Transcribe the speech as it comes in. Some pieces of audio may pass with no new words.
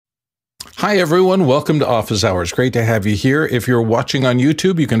Hi, everyone. Welcome to Office Hours. Great to have you here. If you're watching on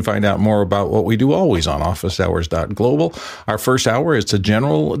YouTube, you can find out more about what we do always on officehours.global. Our first hour is a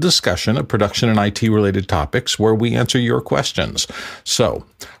general discussion of production and IT-related topics where we answer your questions. So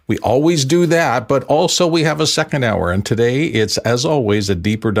we always do that, but also we have a second hour. And today it's, as always, a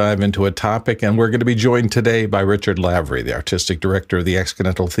deeper dive into a topic. And we're going to be joined today by Richard Lavery, the artistic director of the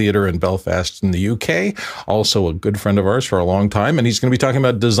Excontinental Theatre in Belfast in the UK, also a good friend of ours for a long time. And he's going to be talking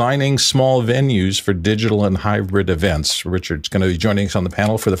about designing small venues for digital and hybrid events. Richard's going to be joining us on the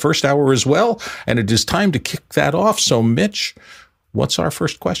panel for the first hour as well. And it is time to kick that off. So, Mitch, what's our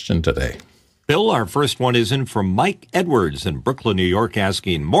first question today? Bill, our first one is in from Mike Edwards in Brooklyn, New York,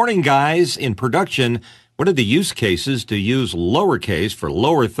 asking, morning, guys. In production, what are the use cases to use lowercase for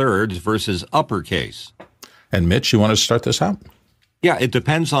lower thirds versus uppercase? And Mitch, you want to start this out? Yeah, it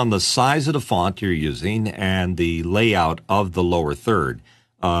depends on the size of the font you're using and the layout of the lower third.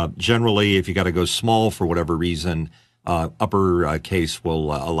 Generally, if you got to go small for whatever reason, uppercase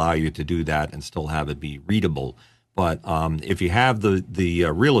will allow you to do that and still have it be readable. But if you have the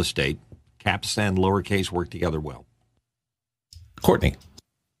real estate, caps and lowercase work together well. Courtney.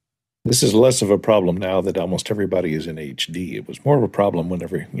 This is less of a problem now that almost everybody is in HD. It was more of a problem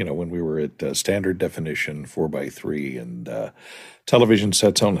when we were at standard definition 4:3 and television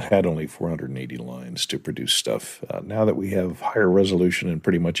sets had only 480 lines to produce stuff. Now that we have higher resolution and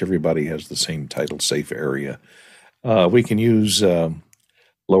pretty much everybody has the same title safe area, we can use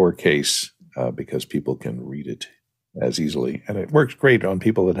lowercase because people can read it as easily. And it works great on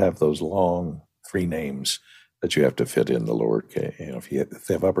people that have those long free names that you have to fit in the lowercase. If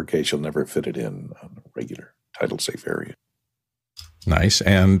they have uppercase, you'll never fit it in on a regular title safe area. Nice.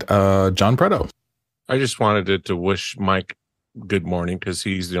 And John Preto. I just wanted to wish Mike good morning because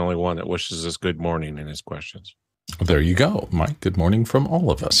he's the only one that wishes us good morning in his questions. There you go, Mike. Good morning from all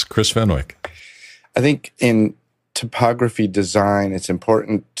of us. Chris Fenwick. I think in typography design, it's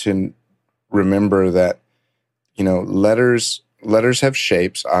important to remember that letters have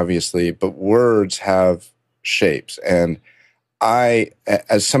shapes, obviously, but words have shapes. And I,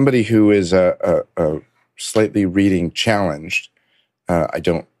 as somebody who is a slightly reading challenged, I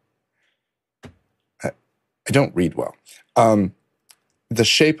don't read well. The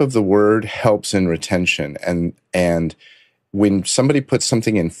shape of the word helps in retention. And when somebody puts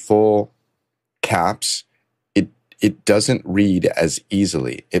something in full caps, it doesn't read as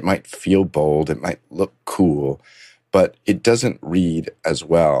easily. It might feel bold, it might look cool, but it doesn't read as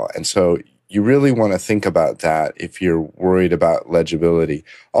well. And so you really want to think about that if you're worried about legibility.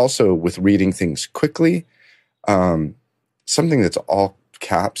 Also, with reading things quickly, something that's all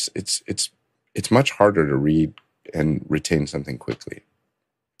caps, it's much harder to read and retain something quickly.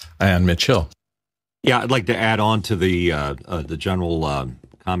 And Mitchell. Yeah, I'd like to add on to the general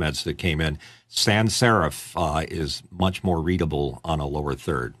comments that came in. Sans serif is much more readable on a lower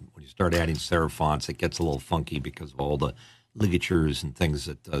third. When you start adding serif fonts, it gets a little funky because of all the ligatures and things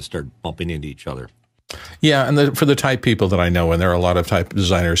that start bumping into each other. Yeah, and for the type people that I know, and there are a lot of type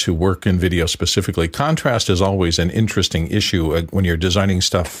designers who work in video specifically, contrast is always an interesting issue when you're designing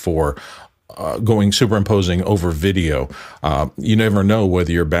stuff for superimposing over video. You never know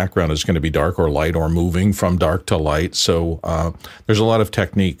whether your background is going to be dark or light or moving from dark to light. So there's a lot of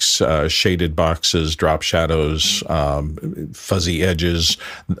techniques, shaded boxes, drop shadows, fuzzy edges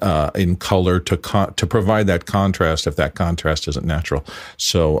in color to provide that contrast if that contrast isn't natural.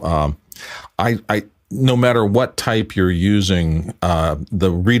 So I no matter what type you're using, the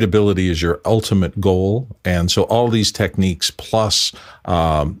readability is your ultimate goal. And so all these techniques plus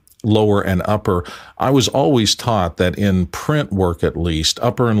lower and upper. I was always taught that in print work, at least,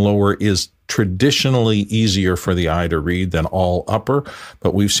 upper and lower is traditionally easier for the eye to read than all upper.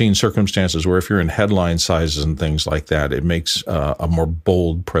 But we've seen circumstances where if you're in headline sizes and things like that, it makes a more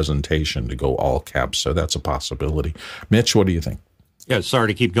bold presentation to go all caps. So that's a possibility. Mitch, what do you think? Yeah, sorry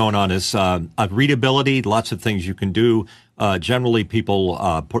to keep going on this. Readability, lots of things you can do. Generally, people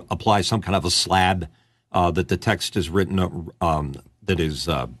apply some kind of a slab that the text is written that is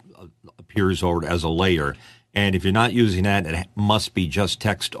appears over as a layer. And if you're not using that, it must be just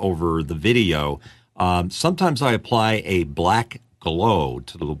text over the video. Sometimes I apply a black glow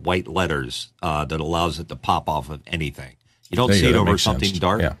to the white letters that allows it to pop off of anything. You don't see it over something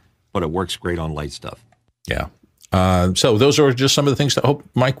dark, but it works great on light stuff. Yeah. So those are just some of the things that hope,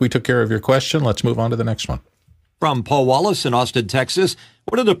 Mike, we took care of your question. Let's move on to the next one. From Paul Wallace in Austin, Texas,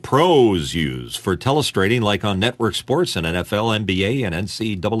 what do the pros use for telestrating like on network sports and NFL, NBA, and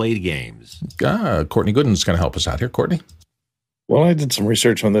NCAA games? Courtney Gooden's going to help us out here. Courtney? Well, I did some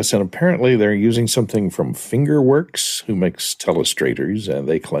research on this, and apparently they're using something from Fingerworks, who makes telestrators, and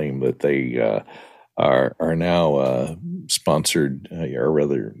they claim that they are now sponsored, or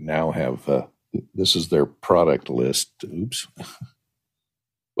rather now have, this is their product list. Oops.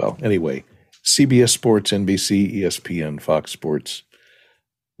 Well, anyway, CBS Sports, NBC, ESPN, Fox Sports,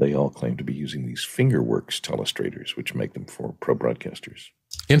 they all claim to be using these Fingerworks telestrators, which make them for pro broadcasters.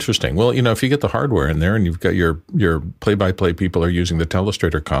 Interesting. Well, if you get the hardware in there and you've got your play-by-play people are using the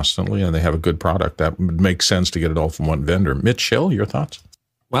telestrator constantly and they have a good product, that would make sense to get it all from one vendor. Mitch Hill, your thoughts?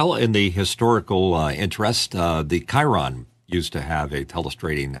 Well, in the historical interest, the Chiron used to have a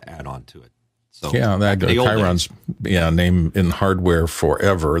telestrating add-on to it. So yeah, that Chiron's name in hardware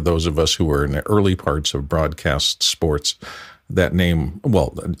forever. Those of us who were in the early parts of broadcast sports, that name,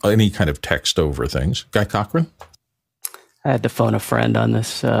 well, any kind of text over things. Guy Cochran? I had to phone a friend on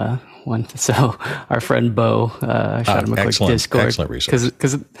this one. So our friend Bo, shot him a quick Discord. Excellent research.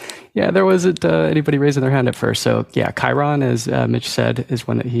 Because there wasn't anybody raising their hand at first. So yeah, Chiron, as Mitch said, is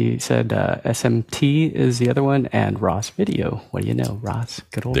one that he said. SMT is the other one, and Ross Video. What do you know, Ross?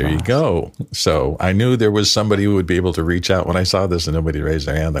 Good old There Ross. you go. So I knew there was somebody who would be able to reach out. When I saw this and nobody raised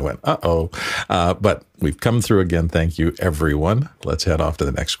their hand, I went, uh-oh. But we've come through again. Thank you, everyone. Let's head off to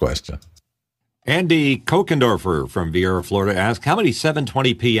the next question. Andy Kokendorfer from Vieira, Florida asks, how many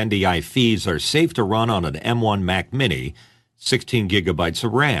 720p NDI feeds are safe to run on an M1 Mac Mini, 16 gigabytes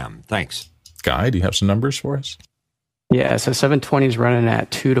of RAM? Thanks. Guy, do you have some numbers for us? Yeah, so 720 is running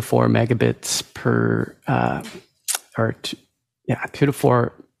at 2 to 4 megabits per, 2 to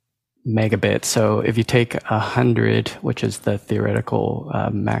 4 megabits. So if you take 100, which is the theoretical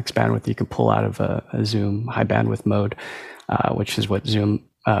max bandwidth you can pull out of a Zoom high bandwidth mode, which is what Zoom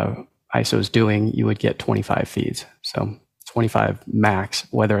ISO is doing, you would get 25 feeds. So 25 max,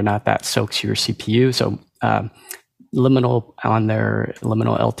 whether or not that soaks your CPU. So Liminal on their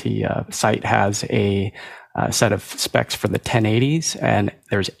Liminal LT site has a set of specs for the 1080s, and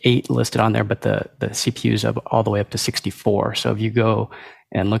there's 8 listed on there, but the CPUs of all the way up to 64. So if you go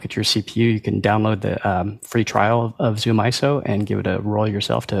and look at your CPU, you can download the free trial of Zoom ISO and give it a roll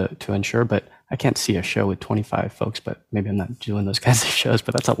yourself to ensure. But I can't see a show with 25 folks, but maybe I'm not doing those kinds of shows,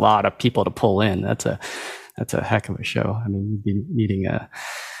 but that's a lot of people to pull in. That's a heck of a show. I mean, you'd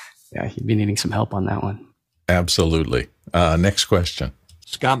be needing some help on that one. Absolutely. Next question.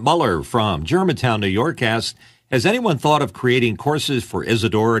 Scott Muller from Germantown, New York asks, has anyone thought of creating courses for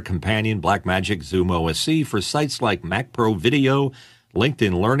Isadora, Companion, Blackmagic, Zoom OSC for sites like Mac Pro Video,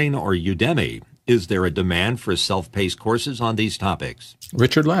 LinkedIn Learning, or Udemy? Is there a demand for self-paced courses on these topics?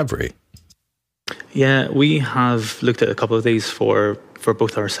 Richard Lavery. Yeah, we have looked at a couple of these for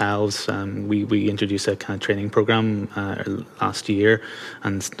both ourselves. We introduced a kind of training program last year,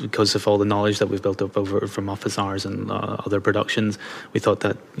 and because of all the knowledge that we've built up over from office hours and other productions, we thought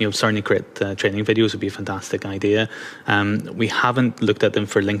that starting to create training videos would be a fantastic idea. We haven't looked at them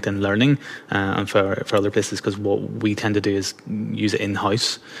for LinkedIn Learning and for other places, because what we tend to do is use it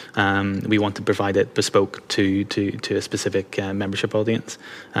in-house. We want to provide it bespoke to a specific membership audience,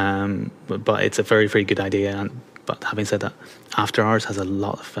 but it's a very, very good idea. But having said that, After Hours has a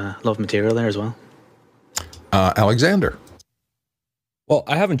lot of material there as well. Alexander. Well,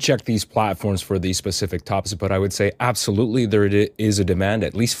 I haven't checked these platforms for these specific topics, but I would say absolutely there is a demand,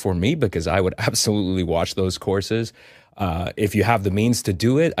 at least for me, because I would absolutely watch those courses. If you have the means to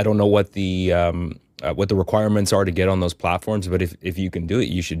do it, I don't know what the requirements are to get on those platforms, but if you can do it,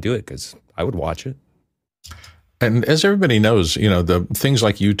 you should do it, because I would watch it. And as everybody knows, the things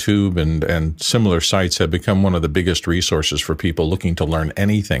like YouTube and similar sites have become one of the biggest resources for people looking to learn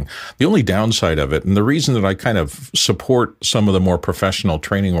anything. The only downside of it, and the reason that I kind of support some of the more professional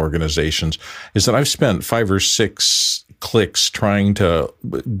training organizations, is that I've spent 5 or 6 clicks trying to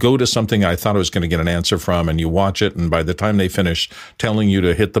go to something I thought I was going to get an answer from, and you watch it, and by the time they finish telling you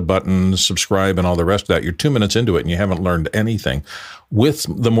to hit the button, subscribe, and all the rest of that, you're 2 minutes into it and you haven't learned anything. With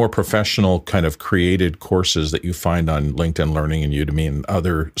the more professional kind of created courses that you find on LinkedIn Learning and Udemy and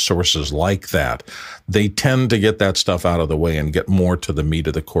other sources like that, they tend to get that stuff out of the way and get more to the meat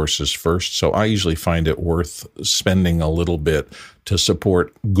of the courses first. So I usually find it worth spending a little bit to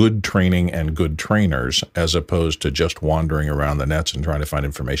support good training and good trainers, as opposed to just wandering around the nets and trying to find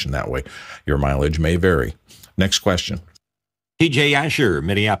information that way. Your mileage may vary. Next question. TJ Asher,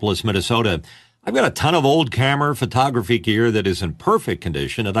 Minneapolis, Minnesota. I've got a ton of old camera photography gear that is in perfect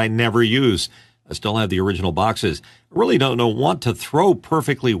condition and I never use. I still have the original boxes. I really don't want to throw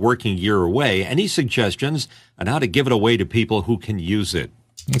perfectly working gear away. Any suggestions on how to give it away to people who can use it?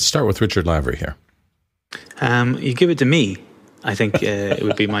 Let's start with Richard Lavery here. You give it to me. I think it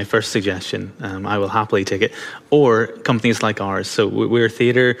would be my first suggestion. I will happily take it. Or companies like ours. So we're a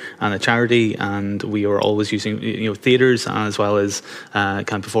theatre and a charity, and we are always using, theatres as well as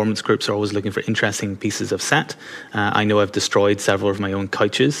kind of performance groups are always looking for interesting pieces of set. I know I've destroyed several of my own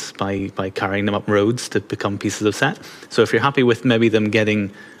couches by carrying them up roads to become pieces of set. So if you're happy with maybe them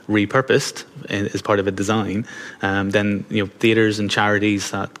getting repurposed as part of a design, then theatres and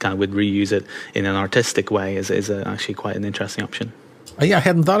charities that kind of would reuse it in an artistic way is actually quite an interesting option. Yeah, I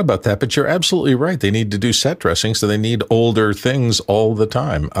hadn't thought about that, but you're absolutely right. They need to do set dressing, so they need older things all the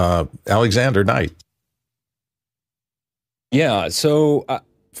time. Alexander Knight. Yeah, so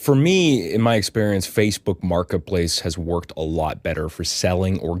for me, in my experience, Facebook Marketplace has worked a lot better for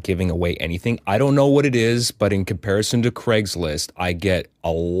selling or giving away anything. I don't know what it is, but in comparison to Craigslist, I get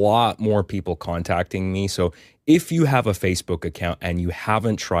a lot more people contacting me. So if you have a Facebook account and you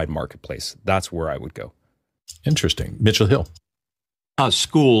haven't tried Marketplace, that's where I would go. Interesting. Mitchell Hill.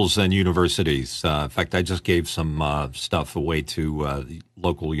 Schools and universities. In fact, I just gave some stuff away to the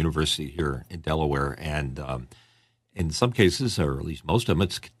local university here in Delaware, and in some cases, or at least most of them,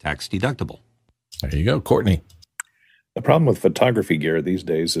 it's tax deductible. There you go, Courtney. The problem with photography gear these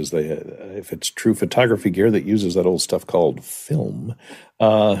days is if it's true photography gear that uses that old stuff called film,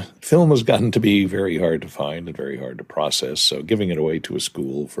 film has gotten to be very hard to find and very hard to process. So giving it away to a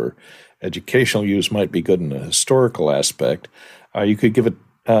school for educational use might be good in a historical aspect. You could give it,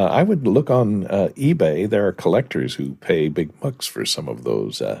 I would look on eBay. There are collectors who pay big bucks for some of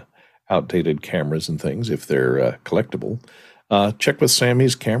those outdated cameras and things if they're collectible. Check with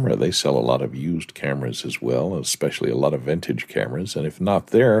Sammy's Camera. They sell a lot of used cameras as well, especially a lot of vintage cameras. And if not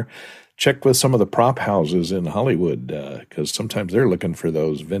there, check with some of the prop houses in Hollywood, because sometimes they're looking for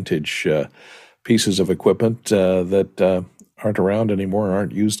those vintage pieces of equipment that aren't around anymore,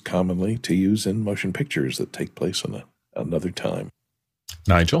 aren't used commonly to use in motion pictures that take place in another time.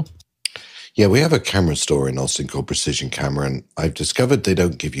 Nigel? Yeah, we have a camera store in Austin called Precision Camera, and I've discovered they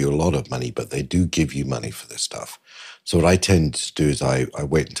don't give you a lot of money, but they do give you money for this stuff. So what I tend to do is I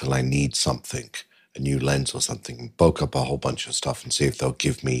wait until I need something, a new lens or something, bulk up a whole bunch of stuff and see if they'll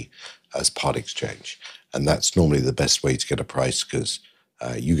give me as part exchange. And that's normally the best way to get a price, because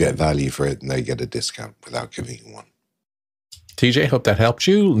you get value for it and they get a discount without giving you one. TJ, hope that helped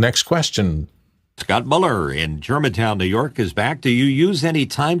you. Next question. Scott Muller in Germantown, New York is back. Do you use any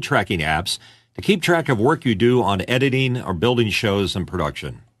time tracking apps to keep track of work you do on editing or building shows and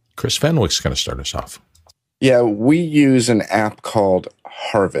production? Chris Fenwick's going to start us off. Yeah, we use an app called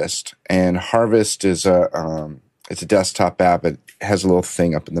Harvest, and Harvest is it's a desktop app. It has a little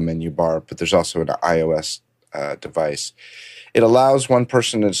thing up in the menu bar, but there's also an iOS device. It allows one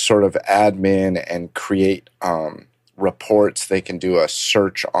person to sort of admin and create reports. They can do a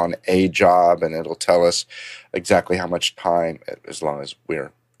search on a job, and it'll tell us exactly how much time, as long as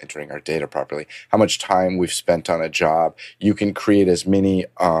we're entering our data properly, how much time we've spent on a job. You can create as many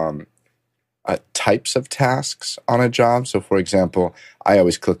types of tasks on a job. So, for example, I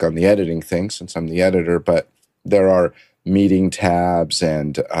always click on the editing thing since I'm the editor, but there are meeting tabs,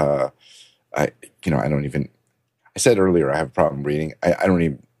 and I said earlier I have a problem reading. I don't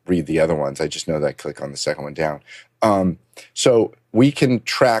even read the other ones. I just know that I click on the second one down. So we can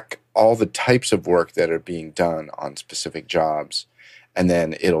track all the types of work that are being done on specific jobs, and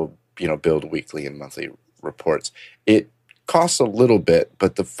then it'll build weekly and monthly reports. It costs a little bit,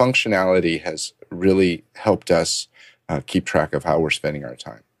 but the functionality has really helped us keep track of how we're spending our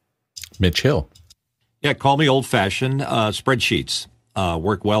time. Mitch Hill. Yeah, call me old-fashioned. Spreadsheets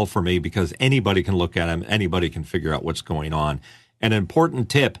work well for me because anybody can look at them. Anybody can figure out what's going on. An important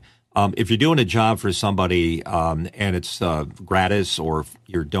tip, if you're doing a job for somebody and it's gratis, or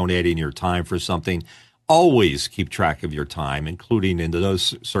you're donating your time for something, always keep track of your time, including into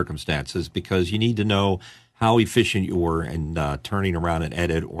those circumstances, because you need to know how efficient you were in turning around an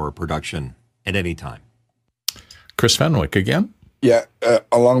edit or a production at any time. Chris Fenwick again. Yeah,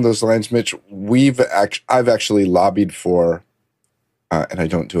 along those lines, Mitch, I've actually lobbied for, and I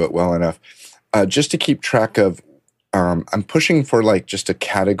don't do it well enough, just to keep track of. I'm pushing for just a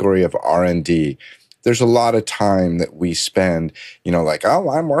category of R&D. There's a lot of time that we spend,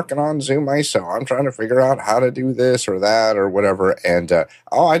 I'm working on Zoom ISO. I'm trying to figure out how to do this or that or whatever. And,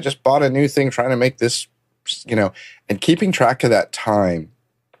 I just bought a new thing trying to make this, and keeping track of that time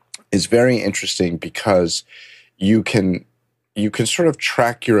is very interesting because you can sort of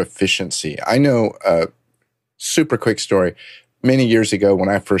track your efficiency. I know a super quick story. Many years ago, when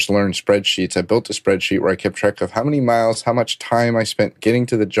I first learned spreadsheets, I built a spreadsheet where I kept track of how many miles, how much time I spent getting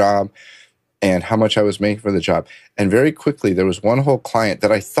to the job, and how much I was making for the job. And very quickly, there was one whole client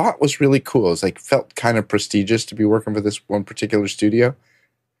that I thought was really cool. It was like, felt kind of prestigious to be working for this one particular studio.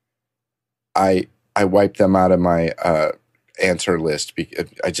 I wiped them out of my answer list.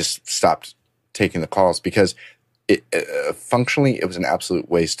 I just stopped taking the calls because functionally, it was an absolute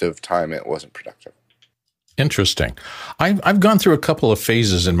waste of time. It wasn't productive. Interesting. I've gone through a couple of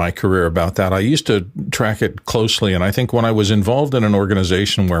phases in my career about that. I used to track it closely, and I think when I was involved in an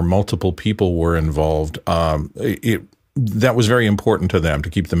organization where multiple people were involved, that was very important to them to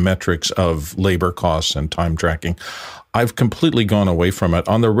keep the metrics of labor costs and time tracking. I've completely gone away from it.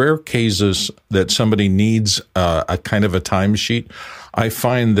 On the rare cases that somebody needs a kind of a timesheet, I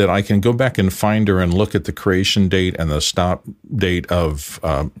find that I can go back in Finder and look at the creation date and the stop date of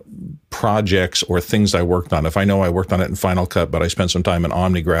projects or things I worked on. If I know I worked on it in Final Cut, but I spent some time in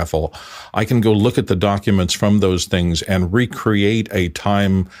OmniGraffle, I can go look at the documents from those things and recreate a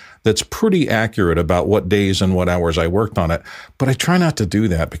time that's pretty accurate about what days and what hours I worked on it. But I try not to do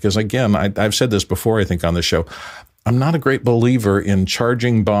that because, again, I've said this before, I think, on the show. I'm not a great believer in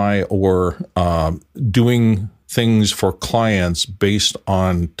charging by or doing things for clients based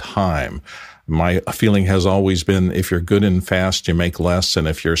on time. My feeling has always been if you're good and fast, you make less. And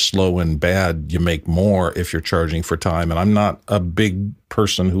if you're slow and bad, you make more if you're charging for time. And I'm not a big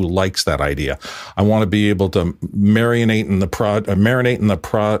person who likes that idea. I want to be able to marinate in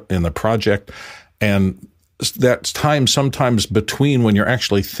the project, and that's time sometimes between when you're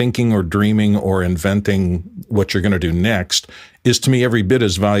actually thinking or dreaming or inventing what you're going to do next is, to me, every bit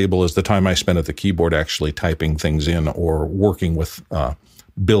as valuable as the time I spend at the keyboard actually typing things in or working with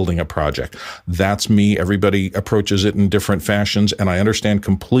building a project. That's me. Everybody approaches it in different fashions, and I understand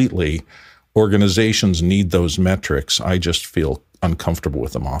completely organizations need those metrics. I just feel uncomfortable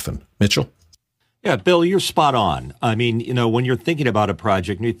with them often. Mitchell? Yeah, Bill, you're spot on. I mean, when you're thinking about a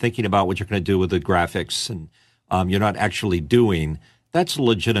project and you're thinking about what you're going to do with the graphics and you're not actually doing, that's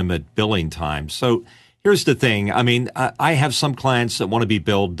legitimate billing time. So here's the thing. I mean, I have some clients that want to be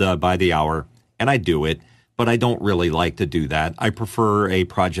billed by the hour, and I do it, but I don't really like to do that. I prefer a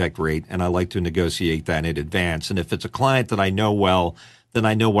project rate, and I like to negotiate that in advance. And if it's a client that I know well, then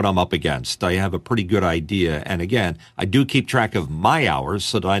I know what I'm up against. I have a pretty good idea. And again, I do keep track of my hours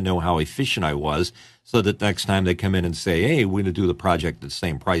so that I know how efficient I was, so that next time they come in and say, hey, we're going to do the project at the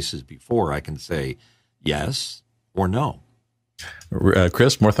same price as before, I can say yes or no.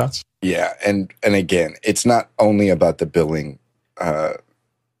 Chris, more thoughts? Yeah. And again, it's not only about the billing,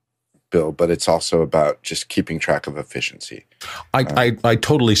 Bill, but it's also about just keeping track of efficiency. I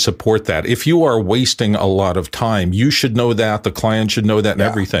totally support that. If you are wasting a lot of time, you should know that. The client should know that and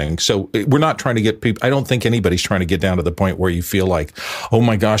everything. So we're not trying to get people. I don't think anybody's trying to get down to the point where you feel like, oh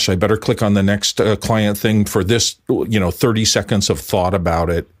my gosh, I better click on the next client thing for this, 30 seconds of thought about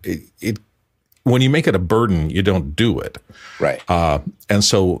it. When you make it a burden, you don't do it. Right. And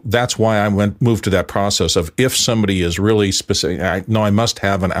so that's why I moved to that process of, if somebody is really specific, I must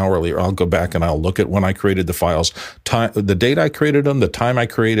have an hourly, or I'll go back and I'll look at when I created the files, the date I created them, the time I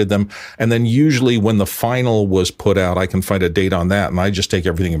created them. And then usually when the final was put out, I can find a date on that. And I just take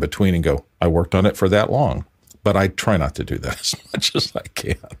everything in between and go, I worked on it for that long. But I try not to do that as much as I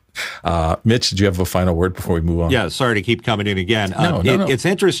can. Mitch, did you have a final word before we move on? Yeah, sorry to keep coming in again. No. It's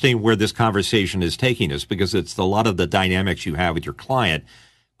interesting where this conversation is taking us, because it's a lot of the dynamics you have with your client.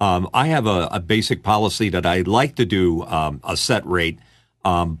 I have a basic policy that I like to do a set rate,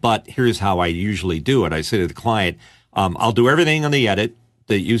 but here's how I usually do it. I say to the client, I'll do everything on the edit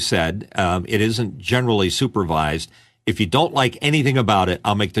that you said. It isn't generally supervised. If you don't like anything about it,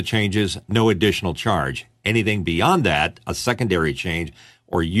 I'll make the changes, no additional charge. Anything beyond that, a secondary change,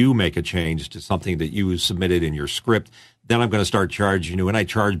 or you make a change to something that you submitted in your script, then I'm going to start charging you, and I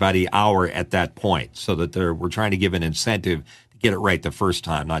charge by the hour at that point, so that we're trying to give an incentive to get it right the first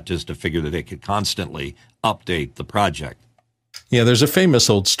time, not just to figure that they could constantly update the project. Yeah, there's a famous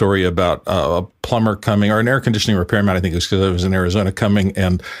old story about a plumber coming, or an air conditioning repairman, I think it was, because I was in Arizona, coming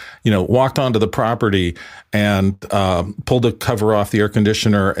and, walked onto the property and pulled the cover off the air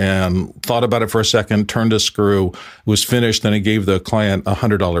conditioner and thought about it for a second, turned a screw, was finished, then he gave the client a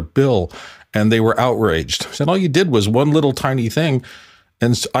 $100 bill, and they were outraged. He said, all you did was one little tiny thing,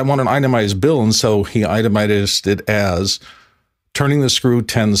 and I want an itemized bill, and so he itemized it as turning the screw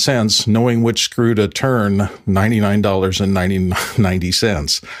 10 cents, knowing which screw to turn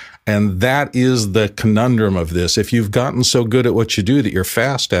 $99.90. And that is the conundrum of this. If you've gotten so good at what you do that you're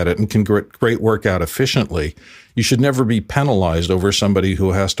fast at it and can get great work out efficiently, you should never be penalized over somebody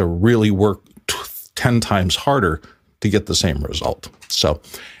who has to really work 10 times harder to get the same result. So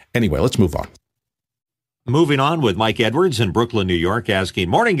anyway, let's move on. Moving on with Mike Edwards in Brooklyn, New York,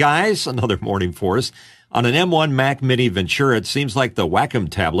 asking, morning, guys. Another morning for us. On an M1 Mac Mini Ventura, it seems like the Wacom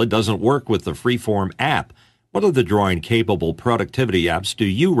tablet doesn't work with the Freeform app. What other drawing-capable productivity apps do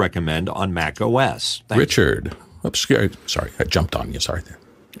you recommend on Mac OS? Richard. Oops, sorry, I jumped on you. Sorry.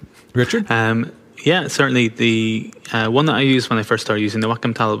 Richard? Yeah, certainly. The one that I used when I first started using the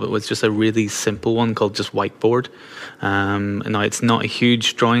Wacom tablet was just a really simple one called just Whiteboard. Now, it's not a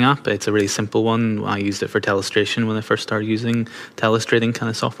huge drawing app. It's a really simple one. I used it for telestration when I first started using telestrating kind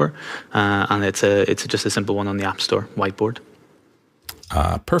of software. And it's just a simple one on the App Store, Whiteboard.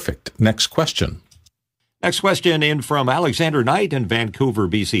 Perfect. Next question. Next question in from Alexander Knight in Vancouver,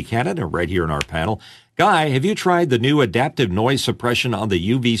 BC, Canada, right here in our panel. Guy, have you tried the new adaptive noise suppression on the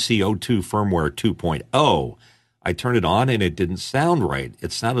UVC02 firmware 2.0? I turned it on and it didn't sound right.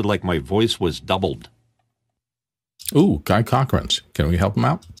 It sounded like my voice was doubled. Ooh, Guy Cochran's. Can we help him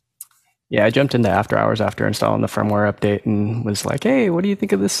out? Yeah, I jumped into After Hours after installing the firmware update and was like, hey, what do you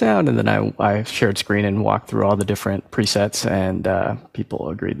think of this sound? And then I shared screen and walked through all the different presets, and people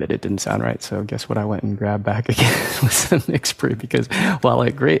agreed that it didn't sound right. So guess what I went and grabbed back again with the MixPre, because while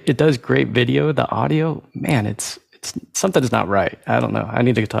it does great video, the audio, man, it's something's not right. I don't know. I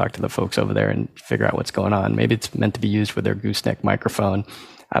need to talk to the folks over there and figure out what's going on. Maybe it's meant to be used with their gooseneck microphone.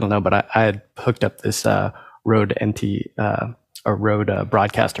 I don't know, but I had hooked up this Rode Rode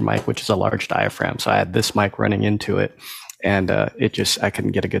broadcaster mic, which is a large diaphragm. So I had this mic running into it, and I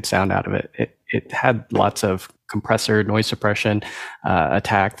couldn't get a good sound out of it. It had lots of compressor, noise suppression,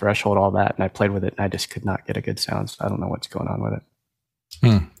 attack, threshold, all that. And I played with it and I just could not get a good sound. So I don't know what's going on with it.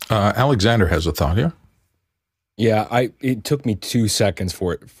 Alexander has a thought here. Yeah, it took me 2 seconds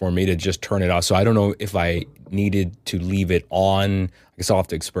for me to just turn it off. So I don't know if I needed to leave it on. I guess I'll have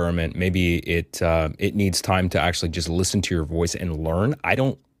to experiment. Maybe it needs time to actually just listen to your voice and learn. I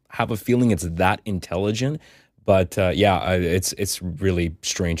don't have a feeling it's that intelligent, but it's really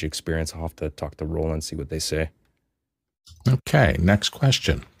strange experience. I'll have to talk to Roland and see what they say. Okay, next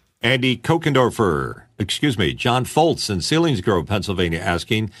question. John Foltz in Selinsgrove, Pennsylvania,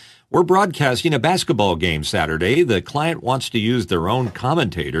 asking, we're broadcasting a basketball game Saturday. The client wants to use their own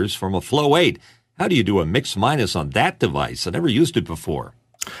commentators from a Flow 8. How do you do a mix minus on that device? I never used it before.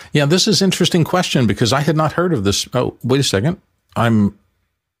 Yeah, this is an interesting question because I had not heard of this. Oh, wait a second.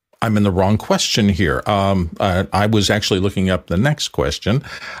 I'm in the wrong question here. I was actually looking up the next question.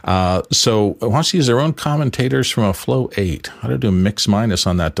 So it wants to use their own commentators from a Flow 8. How to do a mix minus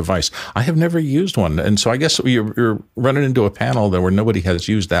on that device. I have never used one. And so I guess you're running into a panel there where nobody has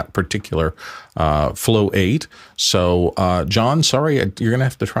used that particular Flow 8. So, John, sorry, you're going to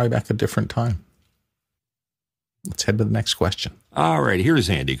have to try back a different time. Let's head to the next question. All right, here's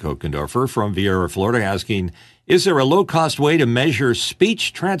Andy Kokendorfer from Viera, Florida, asking, is there a low-cost way to measure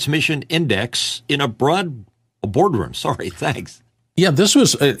speech transmission index in a boardroom? Sorry, thanks. Yeah, this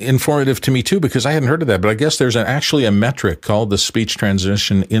was informative to me, too, because I hadn't heard of that. But I guess there's actually a metric called the speech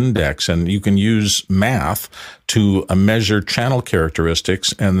transmission index, and you can use math to measure channel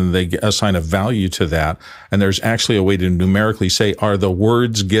characteristics, and then they assign a value to that. And there's actually a way to numerically say, are the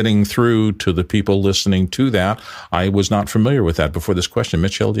words getting through to the people listening to that? I was not familiar with that before this question.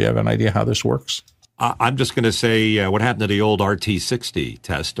 Mitchell, do you have an idea how this works? I'm just going to say what happened to the old RT60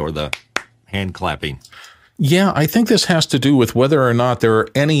 test or the hand clapping. Yeah, I think this has to do with whether or not there are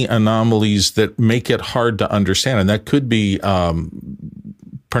any anomalies that make it hard to understand. And that could be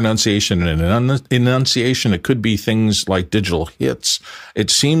pronunciation and enunciation. It could be things like digital hits. It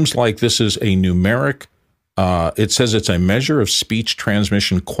seems like this is a numeric. It says it's a measure of speech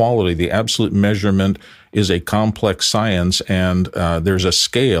transmission quality. The absolute measurement is a complex science, and there's a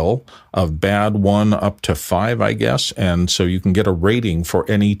scale of bad 1 up to 5, I guess. And so you can get a rating for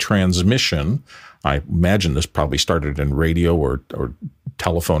any transmission. I imagine this probably started in radio or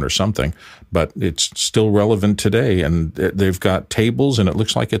telephone or something, but it's still relevant today. And they've got tables, and it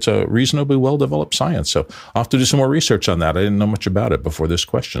looks like it's a reasonably well-developed science. So I'll have to do some more research on that. I didn't know much about it before this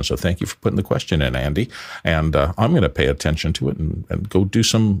question. So thank you for putting the question in, Andy. And I'm going to pay attention to it and go do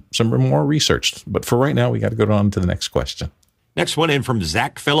some more research. But for right now, we got to go on to the next question. Next one in from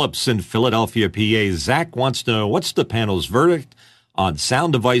Zach Phillips in Philadelphia, PA. Zach wants to know, what's the panel's verdict on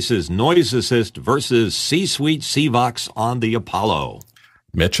Sound Devices Noise Assist versus C-Suite CVOX on the Apollo?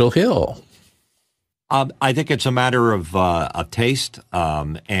 Mitchell Hill. I think it's a matter of taste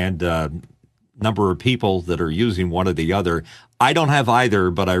and number of people that are using one or the other. I don't have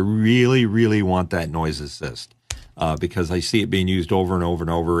either, but I really, really want that noise assist because I see it being used over and over and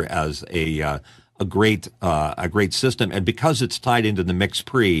over as a great system. And because it's tied into the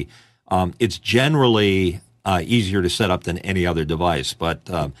MixPre, it's generally easier to set up than any other device. But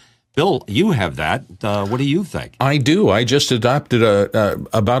Bill, you have that. What do you think? I do. I just adopted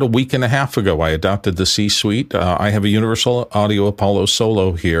about a week and a half ago. I adopted the C Suite. I have a Universal Audio Apollo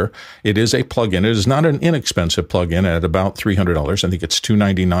Solo here. It is a plug-in. It is not an inexpensive plug-in at about $300. I think it's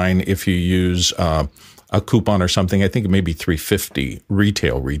 $299 if you use a coupon or something. I think it may be $350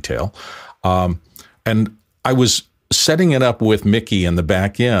 retail. And I was setting it up with Mickey in the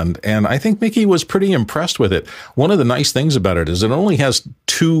back end, and I think Mickey was pretty impressed with it. One of the nice things about it is it only has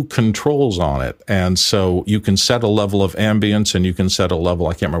 2 controls on it, and so you can set a level of ambience and you can set a level,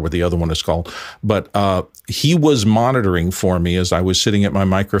 I can't remember what the other one is called, but he was monitoring for me as I was sitting at my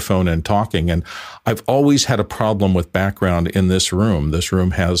microphone and talking, and I've always had a problem with background in this room. This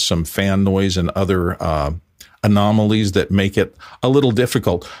room has some fan noise and other anomalies that make it a little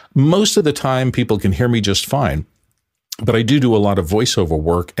difficult. Most of the time, people can hear me just fine. But I do a lot of voiceover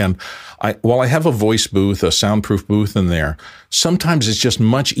work, and while I have a voice booth, a soundproof booth in there, sometimes it's just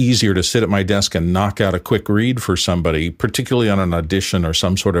much easier to sit at my desk and knock out a quick read for somebody, particularly on an audition or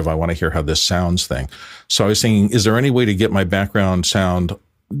some sort of I want to hear how this sounds thing. So I was thinking, is there any way to get my background sound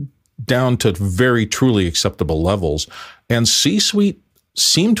down to very truly acceptable levels? And C Suite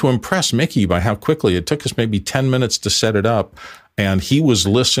seemed to impress Mickey by how quickly it took us maybe 10 minutes to set it up. And he was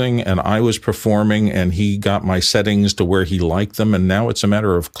listening and I was performing and he got my settings to where he liked them. And now it's a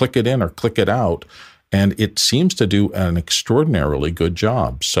matter of click it in or click it out. And it seems to do an extraordinarily good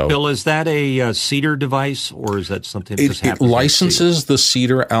job. So, Bill, is that a Cedar device or is that something that just happens? It licenses the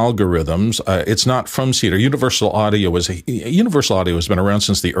Cedar algorithms. It's not from Cedar. Universal Audio has been around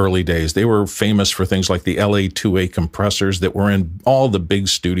since the early days. They were famous for things like the LA2A compressors that were in all the big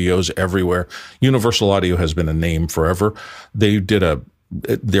studios everywhere. Universal Audio has been a name forever.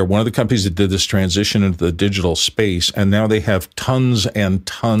 They're one of the companies that did this transition into the digital space, and now they have tons and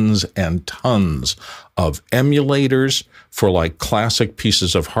tons and tons of emulators for like classic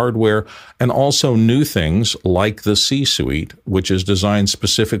pieces of hardware, and also new things like the C Suite, which is designed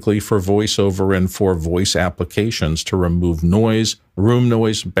specifically for voiceover and for voice applications to remove noise, room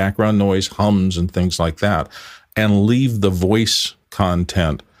noise, background noise, hums, and things like that, and leave the voice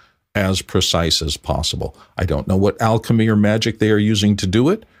content as precise as possible. I don't know what alchemy or magic they are using to do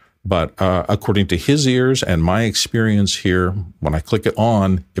it, but according to his ears and my experience here, when I click it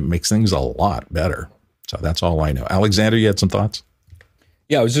on, it makes things a lot better. So that's all I know. Alexander, you had some thoughts?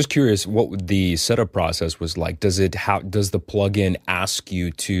 Yeah, I was just curious what the setup process was like. Does the plugin ask you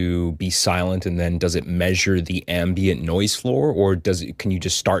to be silent and then does it measure the ambient noise floor, or can you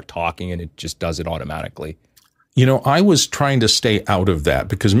just start talking and it just does it automatically? You know, I was trying to stay out of that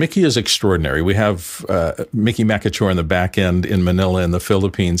because Mickey is extraordinary. We have Mickey Makachor in the back end in Manila in the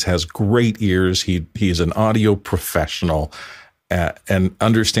Philippines, has great ears. He's an audio professional and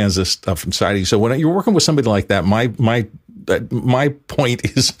understands this stuff inside. So when you're working with somebody like that, my point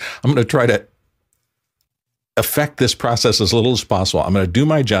is I'm going to try to affect this process as little as possible. I'm going to do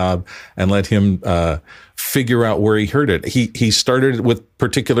my job and let him figure out where he heard it. He started with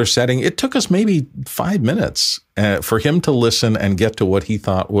particular setting. It took us maybe 5 minutes for him to listen and get to what he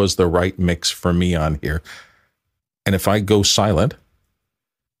thought was the right mix for me on here. And if I go silent,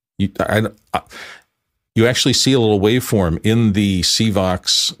 you actually see a little waveform in the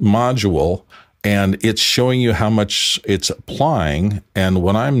CVOX module, and it's showing you how much it's applying. And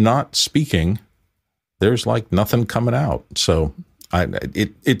when I'm not speaking, there's like nothing coming out. So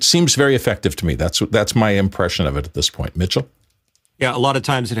it seems very effective to me. That's my impression of it at this point. Mitchell? Yeah, a lot of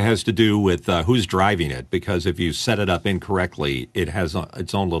times it has to do with who's driving it, because if you set it up incorrectly, it has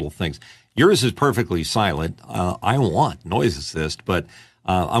its own little things. Yours is perfectly silent. I want noise assist, but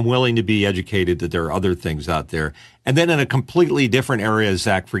I'm willing to be educated that there are other things out there. And then in a completely different area,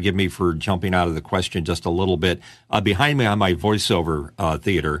 Zach, forgive me for jumping out of the question just a little bit, behind me on my voiceover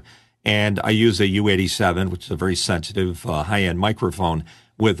theater, and I use a U87, which is a very sensitive high-end microphone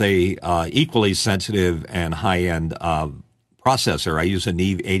with a equally sensitive and high-end processor. I use a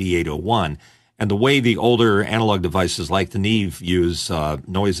Neve 8801. And the way the older analog devices like the Neve use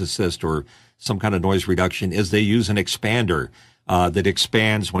noise assist or some kind of noise reduction is they use an expander that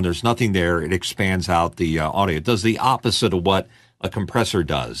expands when there's nothing there. It expands out the audio. It does the opposite of what a compressor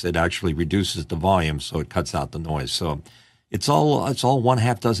does. It actually reduces the volume, so it cuts out the noise. So it's all one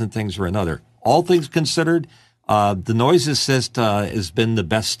half dozen things or another. All things considered, the noise assist has been the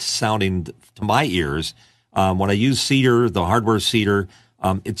best sounding to my ears. When I use Cedar, the hardware Cedar,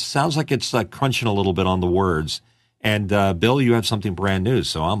 it sounds like it's crunching a little bit on the words. And Bill, you have something brand new,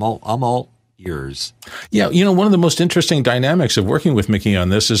 so I'm all years. Yeah, one of the most interesting dynamics of working with Mickey on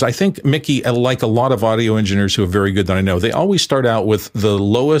this is I think Mickey, like a lot of audio engineers who are very good that I know, they always start out with the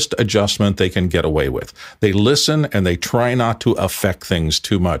lowest adjustment they can get away with. They listen and they try not to affect things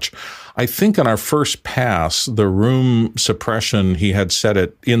too much. I think on our first pass, the room suppression, he had set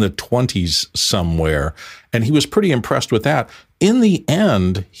it in the 20s somewhere, and he was pretty impressed with that. In the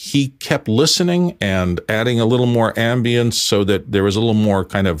end, he kept listening and adding a little more ambience so that there was a little more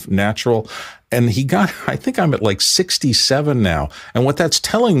kind of natural. And he got, I think I'm at like 67 now. And what that's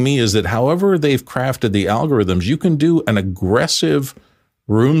telling me is that however they've crafted the algorithms, you can do an aggressive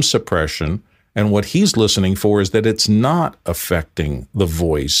room suppression. And what he's listening for is that it's not affecting the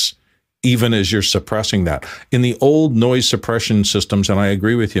voice, even as you're suppressing that. In the old noise suppression systems, and I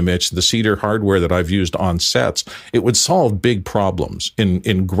agree with you, Mitch, the Cedar hardware that I've used on sets, it would solve big problems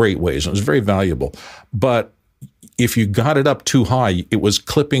in great ways. It was very valuable. But if you got it up too high, it was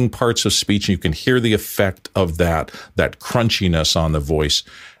clipping parts of speech, and you can hear the effect of that crunchiness on the voice.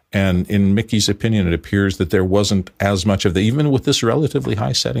 And in Mickey's opinion, it appears that there wasn't as much of that, even with this relatively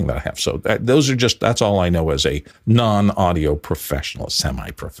high setting that I have. So that's all I know as a non-audio professional,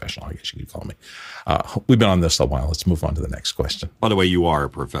 semi-professional, I guess you could call me. We've been on this a while. Let's move on to the next question. By the way, you are a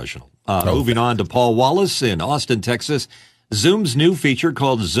professional. Moving on to Paul Wallace in Austin, Texas. Zoom's new feature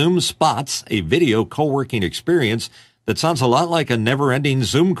called Zoom Spots, a video co-working experience that sounds a lot like a never-ending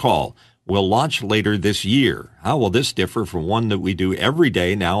Zoom call, will launch later this year. How will this differ from one that we do every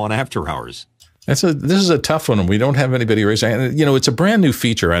day now on After Hours? This is a tough one, and we don't have anybody raising. It's a brand new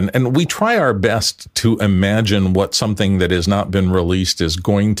feature, and we try our best to imagine what something that has not been released is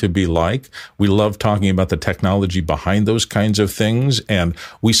going to be like. We love talking about the technology behind those kinds of things, and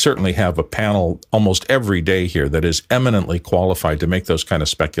we certainly have a panel almost every day here that is eminently qualified to make those kind of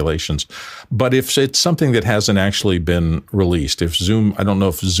speculations. But if it's something that hasn't actually been released, I don't know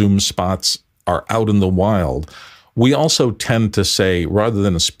if Zoom Spots are out in the wild, we also tend to say, rather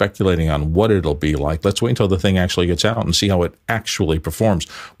than speculating on what it'll be like, let's wait until the thing actually gets out and see how it actually performs.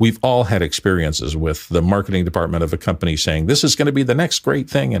 We've all had experiences with the marketing department of a company saying, this is going to be the next great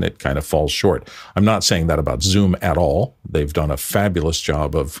thing, and it kind of falls short. I'm not saying that about Zoom at all. They've done a fabulous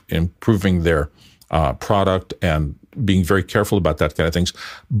job of improving their product and being very careful about that kind of things.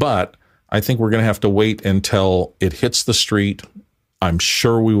 But I think we're going to have to wait until it hits the street. I'm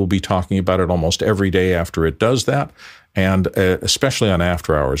sure we will be talking about it almost every day after it does that, and especially on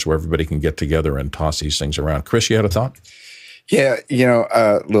After Hours where everybody can get together and toss these things around. Chris, you had a thought? Yeah,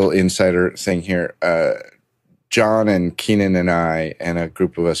 a little insider thing here. John and Keenan and I and a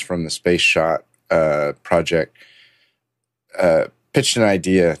group of us from the Space Shot project pitched an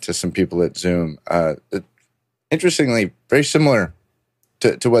idea to some people at Zoom. Interestingly, very similar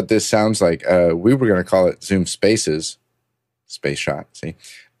to what this sounds like. We were going to call it Zoom Spaces. Space Shot, see?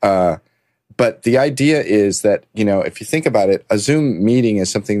 But the idea is that, if you think about it, a Zoom meeting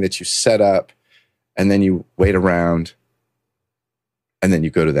is something that you set up and then you wait around and then you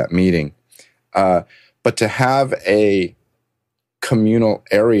go to that meeting. But to have a communal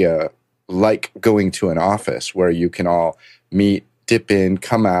area like going to an office where you can all meet, dip in,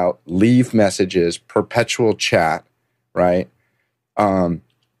 come out, leave messages, perpetual chat, right?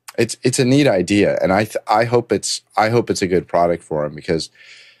 It's a neat idea, and I hope it's a good product for them, because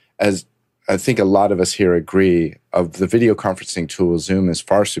as I think a lot of us here agree, of the video conferencing tool, Zoom is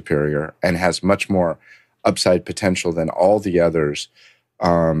far superior and has much more upside potential than all the others.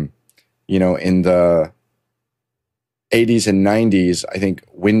 In the 80s and 90s, I think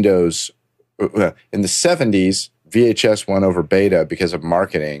Windows, in the 70s, VHS won over Beta because of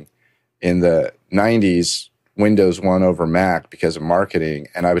marketing. In the 90s, Windows won over Mac because of marketing,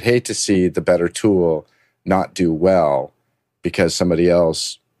 and I would hate to see the better tool not do well because somebody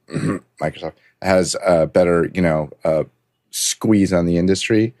else, Microsoft, has a better, squeeze on the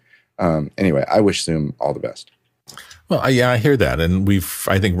industry. Anyway, I wish Zoom all the best. Well, I hear that, and we've,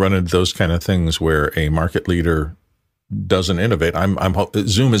 I think, run into those kind of things where a market leader doesn't innovate.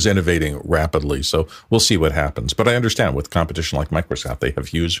 Zoom is innovating rapidly, so we'll see what happens. But I understand with competition like Microsoft, they have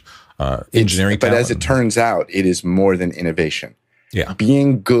huge engineering talent. But as it turns out, it is more than innovation. Yeah,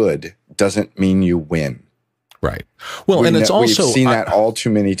 being good doesn't mean you win. Right. Well, and it's also we've seen that all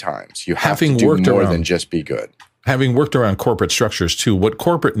too many times. You have to do more than just be good. Having worked around corporate structures too, what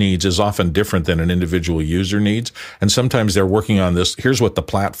corporate needs is often different than an individual user needs. And sometimes they're working on this. Here's what the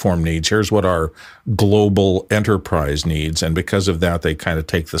platform needs. Here's what our global enterprise needs. And because of that, they kind of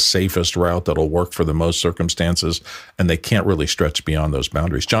take the safest route that'll work for the most circumstances. And they can't really stretch beyond those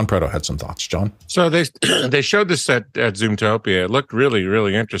boundaries. John Preto had some thoughts. John? So they showed this at Zoomtopia. It looked really,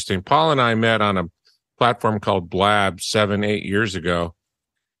 really interesting. Paul and I met on a platform called Blab 7-8 years ago.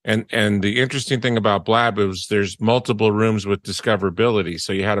 And the interesting thing about Blab is there's multiple rooms with discoverability.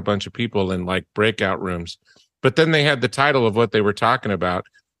 So you had a bunch of people in like breakout rooms, but then they had the title of what they were talking about,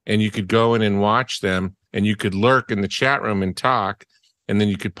 and you could go in and watch them, and you could lurk in the chat room and talk, and then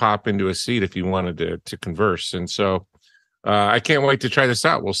you could pop into a seat if you wanted to converse. And so I can't wait to try this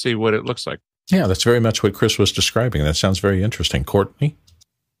out. We'll see what it looks like. Yeah, that's very much what Chris was describing. That sounds very interesting. Courtney?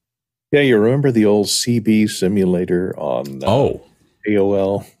 Yeah, you remember the old CB simulator on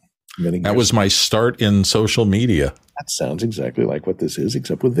AOL? That was my start in social media. That sounds exactly like what this is,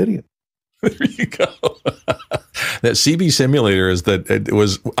 except with video. There you go. That CB simulator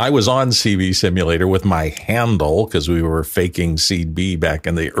I was on CB simulator with my handle because we were faking CB back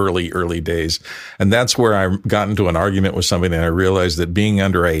in the early days. And that's where I got into an argument with somebody, and I realized that being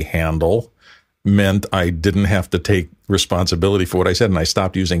under a handle meant I didn't have to take responsibility for what I said, and I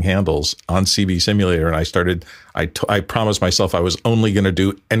stopped using handles on CB Simulator, and I promised myself I was only going to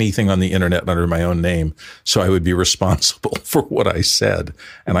do anything on the internet under my own name, so I would be responsible for what I said.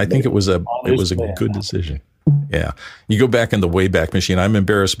 And I think it was a good decision. Yeah. You go back in the Wayback Machine, I'm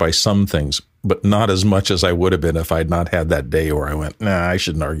embarrassed by some things, but not as much as I would have been if I'd not had that day where I went, nah, I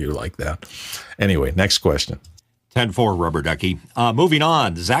shouldn't argue like that. Anyway, next question. 10-4, Rubber Ducky. Moving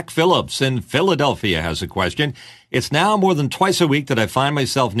on, Zach Phillips in Philadelphia has a question. It's now more than twice a week that I find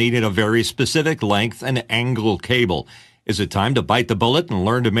myself needing a very specific length and angle cable. Is it time to bite the bullet and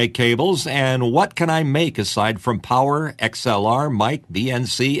learn to make cables? And what can I make aside from power, XLR, mic,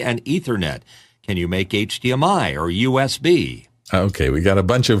 BNC, and Ethernet? Can you make HDMI or USB? Okay, we got a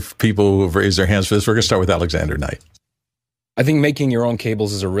bunch of people who have raised their hands for this. We're going to start with Alexander Knight. I think making your own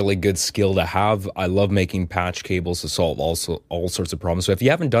cables is a really good skill to have. I love making patch cables to solve all sorts of problems. So if you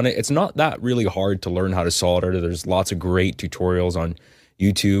haven't done it, it's not that really hard to learn how to solder. There's lots of great tutorials on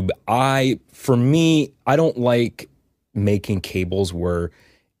YouTube. For me, I don't like making cables where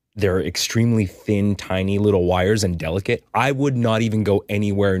they're extremely thin, tiny little wires and delicate. I would not even go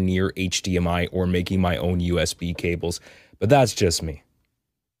anywhere near HDMI or making my own USB cables, but that's just me.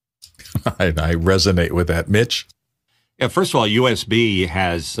 I resonate with that. Mitch? Yeah, first of all, USB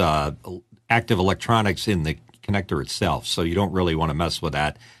has active electronics in the connector itself, so you don't really want to mess with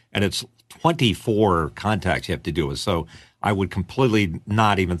that. And it's 24 contacts you have to do with, so I would completely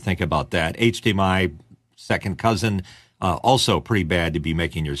not even think about that. HDMI, second cousin, also pretty bad to be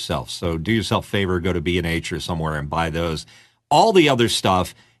making yourself. So do yourself a favor, go to B&H or somewhere and buy those. All the other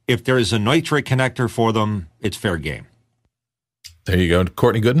stuff, if there is a nitrate connector for them, it's fair game. There you go.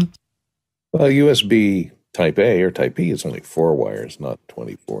 Courtney Gooden? Well, USB Type A or Type B is only 4 wires, not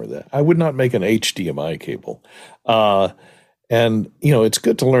 24. That I would not make an HDMI cable. And, it's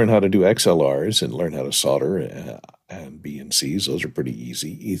good to learn how to do XLRs and learn how to solder and BNCs. Those are pretty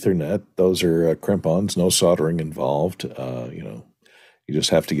easy. Ethernet, those are crimp-ons, no soldering involved. You just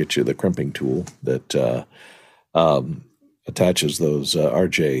have to get you the crimping tool that attaches those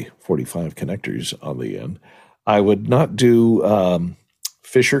RJ45 connectors on the end. I would not do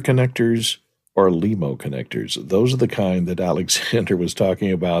Fisher connectors or LEMO connectors. Those are the kind that Alexander was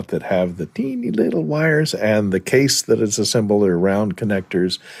talking about that have the teeny little wires, and the case that is assembled are round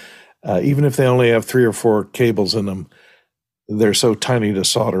connectors. Even if they only have 3 or 4 cables in them, they're so tiny to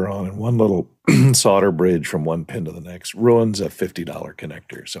solder on, and one little solder bridge from one pin to the next ruins a $50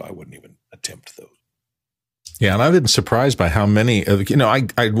 connector, so I wouldn't even attempt those. Yeah, and I've been surprised by how many,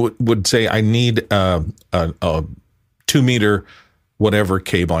 I would say I need a 2-meter whatever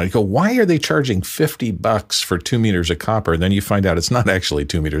cable. And I go, why are they charging $50 for 2 meters of copper? And then you find out it's not actually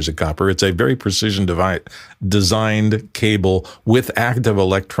 2 meters of copper. It's a very precision designed cable with active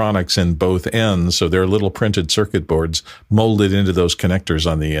electronics in both ends. So there are little printed circuit boards molded into those connectors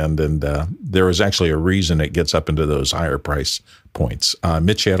on the end. And there is actually a reason it gets up into those higher price points.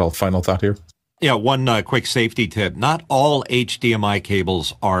 Mitch, you had a final thought here? Yeah, one quick safety tip. Not all HDMI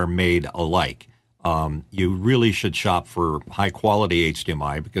cables are made alike. You really should shop for high quality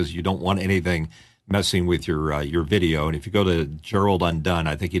HDMI because you don't want anything messing with your video. And if you go to Gerald Undone,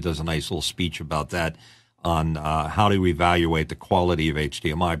 I think he does a nice little speech about that on how to evaluate the quality of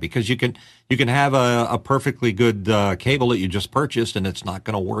HDMI, because you can have a perfectly good cable that you just purchased and it's not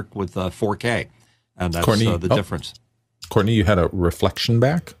going to work with 4K, and that's Courtney, the difference. Courtney, you had a reflection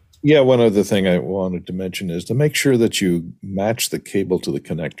back? Yeah, one other thing I wanted to mention is to make sure that you match the cable to the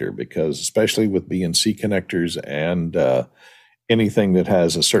connector, because especially with BNC connectors and anything that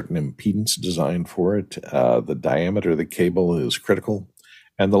has a certain impedance designed for it, the diameter of the cable is critical,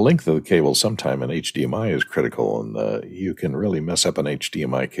 and the length of the cable sometime in HDMI is critical, and you can really mess up an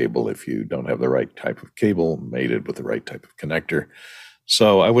HDMI cable if you don't have the right type of cable mated with the right type of connector.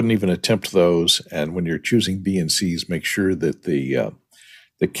 So I wouldn't even attempt those, and when you're choosing BNCs, make sure that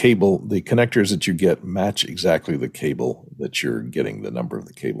the the cable, the connectors that you get match exactly the cable that you're getting, the number of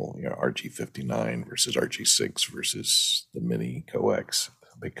the cable, RG59 versus RG6 versus the mini coax,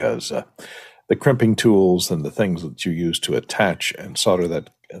 because the crimping tools and the things that you use to attach and solder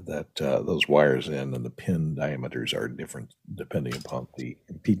those wires in, and the pin diameters are different depending upon the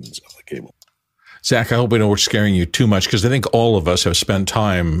impedance of the cable. Zach, I hope we know we're scaring you too much, because I think all of us have spent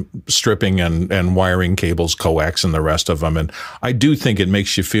time stripping and wiring cables, coax, and the rest of them. And I do think it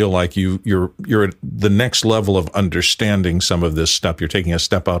makes you feel like you're at the next level of understanding some of this stuff. You're taking a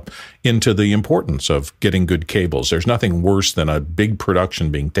step up into the importance of getting good cables. There's nothing worse than a big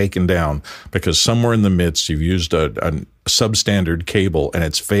production being taken down because somewhere in the midst you've used a substandard cable and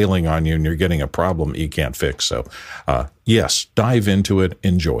it's failing on you and you're getting a problem you can't fix. So, yes, dive into it,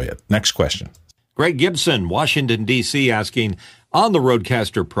 enjoy it. Next question. Greg Gibson, Washington, D.C., asking, on the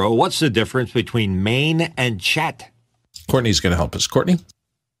Rodecaster Pro, what's the difference between main and chat? Courtney's going to help us. Courtney?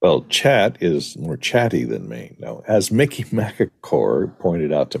 Well, chat is more chatty than main. Now, as Mickey Macacor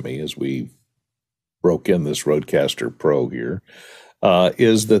pointed out to me as we broke in this Rodecaster Pro here,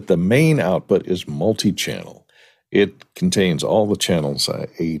 is that the main output is multi-channel. It contains all the channels,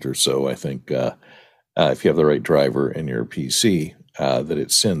 8 or so, I think, if you have the right driver in your PC, that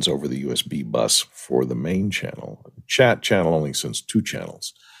it sends over the USB bus for the main channel. Chat channel only sends 2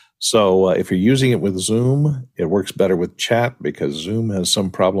 channels. So if you're using it with Zoom, it works better with chat because Zoom has some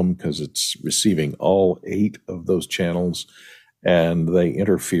problem because it's receiving all 8 of those channels and they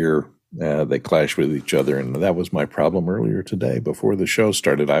interfere. They clash with each other. And that was my problem earlier today. Before the show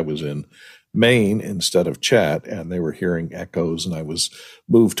started, I was in main instead of chat and they were hearing echoes and I was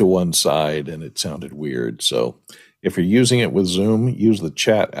moved to one side and it sounded weird. So if you're using it with Zoom, use the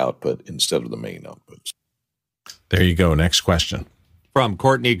chat output instead of the main outputs. There you go. Next question. From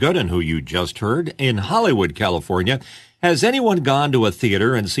Courtney Gooden, who you just heard, in Hollywood, California. Has anyone gone to a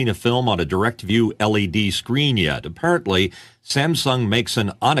theater and seen a film on a DirectView LED screen yet? Apparently, Samsung makes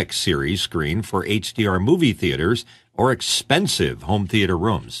an Onyx series screen for HDR movie theaters or expensive home theater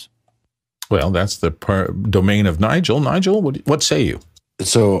rooms. Well, that's the domain of Nigel. Nigel, what say you?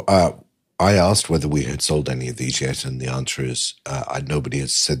 So I asked whether we had sold any of these yet, and the answer is nobody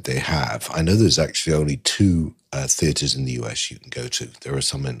has said they have. I know there's actually only 2 theaters in the US you can go to. There are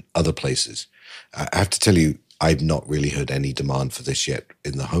some in other places. I have to tell you, I've not really heard any demand for this yet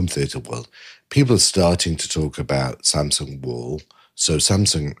in the home theater world. People are starting to talk about Samsung Wall. So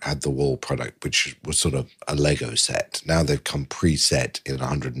Samsung had the Wall product, which was sort of a Lego set. Now they've come preset in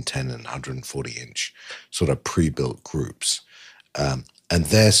 110 and 140 inch, sort of pre-built groups. And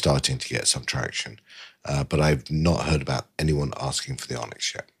they're starting to get some traction. But I've not heard about anyone asking for the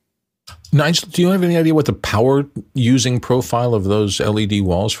Onyx yet. Nigel, do you have any idea what the power using profile of those LED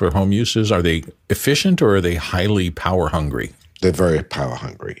walls for home use is? Are they efficient or are they highly power hungry? They're very power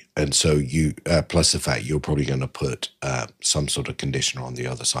hungry. And so you, plus the fact you're probably going to put some sort of conditioner on the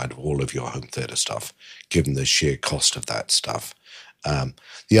other side of all of your home theater stuff, given the sheer cost of that stuff.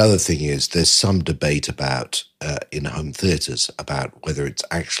 The other thing is there's some debate about in home theaters about whether it's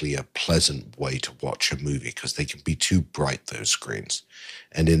actually a pleasant way to watch a movie because they can be too bright, those screens.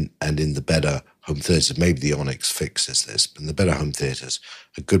 And in the better home theaters, maybe the Onyx fixes this, but in the better home theaters,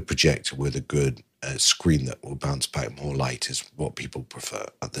 a good projector with a good screen that will bounce back more light is what people prefer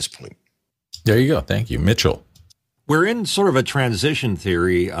at this point. There you go. Thank you. Mitchell. We're in sort of a transition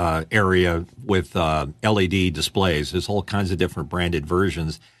theory area with LED displays. There's all kinds of different branded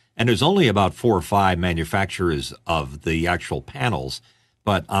versions, and there's only about 4 or 5 manufacturers of the actual panels.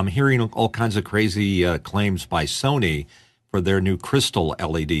 But I'm hearing all kinds of crazy claims by Sony for their new Crystal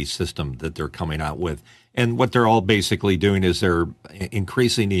LED system that they're coming out with. And what they're all basically doing is they're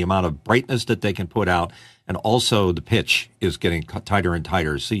increasing the amount of brightness that they can put out, and also the pitch is getting tighter and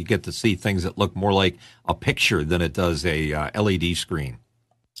tighter. So you get to see things that look more like a picture than it does a LED screen.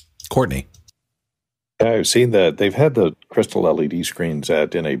 Courtney. Yeah, I've seen that. They've had the Crystal LED screens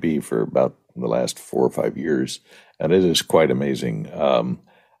at NAB for about the last 4 or 5 years, and it is quite amazing.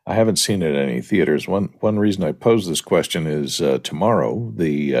 I haven't seen it in any theaters. One reason I pose this question is tomorrow,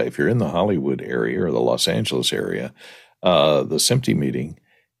 if you're in the Hollywood area or the Los Angeles area, the SMPTE meeting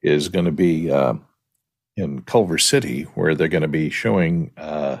is going to be in Culver City, where they're going to be showing,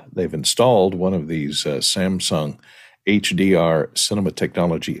 they've installed one of these Samsung HDR Cinema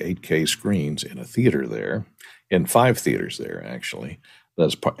Technology 8K screens in a theater there, in 5 theaters there, actually.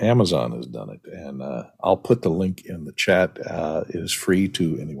 Amazon has done it, and I'll put the link in the chat. It is free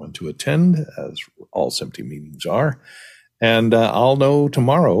to anyone to attend, as all SMPTE meetings are. And I'll know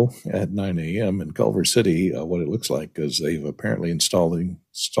tomorrow at 9 a.m. in Culver City what it looks like, because they've apparently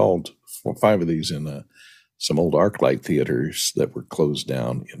installed 5 of these in some old ArcLight theaters that were closed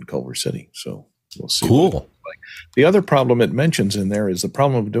down in Culver City. So we'll see. Cool. The other problem it mentions in there is the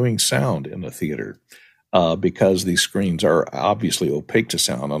problem of doing sound in a theater. Because these screens are obviously opaque to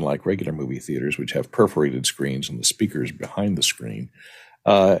sound, unlike regular movie theaters, which have perforated screens and the speakers behind the screen.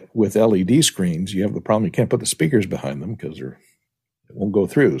 With LED screens, you have the problem you can't put the speakers behind them because it won't go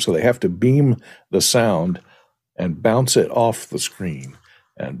through. So they have to beam the sound and bounce it off the screen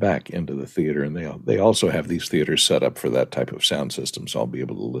and back into the theater. And they also have these theaters set up for that type of sound system. So I'll be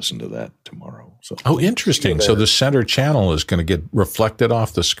able to listen to that tomorrow. So interesting. So the center channel is going to get reflected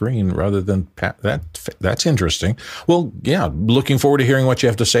off the screen rather than that's interesting. Well, yeah, looking forward to hearing what you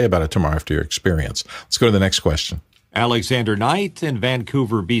have to say about it tomorrow after your experience. Let's go to the next question. Alexander Knight in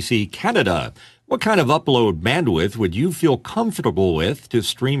Vancouver, BC, Canada. What kind of upload bandwidth would you feel comfortable with to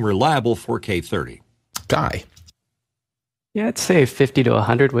stream reliable 4K 30? Guy. Yeah, I'd say 50 to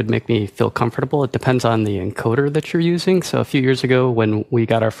 100 would make me feel comfortable. It depends on the encoder that you're using. So a few years ago when we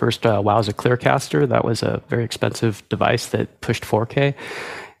got our first Wowza Clearcaster, that was a very expensive device that pushed 4K.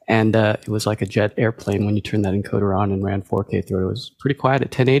 And it was like a jet airplane when you turned that encoder on and ran 4K through it. It was pretty quiet at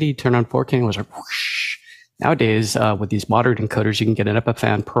 1080. Turn on 4K and it was like whoosh. Nowadays, with these modern encoders, you can get an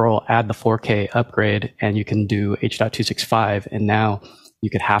Epiphan Pearl, add the 4K upgrade, and you can do H.265. And now you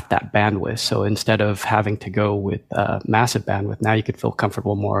could half that bandwidth. So instead of having to go with massive bandwidth, now you could feel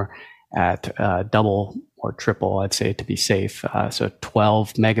comfortable more at double or triple, I'd say, to be safe. So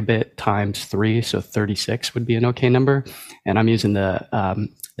 12 megabit times 3, so 36 would be an okay number. And I'm using the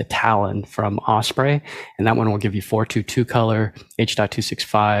Talon from Osprey, and that one will give you 422 color,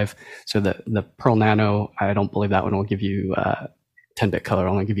 H.265. So the Pearl Nano, I don't believe that one will give you 10-bit color,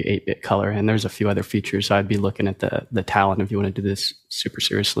 only give you 8-bit color. And there's a few other features. So I'd be looking at the Talon if you want to do this super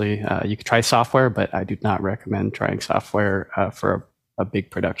seriously. You could try software, but I do not recommend trying software for a big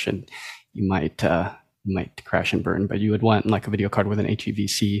production. You might crash and burn, but you would want like a video card with an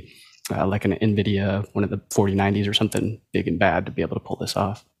HEVC, like an NVIDIA, one of the 4090s or something big and bad to be able to pull this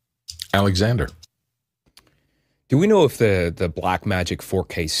off. Alexander. Do we know if the Blackmagic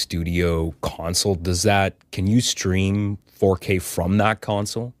 4K Studio console can you stream 4K from that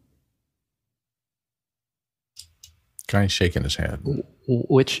console? Guy's shaking his head.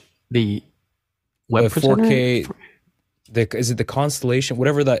 Which the web the 4K? Is it the Constellation?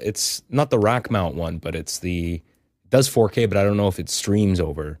 Whatever that. It's not the rack mount one, but it does 4K. But I don't know if it streams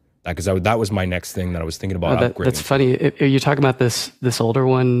over that because that was my next thing that I was thinking about upgrading. That's funny. Are you talking about this older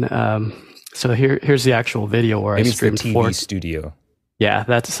one? So here's the actual video where Maybe I streamed it's the TV Studio. Yeah,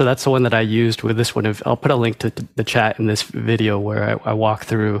 that's the one that I used with this one. I'll put a link to the chat in this video where I walk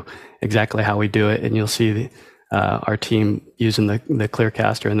through exactly how we do it, and you'll see our team using the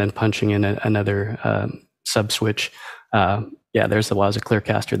Clearcaster and then punching in another sub switch. Yeah, there's the Wowza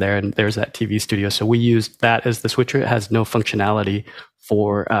Clearcaster there, and there's that TV Studio. So we used that as the switcher. It has no functionality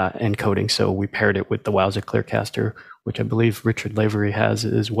for encoding, so we paired it with the Wowza Clearcaster, which I believe Richard Lavery has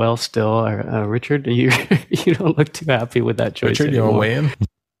as well still. Richard, you don't look too happy with that choice. Richard, you want to weigh in?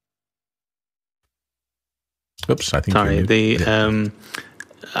 Oops, I think. Sorry,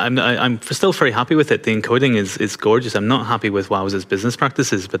 I'm still very happy with it. The encoding is gorgeous. I'm not happy with Wowza's business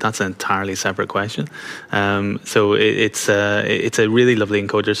practices, but that's an entirely separate question. So it's a really lovely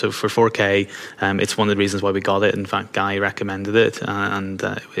encoder. So for 4K, it's one of the reasons why we got it. In fact, Guy recommended it, and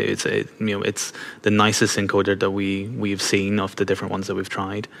it's the nicest encoder that we've seen of the different ones that we've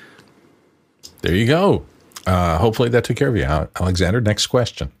tried. There you go. Hopefully that took care of you, Alexander. Next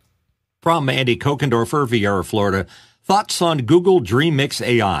question. From Andy Kokendorfer, Viera, Florida. Thoughts on Google DreamMix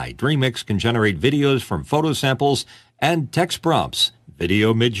AI? DreamMix can generate videos from photo samples and text prompts.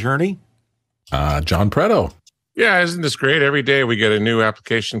 Video Midjourney? John Preto. Yeah, isn't this great? Every day we get a new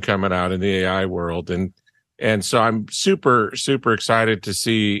application coming out in the AI world. And so I'm super, super excited to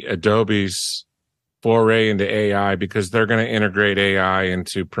see Adobe's foray into AI because they're going to integrate AI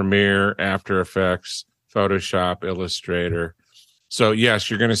into Premiere, After Effects, Photoshop, Illustrator. So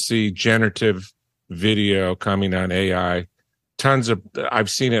yes, you're going to see generative video coming on AI. I've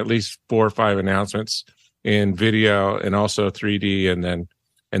seen at least 4 or 5 announcements in video and also 3D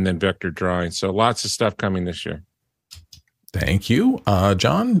and then vector drawing. So lots of stuff coming this year. Thank you,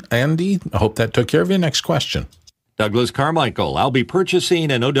 John. Andy, I hope that took care of you. Next question. Douglas Carmichael. I'll be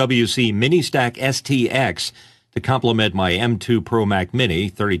purchasing an OWC Ministack STX to complement my M2 Pro Mac Mini,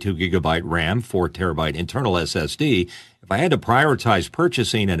 32 gigabyte RAM, 4 terabyte internal SSD. If I had to prioritize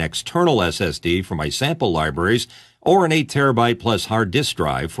purchasing an external SSD for my sample libraries or an 8 terabyte plus hard disk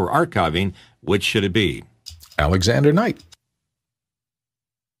drive for archiving, which should it be? Alexander Knight.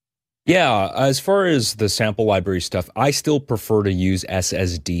 Yeah, as far as the sample library stuff, I still prefer to use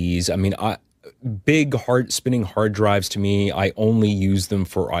SSDs. I mean, big spinning hard drives, to me, I only use them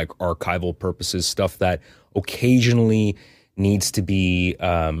for like archival purposes, stuff that occasionally needs to be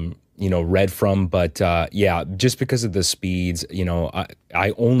read from. But just because of the speeds,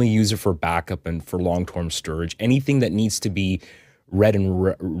 I only use it for backup and for long-term storage. Anything that needs to be read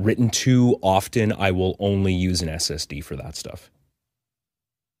and written to often, I will only use an SSD for that stuff.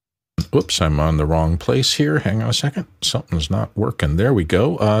 Whoops, I'm on the wrong place here. Hang on a second. Something's not working. There we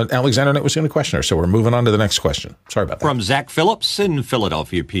go. Alexander was in a questioner, so we're moving on to the next question. Sorry about that. From Zach Phillips in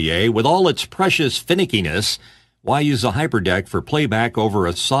Philadelphia, PA. With all its precious finickiness, why use a HyperDeck for playback over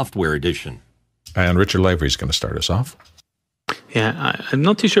a software edition? And Richard Lavery is going to start us off. Yeah, I'm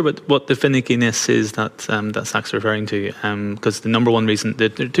not too sure what the finickiness is that Zach's referring to, because the number one reason, there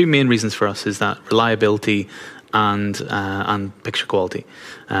are two main reasons for us, is that reliability and picture quality.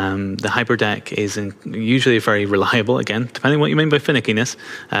 The HyperDeck is usually very reliable, again, depending on what you mean by finickiness,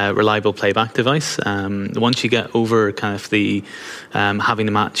 reliable playback device. Once you get over kind of the having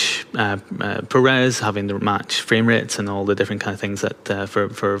to match ProRes, having to match frame rates and all the different kind of things that for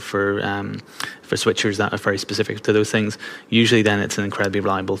switchers that are very specific to those things, usually then it's an incredibly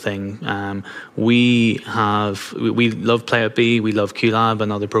reliable thing. We love PlayOutB, we love QLab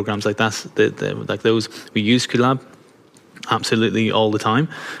and other programs like that, like those. We use QLab absolutely all the time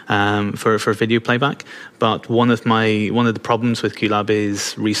for video playback. But one of the problems with QLab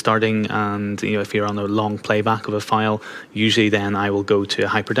is restarting, and if you're on a long playback of a file, usually then I will go to a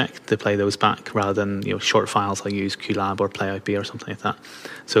HyperDeck to play those back rather than short files. I'll use QLab or PlayOutB or something like that.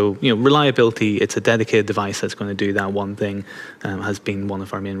 So reliability, it's a dedicated device that's going to do that one thing, has been one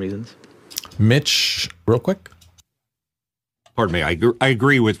of our main reasons. Mitch, real quick. Pardon me. I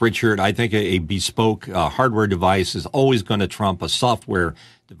agree with Richard. I think a bespoke hardware device is always going to trump a software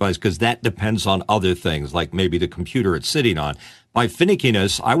device because that depends on other things, like maybe the computer it's sitting on. By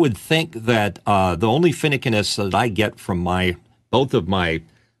finickiness, I would think that the only finickiness that I get from both of my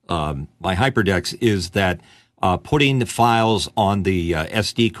HyperDecks is that putting the files on the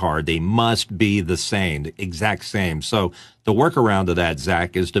SD card, they must be the same, the exact same. So the workaround of that,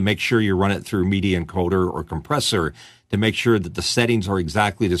 Zach, is to make sure you run it through Media Encoder or Compressor to make sure that the settings are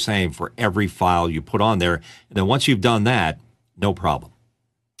exactly the same for every file you put on there. And then once you've done that, no problem.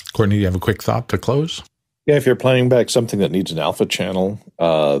 Courtney, do you have a quick thought to close? Yeah, if you're playing back something that needs an alpha channel,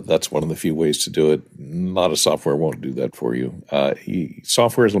 that's one of the few ways to do it. A lot of software won't do that for you.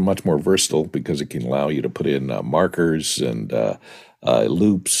 Software is much more versatile because it can allow you to put in markers and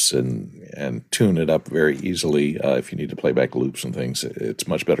loops and tune it up very easily. If you need to play back loops and things, it's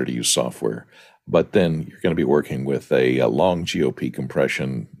much better to use software. But then you're going to be working with a long GOP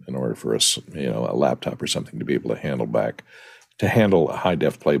compression in order for a laptop or something to be able to handle a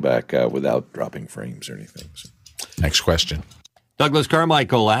high-def playback without dropping frames or anything. So. Next question. Douglas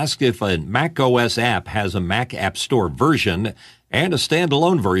Carmichael asked if a Mac OS app has a Mac App Store version and a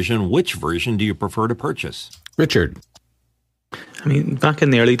standalone version, which version do you prefer to purchase? Richard. I mean, back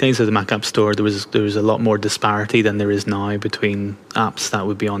in the early days of the Mac App Store, there was a lot more disparity than there is now between apps that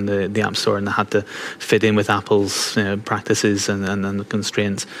would be on the App Store and that had to fit in with Apple's practices and the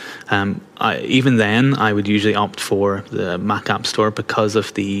constraints. Even then, I would usually opt for the Mac App Store because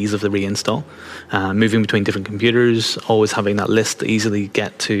of the ease of the reinstall. Moving between different computers, always having that list to easily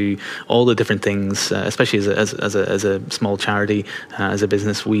get to all the different things, especially as a small charity, as a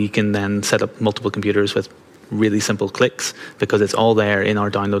business, we can then set up multiple computers with really simple clicks because it's all there in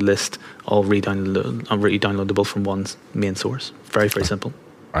our download list, all re-downloadable from one main source. Very, very simple.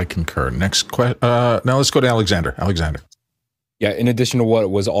 I concur. Next question. Now let's go to Alexander. Alexander. Yeah, in addition to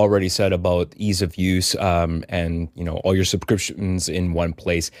what was already said about ease of use and all your subscriptions in one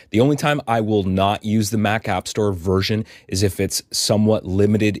place, the only time I will not use the Mac App Store version is if it's somewhat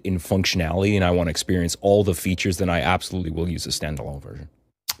limited in functionality and I want to experience all the features, then I absolutely will use a standalone version.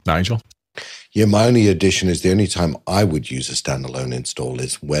 Nigel? Yeah, my only addition is the only time I would use a standalone install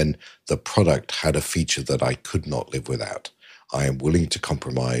is when the product had a feature that I could not live without. I am willing to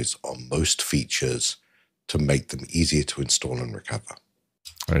compromise on most features to make them easier to install and recover.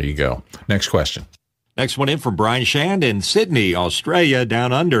 There you go. Next question. Next one in from Brian Shand in Sydney, Australia,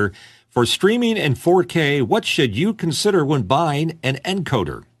 down under. For streaming in 4K, what should you consider when buying an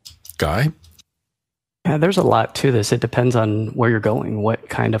encoder? Guy? Yeah, there's a lot to this. It depends on where you're going. What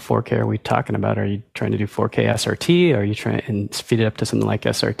kind of 4K are we talking about? Are you trying to do 4K SRT? Are you trying to feed it up to something like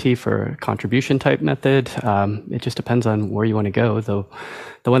SRT for a contribution type method? It just depends on where you want to go. Though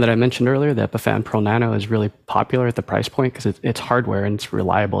the one that I mentioned earlier, the Epiphan Pro Nano, is really popular at the price point because it's hardware and it's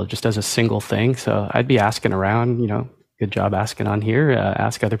reliable. It just does a single thing. So I'd be asking around, good job asking on here.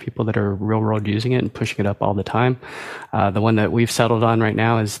 Ask other people that are real world using it and pushing it up all the time. The one that we've settled on right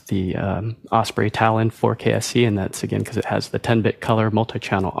now is the Osprey Talon 4K SE, and that's again because it has the 10-bit color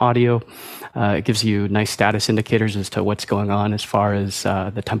multi-channel audio. It gives you nice status indicators as to what's going on as far as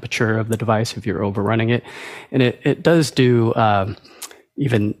the temperature of the device if you're overrunning it, and it does do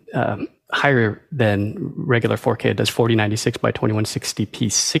even higher than regular 4K. It does 4096 by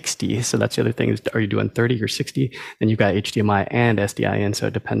 2160p 60. So that's the other thing is, are you doing 30 or 60? Then you've got HDMI and SDI in, so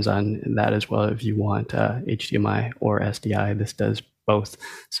it depends on that as well. If you want HDMI or SDI, this does both.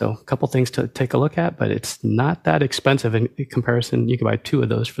 So a couple things to take a look at, but it's not that expensive in comparison. You can buy 2 of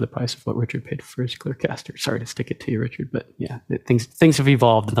those for the price of what Richard paid for his Clearcaster. Sorry to stick it to you, Richard, but yeah, things have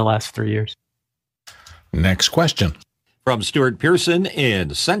evolved in the last 3 years. Next question. From Stuart Pearson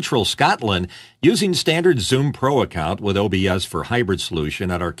in central Scotland, using standard Zoom Pro account with OBS for hybrid solution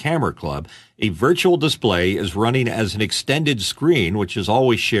at our camera club, a virtual display is running as an extended screen, which is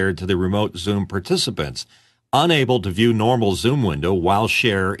always shared to the remote Zoom participants, unable to view normal Zoom window while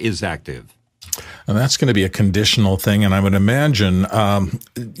share is active. And that's going to be a conditional thing. And I would imagine,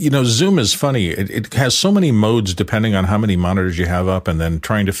 Zoom is funny. It has so many modes depending on how many monitors you have up and then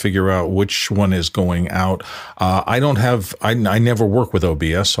trying to figure out which one is going out. I never work with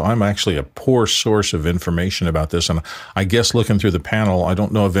OBS, so I'm actually a poor source of information about this. And I guess looking through the panel, I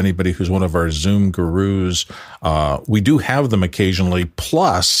don't know of anybody who's one of our Zoom gurus. We do have them occasionally.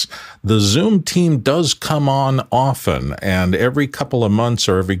 Plus, the Zoom team does come on often, and every couple of months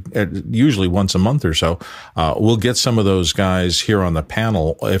or usually once a month or so, we'll get some of those guys here on the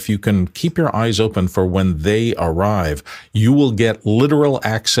panel. If you can keep your eyes open for when they arrive, you will get literal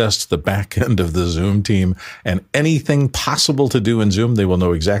access to the back end of the Zoom team, and anything possible to do in Zoom, they will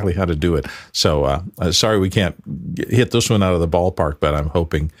know exactly how to do it. So sorry we can't hit this one out of the ballpark, but I'm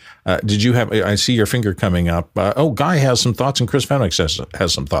hoping. Did you have, I see your finger coming up. Guy has some thoughts, and Chris Fenwick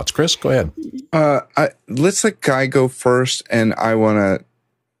has some thoughts. Chris, go ahead. Let's let Guy go first, and I want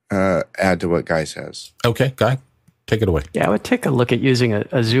to add to what Guy says. Okay, Guy, take it away. Yeah, I would take a look at using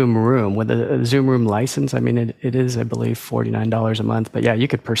a Zoom Room with a Zoom Room license. I mean, it is, I believe, $49 a month. But yeah, you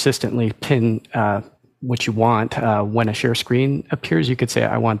could persistently pin what you want. When a share screen appears, you could say,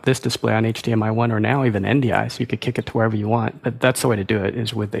 I want this display on HDMI 1 or now even NDI, so you could kick it to wherever you want. But that's the way to do it,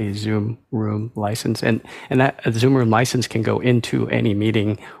 is with a Zoom Room license. And that a Zoom Room license can go into any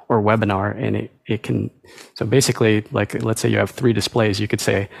meeting or webinar, and it can, so basically, like, let's say you have 3 displays, you could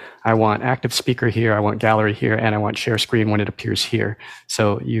say, I want active speaker here, I want gallery here, and I want share screen when it appears here.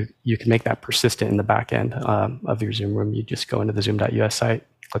 So you can make that persistent in the back end of your Zoom Room. You just go into the zoom.us site,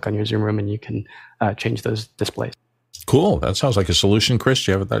 click on your Zoom Room, and you can change those displays. Cool. That sounds like a solution. Chris,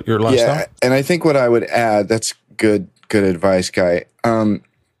 do you have your last thought? And I think what I would add, that's good advice, Guy.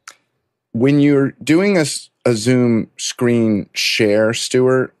 When you're doing a Zoom screen share,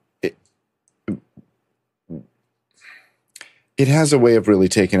 Stuart, it has a way of really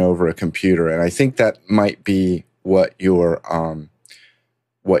taking over a computer, and I think that might be what you're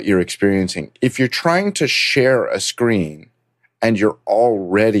experiencing. If you're trying to share a screen and you're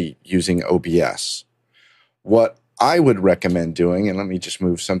already using OBS, what I would recommend doing, and let me just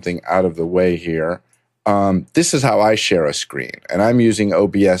move something out of the way here. This is how I share a screen, and I'm using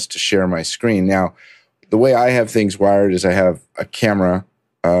OBS to share my screen. Now, the way I have things wired is I have a camera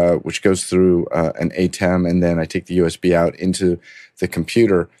which goes through an ATEM, and then I take the USB out into the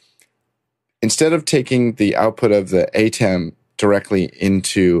computer. Instead of taking the output of the ATEM directly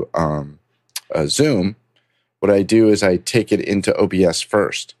into Zoom, what I do is I take it into OBS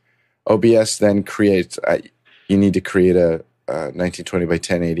first. OBS then creates, you need to create a 1920 by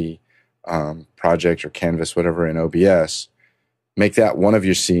 1080 project or canvas, whatever, in OBS. Make that one of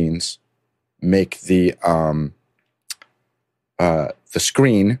your scenes. Make the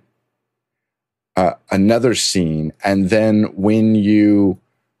screen another scene, and then when you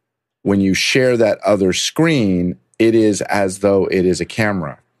share that other screen, it is as though it is a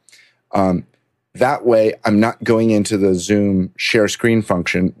camera. That way, I'm not going into the Zoom share screen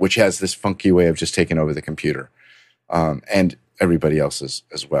function, which has this funky way of just taking over the computer, and everybody else's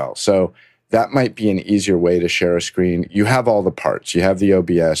as well. So that might be an easier way to share a screen. You have all the parts. You have the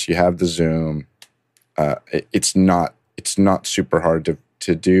OBS. You have the Zoom. It's not super hard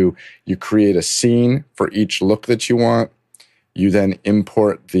to do. You create a scene for each look that you want. You then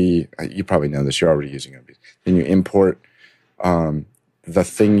import you probably know this, you're already using OBS. Then you import the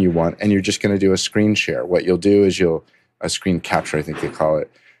thing you want, and you're just going to do a screen share. What you'll do is a screen capture, I think they call it,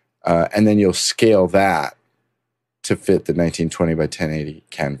 and then you'll scale that to fit the 1920 by 1080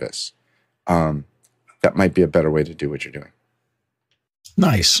 canvas. That might be a better way to do what you're doing.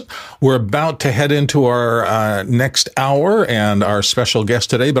 Nice. We're about to head into our next hour and our special guest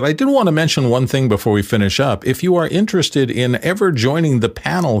today, but I did want to mention one thing before we finish up. If you are interested in ever joining the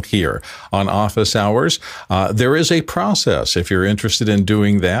panel here on Office Hours, there is a process. If you're interested in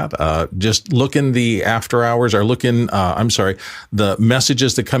doing that, just look in the after hours or look in, the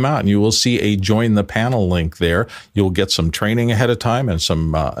messages that come out, and you will see a join the panel link there. You'll get some training ahead of time and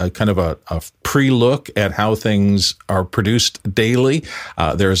some kind of a pre-look at how things are produced daily.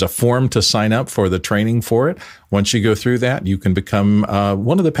 There is a form to sign up for the training for it. Once you go through that, you can become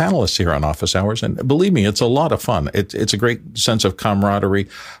one of the panelists here on Office Hours. And believe me, it's a lot of fun. It's a great sense of camaraderie.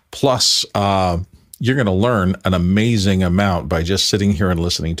 Plus, you're going to learn an amazing amount by just sitting here and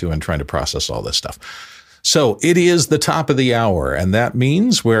listening to and trying to process all this stuff. So it is the top of the hour, and that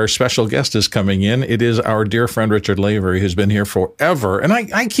means where our special guest is coming in, it is our dear friend Richard Lavery, who's been here forever. And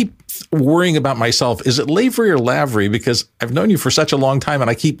I keep worrying about myself. Is it Lavery or Lavery? Because I've known you for such a long time, and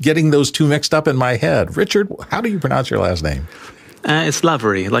I keep getting those two mixed up in my head. Richard, how do you pronounce your last name? It's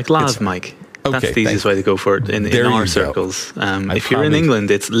Lavery, like Lav, Mike. Okay, that's the easiest way to go for it in our circles. If you're in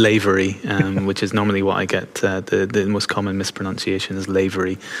England, it's Lavery, which is normally what I get. The most common mispronunciation is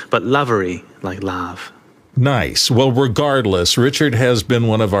Lavery. But Lavery, like Lav. Nice. Well, regardless, Richard has been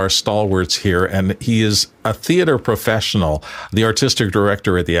one of our stalwarts here, and he is a theater professional, the artistic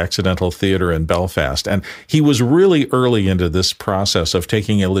director at the Accidental Theatre in Belfast. And he was really early into this process of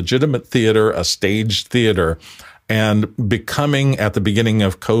taking a legitimate theater, a staged theater, and becoming, at the beginning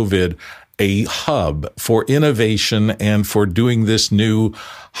of COVID, a hub for innovation and for doing this new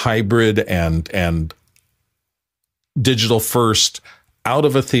hybrid and digital first out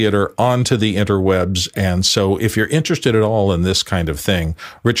of a theater onto the interwebs. And so if you're interested at all in this kind of thing,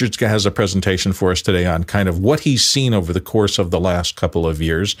 Richard has a presentation for us today on kind of what he's seen over the course of the last couple of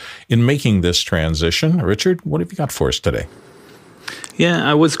years in making this transition. Richard, what have you got for us today? Yeah,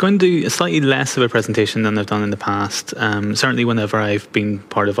 I was going to do slightly less of a presentation than I've done in the past. Certainly whenever I've been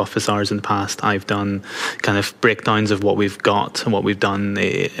part of Office Hours in the past, I've done kind of breakdowns of what we've got and what we've done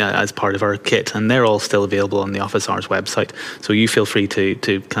as part of our kit, and they're all still available on the Office Hours website. So you feel free to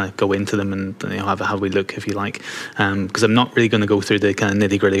kind of go into them and have a wee look if you like. Because I'm not really going to go through the kind of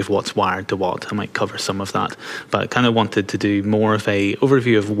nitty-gritty of what's wired to what. I might cover some of that. But I kind of wanted to do more of a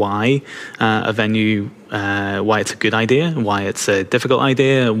overview of why a venue, why it's a good idea, why it's a difficult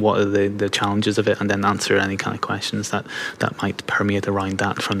idea, what are the challenges of it, and then answer any kind of questions that might permeate around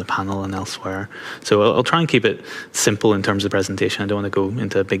that from the panel and elsewhere. So I'll try and keep it simple in terms of presentation. I don't want to go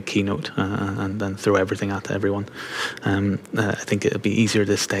into a big keynote and then throw everything at everyone. I think it'll be easier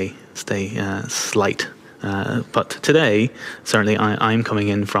to stay slight. But today, certainly I'm coming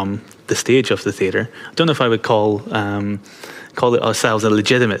in from the stage of the theatre. I don't know if I would call it ourselves a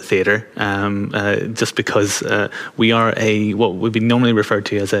legitimate theatre, just because we are what would be normally referred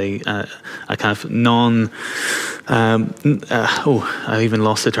to as a kind of I even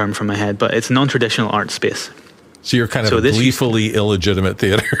lost the term from my head, but it's a non-traditional art space. So you're kind of a gleefully illegigitate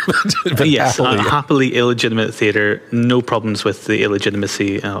theatre. Yes, happily illegitimate theatre. No problems with the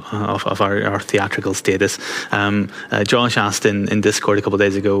illegitimacy of our theatrical status. Josh asked in Discord a couple of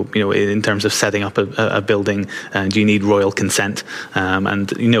days ago, in terms of setting up a building, do you need royal consent?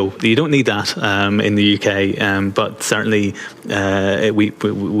 And you don't need that in the UK, but certainly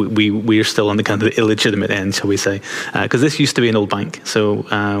we are still on the kind of the illegitimate end, shall we say? Because this used to be an old bank. So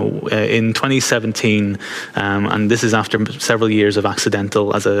in 2017. And this is after several years of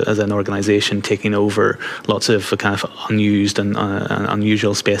Accidental as an organisation taking over lots of kind of unused and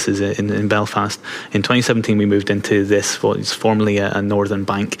unusual spaces in Belfast. In 2017, we moved into this, what is formerly a northern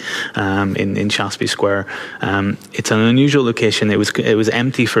bank in Shaftesbury Square. It's an unusual location. It was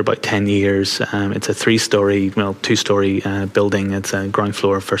empty for about 10 years. It's a two-storey building. It's a ground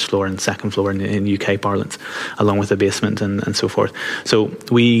floor, first floor, and second floor in UK parlance, along with a basement and so forth. So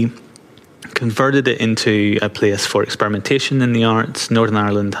we converted it into a place for experimentation in the arts. Northern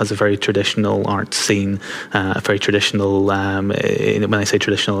Ireland has a very traditional art scene, a very traditional, when I say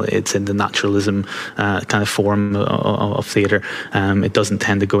traditional, it's in the naturalism kind of form of theatre. It doesn't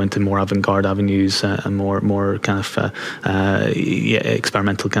tend to go into more avant-garde avenues and more kind of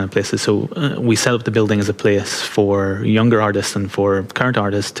experimental kind of places. So we set up the building as a place for younger artists and for current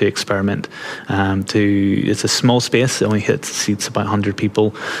artists to experiment. It's a small space, it only seats about 100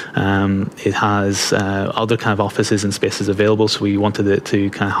 people. it has other kind of offices and spaces available. So we wanted it to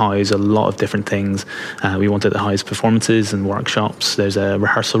kind of house a lot of different things. We wanted it to house performances and workshops. There's a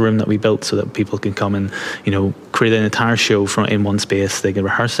rehearsal room that we built so that people can come and, create an entire show in one space. They could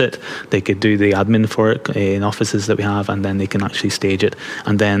rehearse it, they could do the admin for it in offices that we have, and then they can actually stage it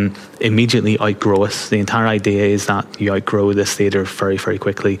and then immediately outgrow us. The entire idea is that you outgrow this theatre very, very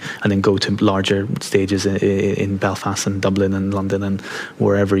quickly and then go to larger stages in Belfast and Dublin and London and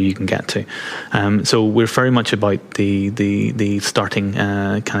wherever you can get to. So we're very much about the starting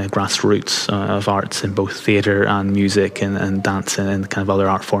kind of grassroots of arts in both theatre and music and dance and kind of other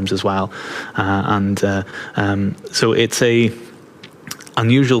art forms as well. So it's a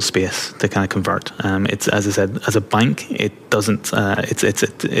unusual space to kind of convert. It's, as I said, as a bank, it doesn't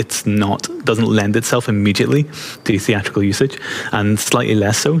doesn't lend itself immediately to theatrical usage, and slightly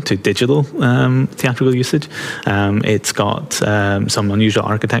less so to digital theatrical usage. It's got some unusual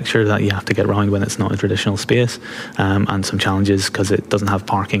architecture that you have to get around when it's not a traditional space, and some challenges because it doesn't have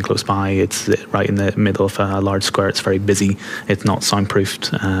parking close by. It's right in the middle of a large square. It's very busy. It's not soundproofed,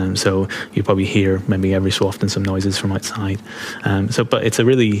 so you probably hear maybe every so often some noises from outside. But it's a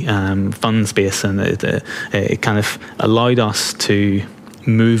really fun space, and it kind of allowed us to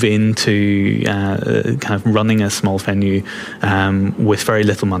move into kind of running a small venue with very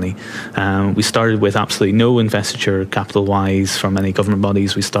little money. We started with absolutely no investiture capital-wise from any government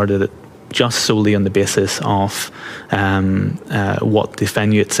bodies. We started it just solely on the basis of what the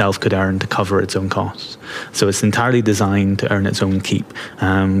venue itself could earn to cover its own costs. So it's entirely designed to earn its own keep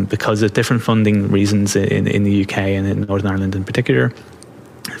because of different funding reasons in the UK and in Northern Ireland in particular.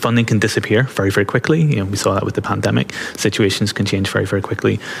 Funding can disappear very, very quickly. We saw that with the pandemic. Situations can change very, very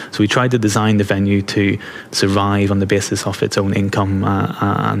quickly. So we tried to design the venue to survive on the basis of its own income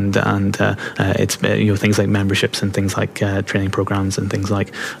and it's things like memberships and things like training programs and things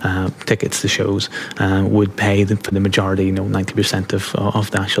like tickets to shows would pay for the majority, 90%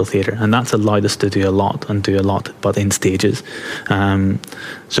 of the actual theatre, and that's allowed us to do a lot, but in stages.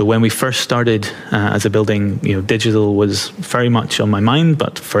 So when we first started as a building, digital was very much on my mind,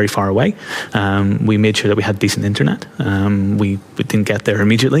 but very far away. We made sure that we had decent internet. We didn't get there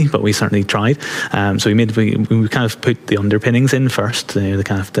immediately, but we certainly tried. So we kind of put the underpinnings in first,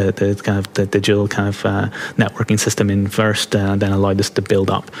 the digital kind of networking system in first, then allowed us to build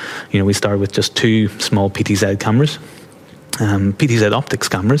up. We started with just 2 small PTZ cameras. PTZ optics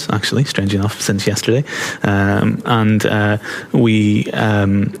cameras, actually, strangely enough, since yesterday. We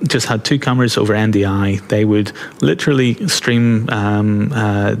just had 2 cameras over NDI. They would literally stream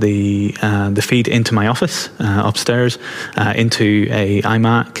the feed into my office upstairs, into a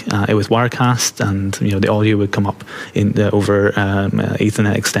iMac. It was Wirecast, and the audio would come up over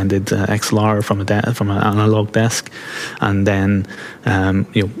Ethernet extended XLR from an analog desk, and then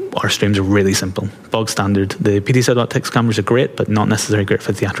our streams are really simple, bog standard. The PTZ optics cameras are great, but not necessarily great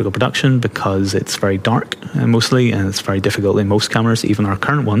for theatrical production because it's very dark mostly, and it's very difficult in most cameras. Even our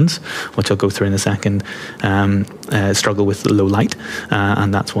current ones, which I'll go through in a second, struggle with low light,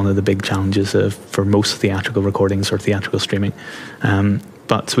 and that's one of the big challenges for most theatrical recordings or theatrical streaming.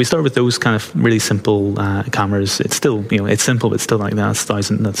 So we started with those kind of really simple cameras. It's still, it's simple, but still like that's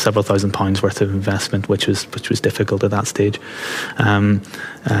several £1,000s worth of investment, which was difficult at that stage. And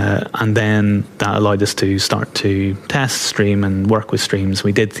then that allowed us to start to test, stream, and work with streams.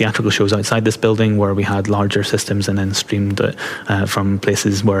 We did theatrical shows outside this building where we had larger systems and then streamed it from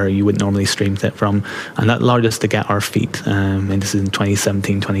places where you wouldn't normally stream it from, and that allowed us to get our feet. And this is in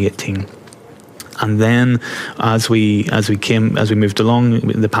 2017, 2018. And then as we moved along,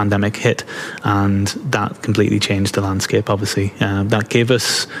 the pandemic hit, and that completely changed the landscape, obviously. That gave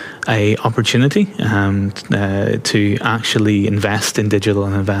us a opportunity to actually invest in digital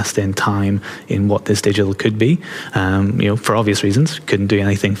and invest in time in what this digital could be. For obvious reasons, couldn't do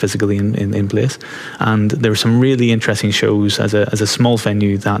anything physically in place. And there were some really interesting shows as a small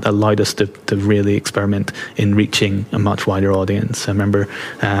venue that allowed us to really experiment in reaching a much wider audience. I remember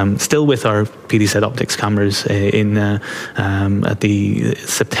still with our PTZ optics cameras at the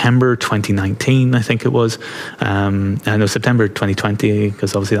September 2019, I think it was. No, September 2020,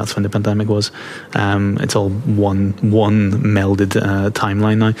 because obviously that's when the pandemic was. It's all one melded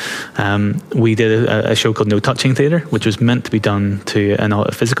timeline now. We did a show called No Touching Theatre, which was meant to be done to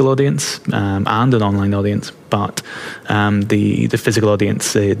a physical audience and an online audience, but the physical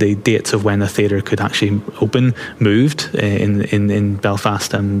audience, the dates of when the theatre could actually open moved in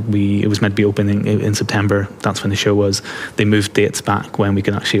Belfast, and it was meant to be opening in September. That's when the show was. They moved dates back when we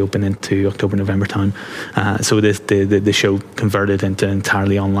could actually open into October, November time. So the show converted into an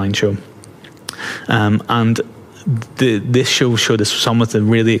entirely online show. And this show showed us some of the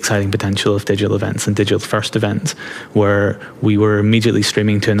really exciting potential of digital events and digital first events, where we were immediately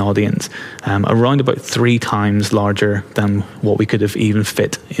streaming to an audience around about 3 times larger than what we could have even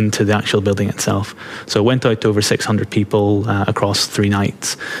fit into the actual building itself. So it went out to over 600 people across 3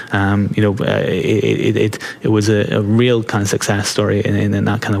 nights. It was a real kind of success story in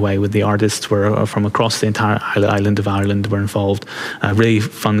that kind of way, with the artists were from across the entire island of Ireland were involved. A really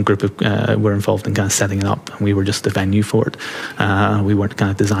fun group of were involved in kind of setting it up, and we were just the venue for it. We weren't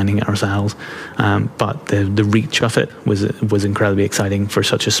kind of designing it ourselves, but the reach of it was incredibly exciting for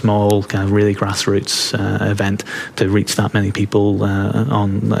such a small kind of really grassroots event, to reach that many people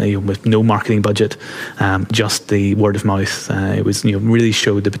with no marketing budget, just the word of mouth. It was really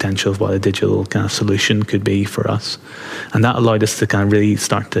showed the potential of what a digital kind of solution could be for us, and that allowed us to kind of really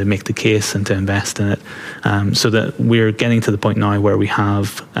start to make the case and to invest in it, so that we're getting to the point now where we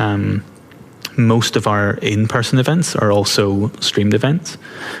have most of our in-person events are also streamed events.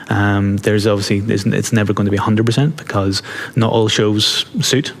 There's obviously, it's never going to be 100% because not all shows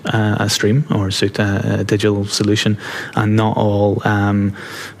suit a stream or suit a digital solution, and not all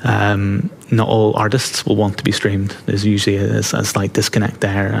artists will want to be streamed. There's usually a slight disconnect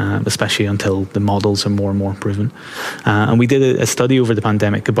there, especially until the models are more and more proven. And we did a study over the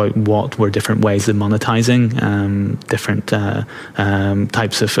pandemic about what were different ways of monetizing different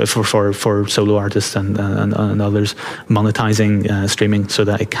types of for solo artists and others, monetizing streaming so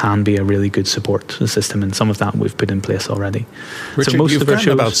that it can be a really good support system. And some of that we've put in place already. Richard, so most you've of our gotten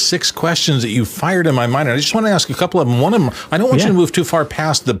shows, about 6 questions that you fired in my mind. And I just want to ask a couple of them. One of them, I don't want you to move too far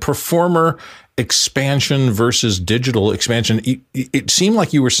past the performer expansion versus digital expansion. It seemed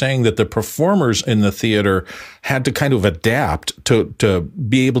like you were saying that the performers in the theater had to kind of adapt to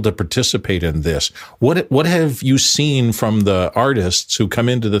be able to participate in this. What have you seen from the artists who come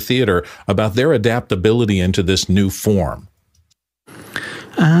into the theater about their adaptability into this new form?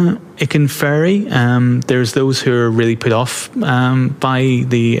 It can vary. There's those who are really put off by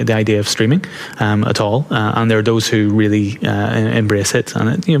the idea of streaming at all, and there are those who really embrace it.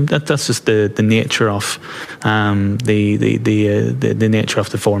 And that's just the nature of the nature of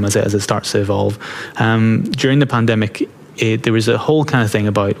the form as it starts to evolve. During the pandemic, there was a whole kind of thing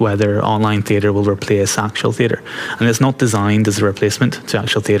about whether online theatre will replace actual theatre, and it's not designed as a replacement to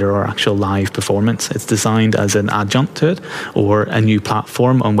actual theatre or actual live performance. It's designed as an adjunct to it, or a new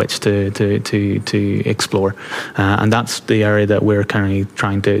platform on which to explore, and that's the area that we're currently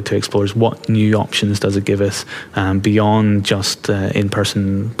trying to explore: is what new options does it give us beyond just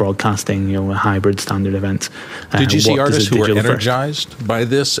in-person broadcasting, hybrid standard events. Did you see artists who were energized by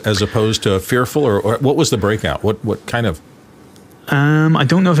this as opposed to fearful, or what was the breakout? What kind of? I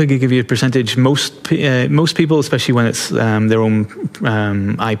don't know if I could give you a percentage. Most people, especially when it's their own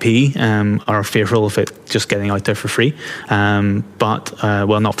IP, are fearful of it just getting out there for free. But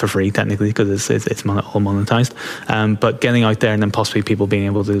not for free technically, because it's all monetized. But getting out there and then possibly people being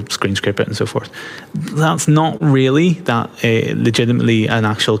able to screen scrape it and so forth. That's not really that legitimately an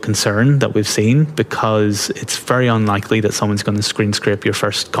actual concern that we've seen, because it's very unlikely that someone's going to screen scrape your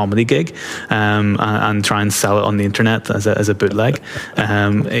first comedy gig and try and sell it on the internet as a bootleg.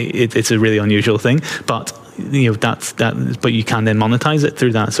 It's a really unusual thing, but that's that. But you can then monetize it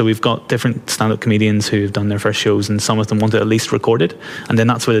through that. So we've got different stand-up comedians who've done their first shows, and some of them want it at least recorded, and then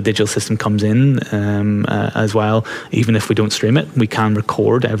that's where the digital system comes in as well. Even if we don't stream it, we can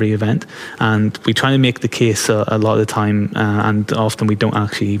record every event, and we try to make the case a lot of the time, and often we don't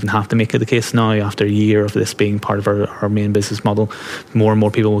actually even have to make it the case now. After a year of this being part of our main business model, more and more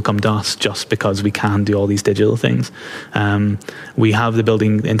people will come to us just because we can do all these digital things. We have the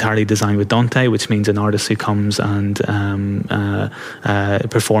building entirely designed with Dante, which means an artist who comes and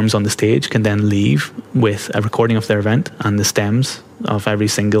performs on the stage can then leave with a recording of their event and the stems of every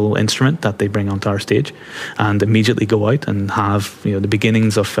single instrument that they bring onto our stage, and immediately go out and have the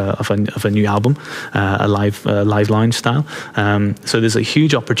beginnings of a new album, a live lounge style. So there's a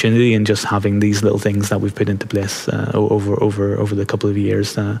huge opportunity in just having these little things that we've put into place over the couple of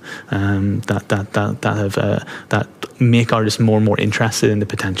years that make artists more and more interested in the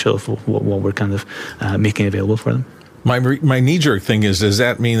potential of what we're kind of making available for them. My knee-jerk thing is, does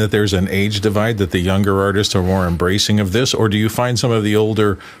that mean that there's an age divide, that the younger artists are more embracing of this, or do you find some of the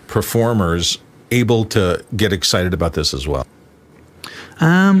older performers able to get excited about this as well?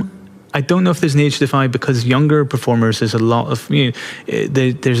 I don't know if there's an age divide, because younger performers, there's a lot of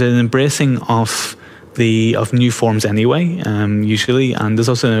there's an embracing of of new forms anyway, usually, and there's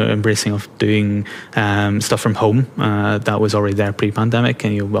also an embracing of doing stuff from home that was already there pre-pandemic.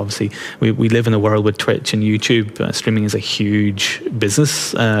 And obviously we live in a world with Twitch and YouTube. Streaming is a huge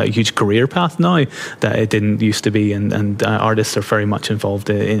business, a huge career path now that it didn't used to be, and artists are very much involved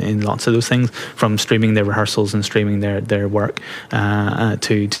in lots of those things, from streaming their rehearsals and streaming their work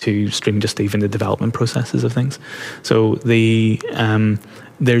to streaming just even the development processes of things. So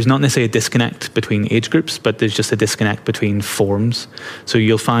there's not necessarily a disconnect between age groups, but there's just a disconnect between forms. So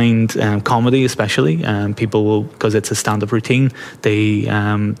you'll find comedy, especially, people will, because it's a stand-up routine, they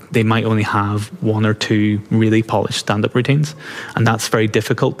might only have one or two really polished stand-up routines, and that's very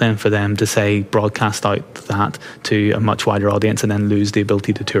difficult then for them to say broadcast out that to a much wider audience and then lose the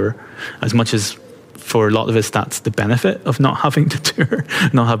ability to tour. As much as for a lot of us, that's the benefit of not having to tour,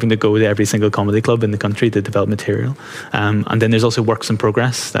 not having to go to every single comedy club in the country to develop material. And then there's also works in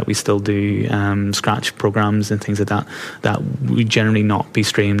progress that we still do, scratch programs and things like that would generally not be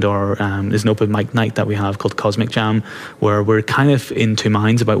streamed, or there's an open mic night that we have called Cosmic Jam, where we're kind of in two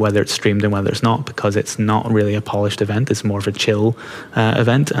minds about whether it's streamed and whether it's not, because it's not really a polished event. It's more of a chill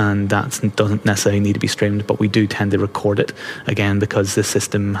event, and that doesn't necessarily need to be streamed, but we do tend to record it, again, because the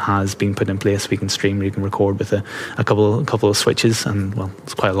system has been put in place. We can stream, you can record with a couple of switches, and well,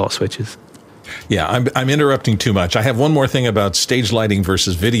 it's quite a lot of switches. Yeah, I'm interrupting too much. I have one more thing about stage lighting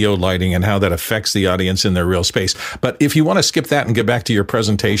versus video lighting and how that affects the audience in their real space. But if you want to skip that and get back to your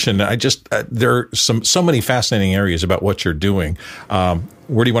presentation, there are so many fascinating areas about what you're doing.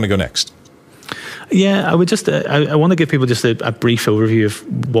 Where do you want to go next? Yeah, I would just I want to give people just a brief overview of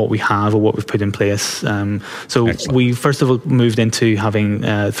what we have or what we've put in place. So Excellent. We first of all moved into having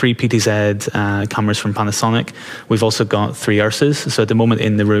 3 PTZ cameras from Panasonic. We've also got 3 Ursas. So at the moment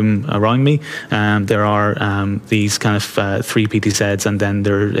in the room around me, there are these kind of 3 PTZs, and then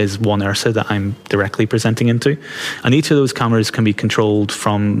there is 1 Ursa that I'm directly presenting into. And each of those cameras can be controlled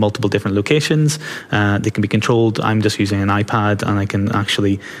from multiple different locations. They can be controlled. I'm just using an iPad, and I can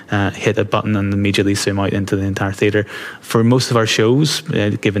actually hit a button and immediately zoom out into the entire theatre. For most of our shows,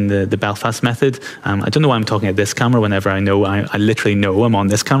 given the Belfast method, I don't know why I'm talking at this camera whenever I literally know I'm on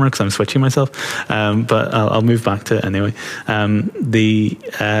this camera because I'm switching myself, but I'll move back to it anyway.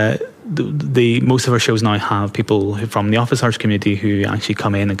 Most of our shows now have people from the office hours community who actually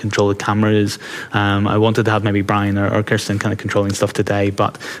come in and control the cameras. I wanted to have maybe Brian or Kirsten kind of controlling stuff today,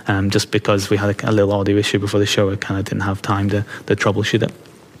 but just because we had a little audio issue before the show, I kind of didn't have time to troubleshoot it.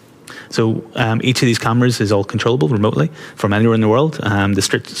 So each of these cameras is all controllable remotely from anywhere in the world.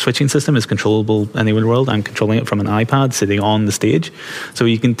 The switching system is controllable anywhere in the world. I'm controlling it from an iPad sitting on the stage. So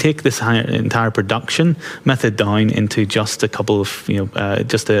you can take this entire production method down into just a couple of,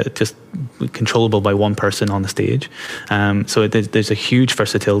 just controllable by one person on the stage. So there's a huge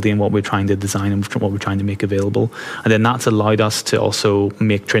versatility in what we're trying to design and what we're trying to make available. And then that's allowed us to also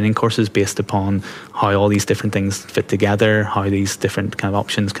make training courses based upon how all these different things fit together, how these different kind of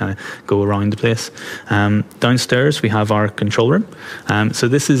options kind of go around the place. Downstairs we have our control room. So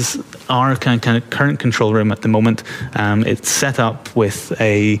this is our kind of current control room at the moment. It's set up with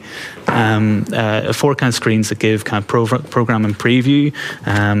a 4 kind of screens that give kind of program and preview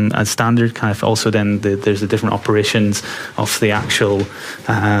as standard. Kind of also then there's the different operations of the actual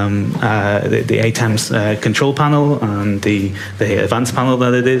the ATEM's control panel and the advanced panel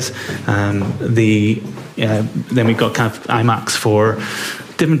that it is. Then we've got kind of IMAX for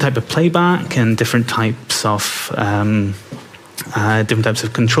different type of playback and different types of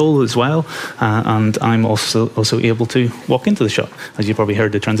control as well, and I'm also able to walk into the shot, as you probably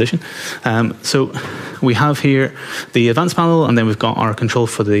heard the transition. So we have here the advanced panel, and then we've got our control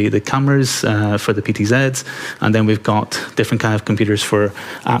for the cameras for the PTZs, and then we've got different kind of computers for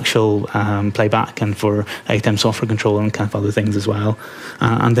actual playback and for ATEM software control and kind of other things as well.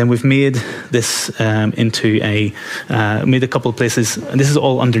 And then we've made this into made a couple of places, and this is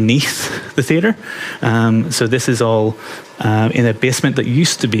all underneath the theatre. So this is all in a basement that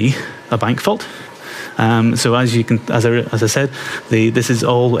used to be a bank vault. So as I said, this is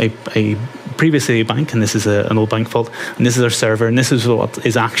all a previously a bank, and this is an old bank vault, and this is our server, and this is what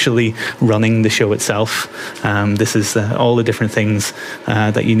is actually running the show itself. This is all the different things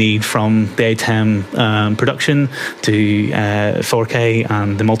that you need, from the ATEM production to 4K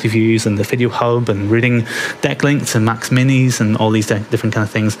and the multi-views and the video hub and routing deck links and Max Minis and all these different kind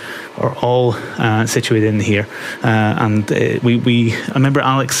of things are all situated in here. And I remember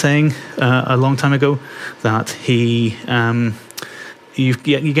Alex saying a long time ago that he you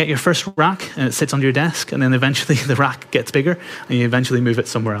get your first rack and it sits under your desk, and then eventually the rack gets bigger and you eventually move it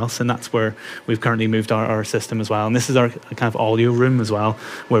somewhere else, and that's where we've currently moved our system as well. And this is our kind of audio room as well,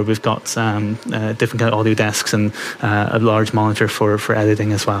 where we've got different kind of audio desks and a large monitor for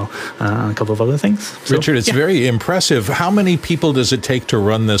editing as well, and a couple of other things. So, Richard, it's very impressive. How many people does it take to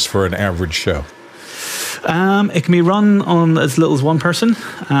run this for an average show? It can be run on as little as one person,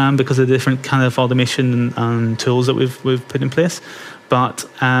 because of the different kind of automation and tools that we've put in place. But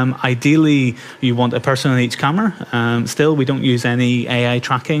ideally, you want a person on each camera. Still, we don't use any AI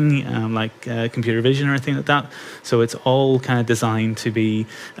tracking, like computer vision or anything like that. So it's all kind of designed to be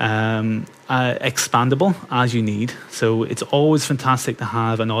expandable as you need. So it's always fantastic to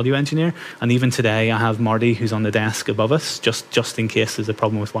have an audio engineer. And even today, I have Marty, who's on the desk above us, just in case there's a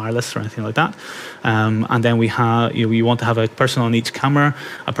problem with wireless or anything like that. And then we have, you want to have a person on each camera,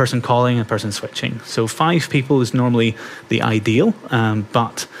 a person calling, a person switching. So 5 people is normally the ideal,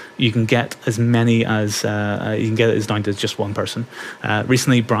 but you can get as many as you can get it as down to just one person.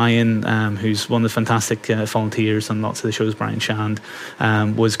 Recently, Brian, who's one of the fantastic volunteers on lots of the shows, Brian Shand,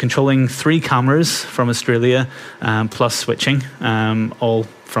 was controlling 3 cameras from Australia, plus switching, all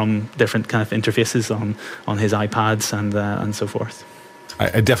from different kind of interfaces on his iPads and so forth.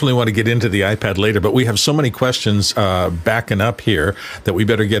 I definitely want to get into the iPad later, but we have so many questions backing up here that we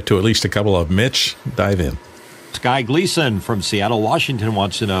better get to at least a couple of. Mitch, dive in. Sky Gleason from Seattle, Washington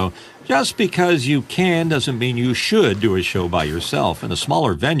wants to know, just because you can doesn't mean you should do a show by yourself. In a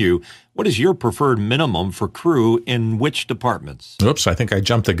smaller venue, what is your preferred minimum for crew in which departments? Oops, I think I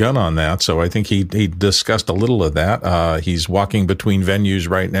jumped the gun on that. So I think he discussed a little of that. He's walking between venues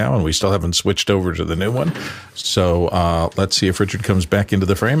right now, and we still haven't switched over to the new one. So let's see if Richard comes back into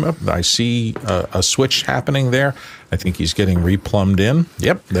the frame. Oh, I see a switch happening there. I think he's getting replumbed in.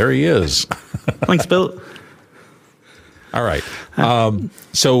 Yep, there he is. Thanks, Bill. All right.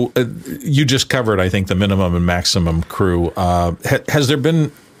 So you just covered, I think, the minimum and maximum crew. Has there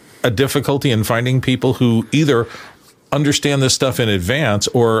been a difficulty in finding people who either understand this stuff in advance,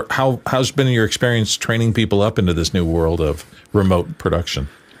 or how's been your experience training people up into this new world of remote production?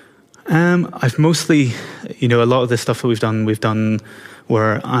 I've mostly, a lot of the stuff that we've done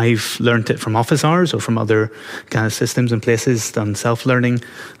where I've learned it from office hours or from other kind of systems and places, done self-learning.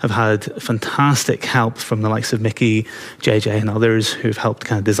 I've had fantastic help from the likes of Mickey, JJ and others who've helped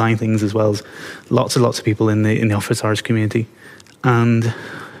kind of design things, as well as lots and lots of people in the office hours community. And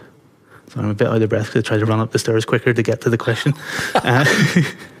so I'm a bit out of breath because I tried to run up the stairs quicker to get to the question.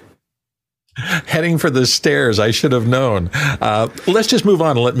 Heading for the stairs, I should have known. Let's just move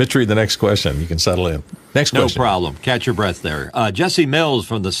on and let Mitch read the next question. You can settle in. Next question. No problem. Catch your breath there. Jesse Mills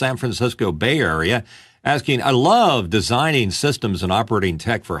from the San Francisco Bay Area asking, I love designing systems and operating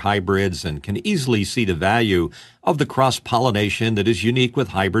tech for hybrids and can easily see the value of the cross-pollination that is unique with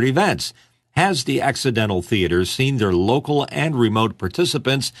hybrid events. Has the Accidental Theater seen their local and remote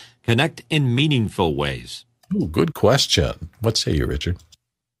participants connect in meaningful ways? Ooh, good question. What say you, Richard?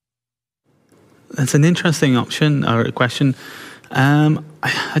 That's an interesting option or question. I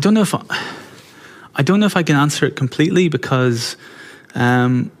don't know if I can answer it completely, because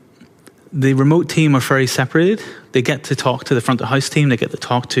the remote team are very separated. They get to talk to the front of house team. They get to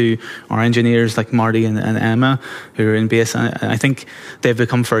talk to our engineers like Marty and Emma, who are in base. And I think they've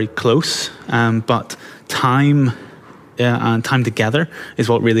become very close. But time and time together is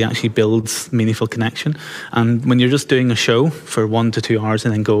what really actually builds meaningful connection. And when you're just doing a show for 1 to 2 hours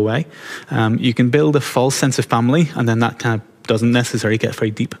and then go away, you can build a false sense of family, and then that kind of doesn't necessarily get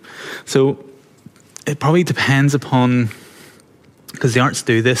very deep. So it probably depends upon, because the arts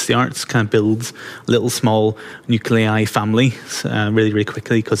do this, the arts kind of builds little small nuclei families really, really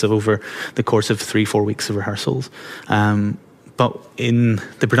quickly because of over the course of 3-4 weeks of rehearsals. But in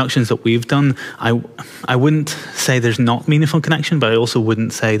the productions that we've done, I wouldn't say there's not meaningful connection, but I also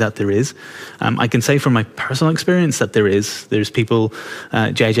wouldn't say that there is. I can say from my personal experience that there is. There's people,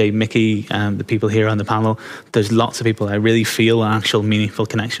 JJ, Mickey, the people here on the panel, there's lots of people I really feel an actual meaningful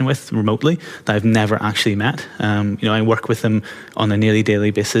connection with remotely that I've never actually met. I work with them on a nearly daily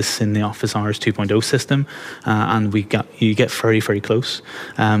basis in the Office Hours 2.0 system, and you get very, very close.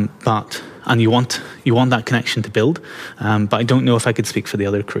 And you want that connection to build, but I don't know if I could speak for the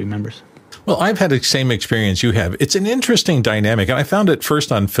other crew members. Well, I've had the same experience you have. It's an interesting dynamic, and I found it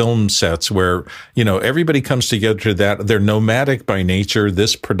first on film sets where, everybody comes together to that. They're nomadic by nature.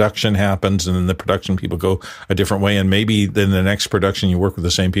 This production happens, and then the production people go a different way, and maybe then the next production you work with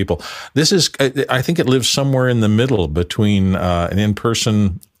the same people. This is, I think it lives somewhere in the middle between an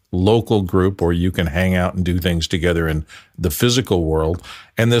in-person local group where you can hang out and do things together in the physical world,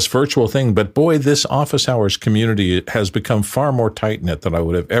 and this virtual thing. But boy, this office hours community has become far more tight-knit than I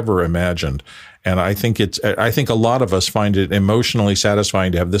would have ever imagined. And I think a lot of us find it emotionally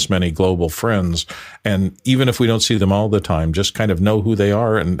satisfying to have this many global friends. And even if we don't see them all the time, just kind of know who they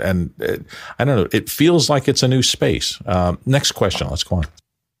are. And I don't know, it feels like it's a new space. Next question. Let's go on.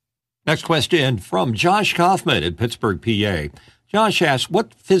 Next question from Josh Kaufman in Pittsburgh, PA. Josh asks,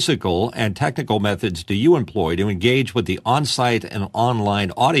 what physical and technical methods do you employ to engage with the on-site and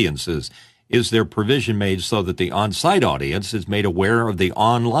online audiences? Is there provision made so that the on-site audience is made aware of the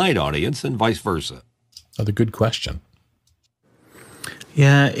online audience and vice versa? Another good question.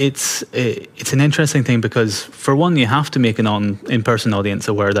 Yeah, it's an interesting thing because, for one, you have to make an in-person audience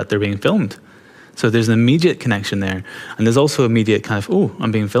aware that they're being filmed. So there's an immediate connection there. And there's also immediate kind of, oh,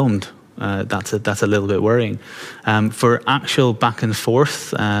 I'm being filmed. That's a little bit worrying. For actual back and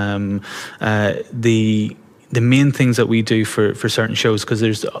forth, the main things that we do for certain shows, because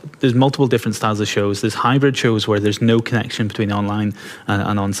there's multiple different styles of shows. There's hybrid shows where there's no connection between online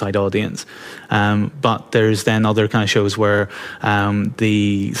and on-site audience. But there's then other kind of shows where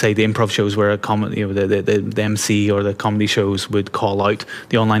the improv shows where the MC or the comedy shows would call out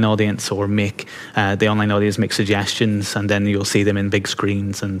the online audience or make the online audience make suggestions, and then you'll see them in big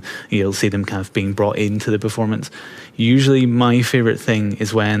screens and you'll see them kind of being brought into the performance. Usually my favorite thing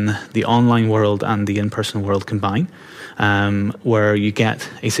is when the online world and the in-person world combine, where you get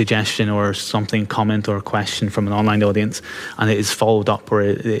a suggestion or something, comment or question from an online audience, and it is followed up or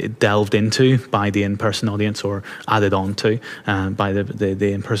it delved into by the in-person audience or added on to by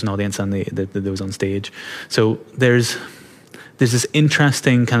the in-person audience and those on stage. So there's this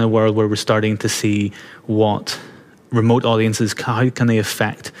interesting kind of world where we're starting to see what remote audiences, how can they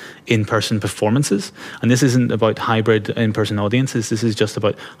affect in-person performances? And this isn't about hybrid in-person audiences. This is just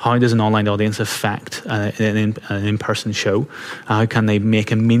about how does an online audience affect an in-person show? How can they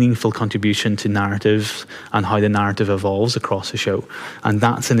make a meaningful contribution to narratives and how the narrative evolves across a show? And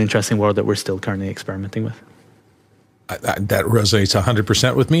that's an interesting world that we're still currently experimenting with. That resonates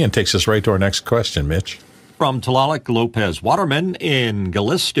 100% with me and takes us right to our next question, Mitch. From Tlaloc Lopez Waterman in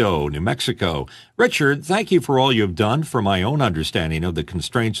Galisto, New Mexico. Richard, thank you for all you've done for my own understanding of the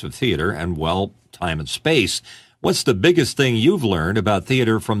constraints of theater and, well, time and space. What's the biggest thing you've learned about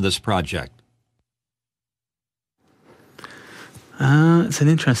theater from this project? It's an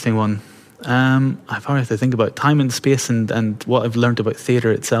interesting one. I probably have to think about time and space and what I've learned about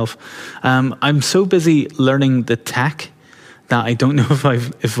theater itself. I'm so busy learning the tech that I don't know if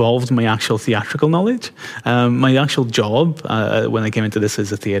I've evolved my actual theatrical knowledge. My actual job when I came into this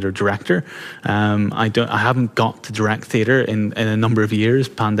as a theatre director, I haven't got to direct theatre in a number of years.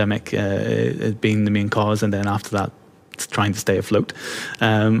 Pandemic being the main cause, and then after that, trying to stay afloat.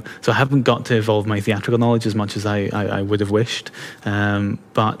 So I haven't got to evolve my theatrical knowledge as much as I would have wished.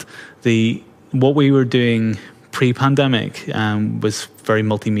 But what we were doing pre-pandemic was very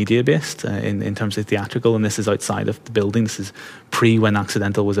multimedia based in terms of theatrical, and this is outside of the building. This is pre when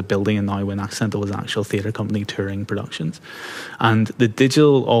Accidental was a building, and now when Accidental was an actual theatre company touring productions. And the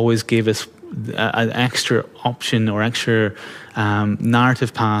digital always gave us an extra option or extra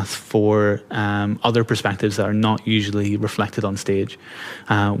narrative path for other perspectives that are not usually reflected on stage.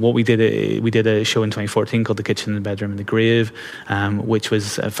 What we did a show in 2014 called The Kitchen, the Bedroom and the Grave, which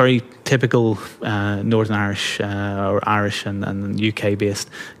was a very typical Northern Irish or Irish and UK based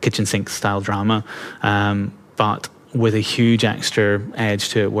kitchen sink style drama, but with a huge extra edge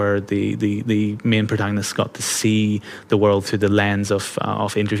to it, where the main protagonist got to see the world through the lens of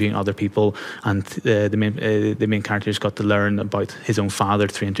interviewing other people, and the main characters got to learn about his own father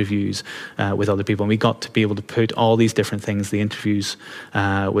through interviews with other people. And we got to be able to put all these different things, the interviews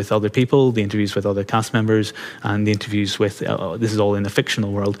with other people, the interviews with other cast members, and the interviews with this is all in a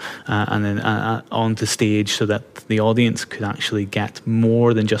fictional world, and then onto stage, so that the audience could actually get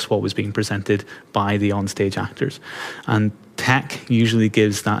more than just what was being presented by the onstage actors. And tech usually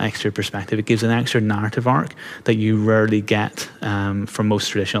gives that extra perspective. It gives an extra narrative arc that you rarely get from most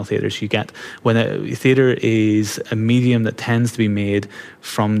traditional theatres. You get when a theatre is a medium that tends to be made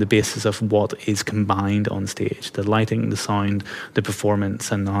from the basis of what is combined on stage: the lighting, the sound, the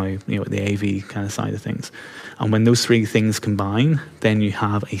performance, and now the AV kind of side of things. And when those three things combine, then you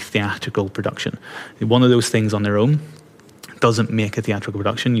have a theatrical production. One of those things on their own doesn't make a theatrical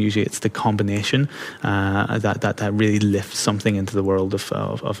production. Usually it's the combination that really lifts something into the world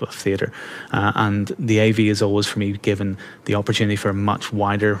of theatre. And the AV is always, for me, given the opportunity for a much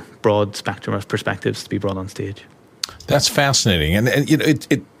wider, broad spectrum of perspectives to be brought on stage. That's fascinating. And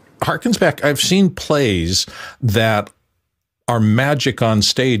it harkens back. I've seen plays that are magic on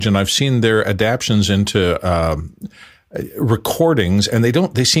stage, and I've seen their adaptations into recordings, and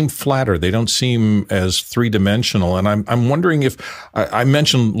they seem flatter. They don't seem as three-dimensional. And I'm wondering if I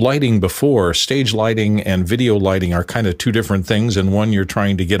mentioned lighting before. Stage lighting and video lighting are kind of two different things. And one, you're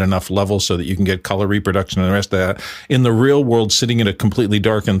trying to get enough level so that you can get color reproduction and the rest of that. In the real world, sitting in a completely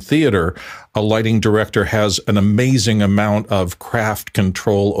darkened theater, a lighting director has an amazing amount of craft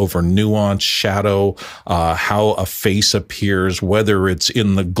control over nuance, shadow, how a face appears, whether it's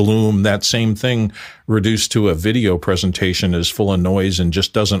in the gloom. That same thing reduced to a video presentation is full of noise and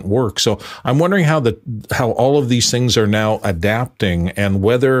just doesn't work. So I'm wondering how all of these things are now adapting, and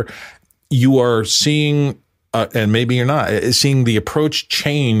whether you are seeing and maybe you're not seeing the approach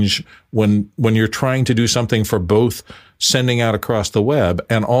change when you're trying to do something for both sending out across the web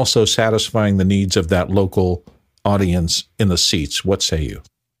and also satisfying the needs of that local audience in the seats. What say you?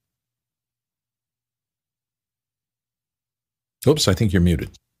 Oops, I think you're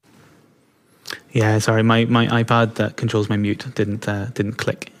muted. Yeah, sorry, my iPad that controls my mute didn't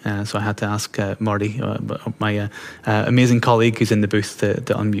click, so I had to ask Marty, my amazing colleague who's in the booth, to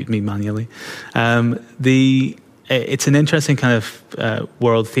unmute me manually. It's an interesting kind of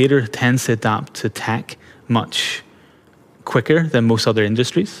world. Theatre tends to adapt to tech much quicker than most other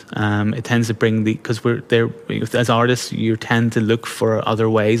industries. It tends to bring because we're there as artists. You tend to look for other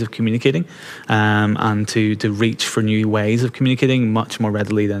ways of communicating, and to reach for new ways of communicating much more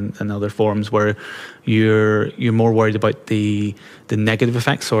readily than other forms where you're more worried about the negative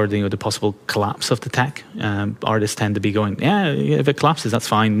effects or the possible collapse of the tech. Artists tend to be going, yeah, if it collapses, that's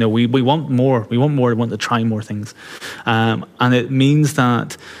fine. No, we want more. We want more. We want to try more things, and it means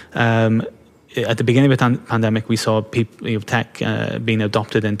that. At the beginning of the pandemic, we saw tech being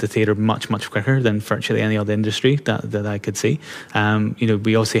adopted into theatre much quicker than virtually any other industry that I could see.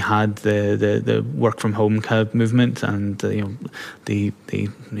 We also had the work from home kind of movement, and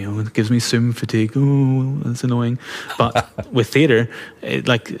it gives me Zoom fatigue. Oh, that's annoying. But with theatre,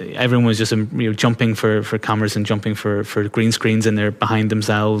 everyone was just jumping for cameras and jumping for green screens in there behind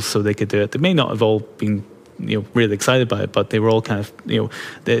themselves so they could do it. They may not have all been really excited by it, but they were all kind of,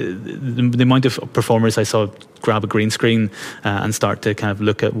 the amount of performers I saw grab a green screen and start to kind of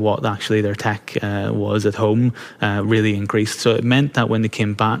look at what actually their tech was at home really increased. So it meant that when they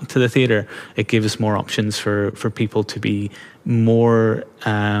came back to the theatre, it gave us more options for people to be more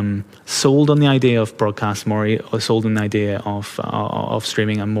sold on the idea of broadcast, more sold on the idea of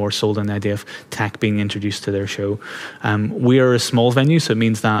streaming, and more sold on the idea of tech being introduced to their show. We are a small venue, so it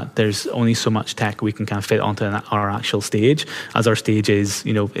means that there's only so much tech we can kind of fit onto our actual stage. As our stage is,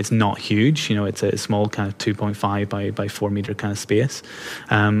 it's not huge. It's a small kind of 2.5 by 4 meter kind of space.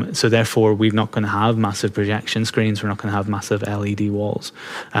 So therefore, we're not going to have massive projection screens. We're not going to have massive LED walls.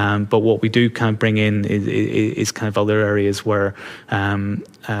 But what we do kind of bring in is kind of other areas where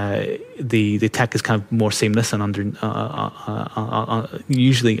the tech is kind of more seamless and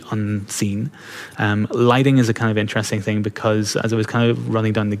usually unseen. Lighting is a kind of interesting thing, because as I was kind of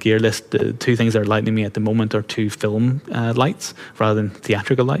running down the gear list, the two things that are lightening me at the moment are two film lights rather than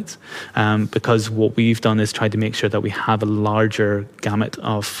theatrical lights, because what we've done is tried to make sure that we have a larger gamut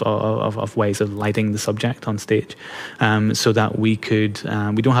of ways of lighting the subject on stage, so that we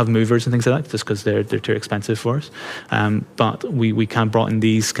don't have movers and things like that just because they're too expensive for us. But we kind of brought in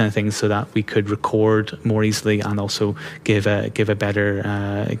these kind of things so that we could record more easily and also give a better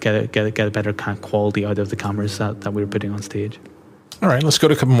get a better kind of quality out of the cameras that we were putting on stage. All right, let's go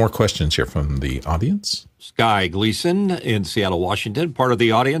to a couple more questions here from the audience. Sky Gleason in Seattle, Washington, part of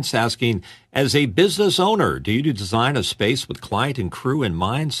the audience, asking, as a business owner, do you design a space with client and crew in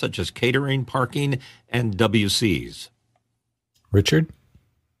mind, such as catering, parking, and WCs? Richard?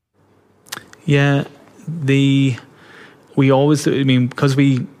 Yeah, because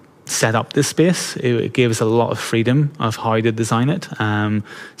we set up this space, it gave us a lot of freedom of how to design it.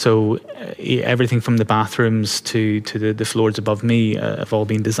 So everything from the bathrooms to the floors above me have all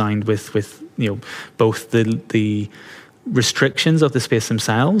been designed with both the restrictions of the space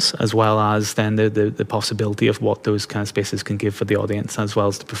themselves, as well as then the possibility of what those kind of spaces can give for the audience as well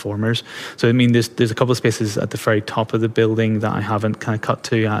as the performers. So there's a couple of spaces at the very top of the building that I haven't kind of cut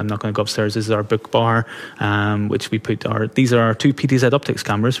to. I'm not going to go upstairs. This is our book bar, which we put these are our two PTZ optics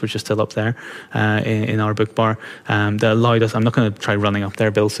cameras, which are still up there in our book bar, that allowed us. I'm not going to try running up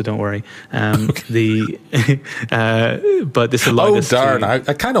there, Bill, so don't worry. Okay. But this allowed us. Oh darn! I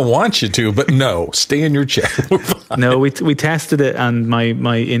kind of want you to, but no, stay in your chair. No, we tested it, and my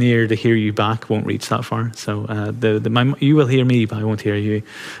in-ear to hear you back won't reach that far. So you will hear me, but I won't hear you.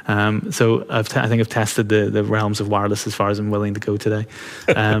 So I think I've tested the realms of wireless as far as I'm willing to go today.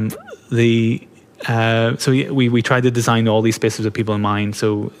 So we try to design all these spaces with people in mind.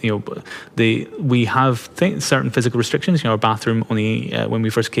 So we have certain physical restrictions. Our bathroom only when we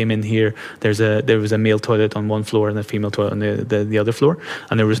first came in here, there was a male toilet on one floor and a female toilet on the other floor,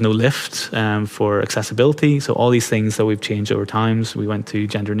 and there was no lift for accessibility. So all these things that we've changed over time. So we went to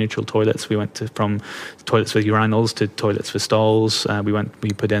gender neutral toilets. We went from toilets with urinals to toilets with stalls. We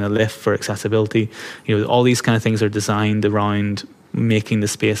put in a lift for accessibility. All these kind of things are designed around making the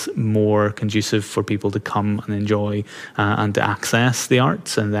space more conducive for people to come and enjoy and to access the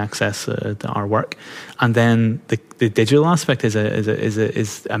arts and access our work. And then the digital aspect is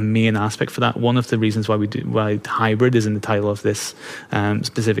a main aspect for that. One of the reasons why hybrid is in the title of this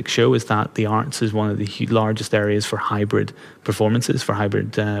specific show is that the arts is one of the largest areas for hybrid performances, for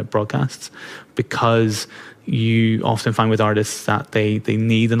hybrid broadcasts, because you often find with artists that they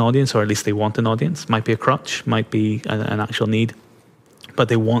need an audience, or at least they want an audience. Might be a crutch, might be an actual need, but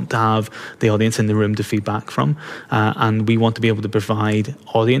they want to have the audience in the room to feedback from. And we want to be able to provide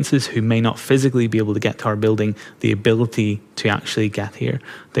audiences who may not physically be able to get to our building the ability to actually get here.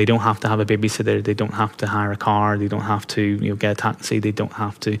 They don't have to have a babysitter. They don't have to hire a car. They don't have to get a taxi. They don't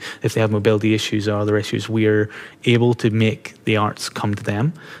have to, if they have mobility issues or other issues, we're able to make the arts come to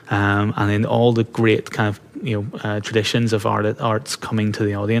them. And in all the great kind of traditions of arts coming to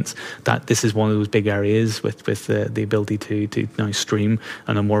the audience, that this is one of those big areas with the ability to now stream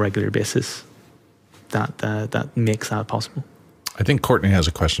on a more regular basis that makes that possible. I think Courtney has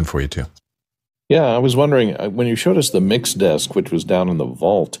a question for you too. Yeah, I was wondering, when you showed us the mix desk, which was down in the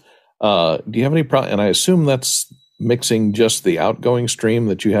vault, do you have any problem? And I assume that's mixing just the outgoing stream,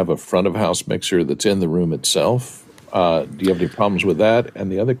 that you have a front of house mixer that's in the room itself. Do you have any problems with that? And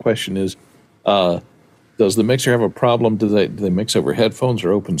the other question is, does the mixer have a problem? Do they mix over headphones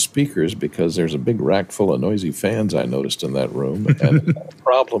or open speakers? Because there's a big rack full of noisy fans I noticed in that room, and a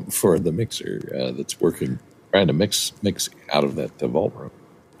problem for the mixer that's working, trying to mix out of that vault room.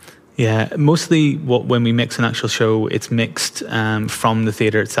 Yeah, mostly when we mix an actual show, it's mixed from the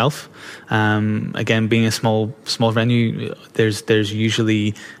theatre itself. Again, being a small venue, there's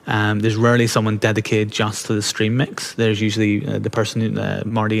usually there's rarely someone dedicated just to the stream mix. There's usually the person,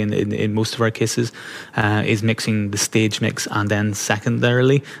 Marty, in most of our cases, is mixing the stage mix and then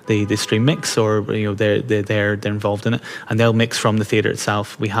secondarily the stream mix, or they're involved in it, and they'll mix from the theatre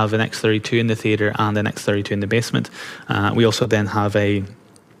itself. We have an X32 in the theatre and an X32 in the basement. We also then have an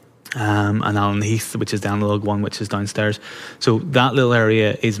Allen Heath, which is the analog one, which is downstairs. So that little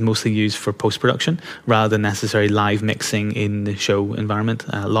area is mostly used for post-production rather than necessarily live mixing in the show environment.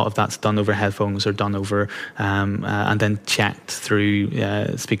 A lot of that's done over headphones or done over and then checked through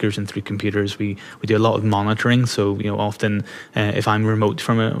speakers and through computers. We do a lot of monitoring. So often if I'm remote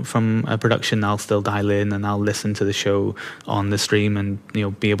from a production, I'll still dial in and I'll listen to the show on the stream and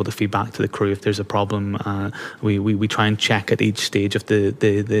be able to feed back to the crew if there's a problem. We try and check at each stage of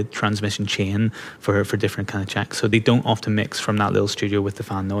the transmission chain for different kind of checks. So they don't often mix from that little studio with the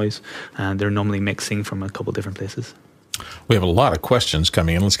fan noise. They're normally mixing from a couple different places. We have a lot of questions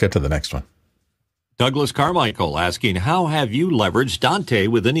coming in. Let's get to the next one. Douglas Carmichael asking, how have you leveraged Dante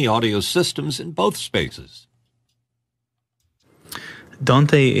within the audio systems in both spaces?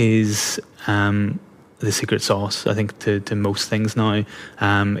 Dante is the secret sauce, I think, to most things now.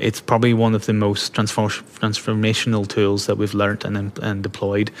 It's probably one of the most transformational tools that we've learnt and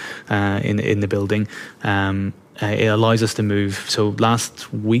deployed in the building. It allows us to move. So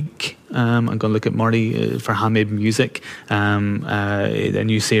last week, I'm going to look at Marty for Handmade Music, a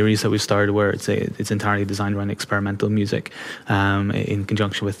new series that we've started where it's entirely designed around experimental music in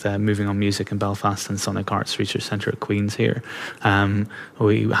conjunction with Moving On Music in Belfast and Sonic Arts Research Centre at Queen's here.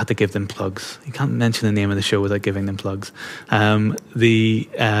 We had to give them plugs. You can't mention the name of the show without giving them plugs. The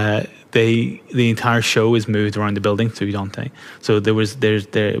entire show is moved around the building through Dante. So in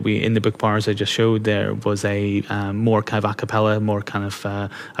the book bars I just showed, there was a more kind of a cappella, more kind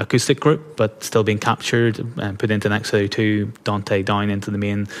of acoustic group, but still being captured and put into an X32, Dante down into the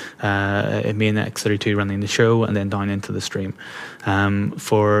main X32 running the show, and then down into the stream.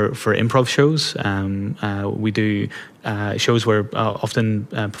 For improv shows, we do shows where often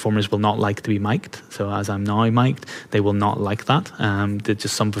performers will not like to be mic'd. So as I'm now mic'd, they will not like that.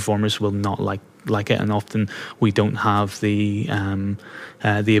 Just some performers will not like it, and often we don't have the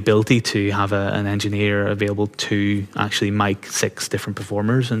ability to have an engineer available to actually mic 6 different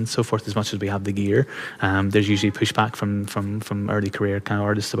performers and so forth, as much as we have the gear. There's usually pushback from early career kind of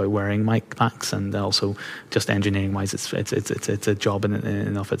artists about wearing mic packs, and also just engineering wise, it's a job in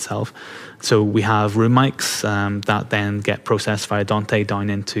and of itself. So we have room mics that then get processed via Dante down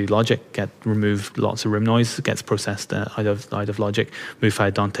into Logic, remove lots of room noise, gets processed out of Logic, move via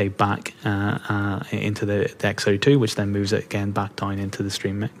Dante back, into the X32, which then moves it again back down into the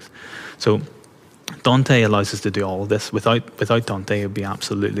stream mix. So Dante allows us to do all of this. Without Dante, it would be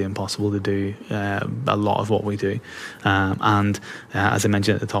absolutely impossible to do a lot of what we do. And as I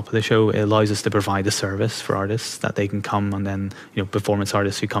mentioned at the top of the show, it allows us to provide a service for artists that they can come, and then performance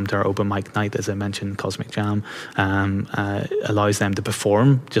artists who come to our open mic night, as I mentioned, Cosmic Jam, allows them to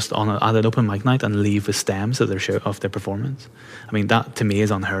perform just at an open mic night and leave with stems of their performance. I mean, that to me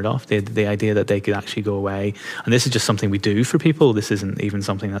is unheard of. The idea that they could actually go away, and this is just something we do for people. This isn't even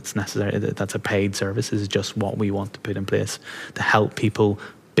something that's necessary. That's a paid service. This is just what we want to put in place to help people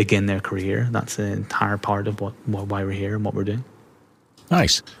begin their career. That's the entire part of why we're here and what we're doing.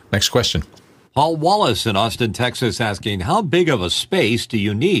 Nice. Next question. Paul Wallace in Austin, Texas, asking, how big of a space do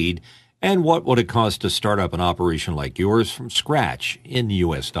you need, and what would it cost to start up an operation like yours from scratch in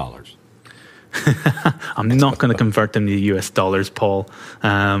US dollars? I'm not going to convert them to US dollars, Paul.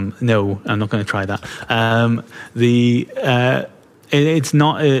 No, I'm not going to try that. It's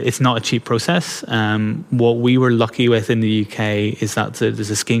not a cheap process. What we were lucky with in the UK is that there's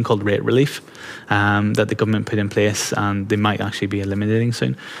a scheme called Rate Relief that the government put in place, and they might actually be eliminating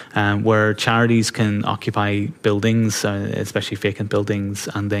soon, where charities can occupy buildings, especially vacant buildings,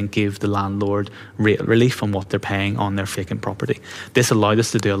 and then give the landlord rate relief on what they're paying on their vacant property. This allowed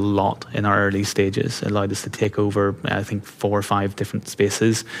us to do a lot in our early stages. It allowed us to take over, I think, 4 or 5 different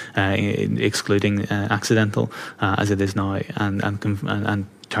spaces, excluding Accidental, as it is now, and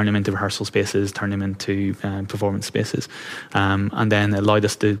turn them into rehearsal spaces, turn them into performance spaces, and then allowed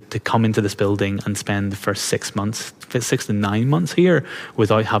us to come into this building and spend the first 6 to 9 months here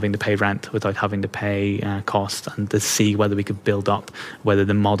without having to pay rent, without having to pay cost, and to see whether we could build up, whether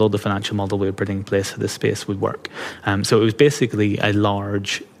the financial model we were putting in place for this space would work. So it was basically a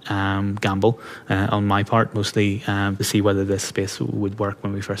large gamble on my part, mostly to see whether this space would work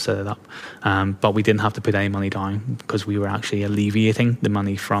when we first set it up. But we didn't have to put any money down because we were actually alleviating the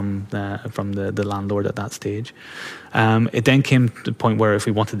money from the landlord at that stage. It then came to the point where if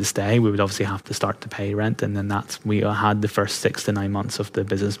we wanted to stay, we would obviously have to start to pay rent, and then we had the first 6 to 9 months of the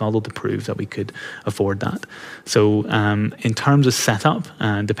business model to prove that we could afford that. So in terms of setup,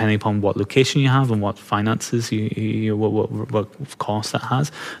 depending upon what location you have and what finances what cost that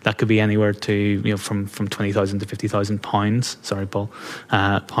has, that could be anywhere to from 20,000 to 50,000 pounds. Sorry, Paul,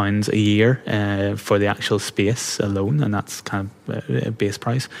 pounds a year for the actual space alone, and that's kind of a base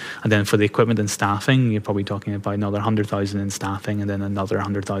price. And then for the equipment and staffing, you're probably talking about another 100,000 in staffing, and then another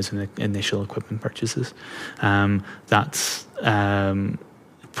 100,000 initial equipment purchases. That's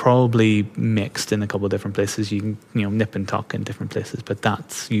probably mixed in a couple of different places. You can nip and tuck in different places, but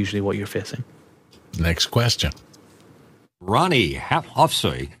that's usually what you're facing. Next question. Ronnie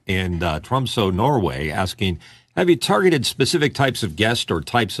Hofsøy in Tromsø, Norway, asking, have you targeted specific types of guests or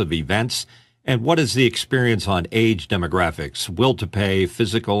types of events? And what is the experience on age demographics, will to pay,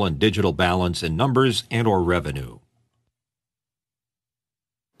 physical and digital balance in numbers and or revenue?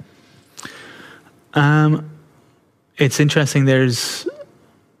 It's interesting. There's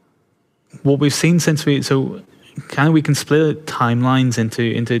what we've seen since we can split timelines into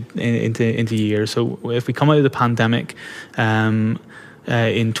years. So if we come out of the pandemic in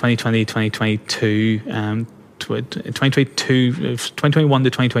 2020, 2022, 2021 to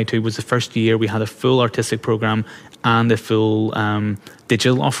 2022 was the first year we had a full artistic program and a full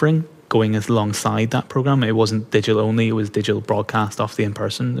digital offering going alongside that program. It wasn't digital only, it was digital broadcast off the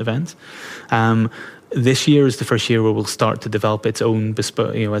in-person events. This year is the first year where we'll start to develop its own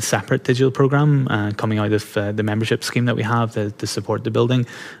bespoke, a separate digital program coming out of the membership scheme that we have to support the building.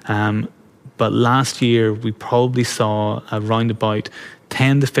 But last year we probably saw around about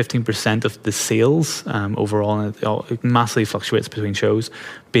 10 to 15% of the sales overall, and it massively fluctuates between shows,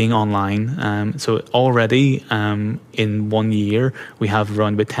 being online. So already in 1 year, we have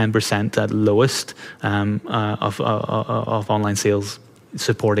around about 10% at lowest of online sales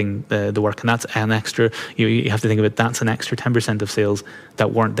supporting the work, and that's an extra. You have to think of it. That's an extra 10% of sales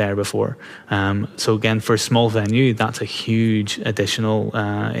that weren't there before. So again, for a small venue, that's a huge additional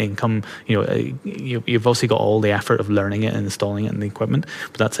income. You've also got all the effort of learning it and installing it and the equipment,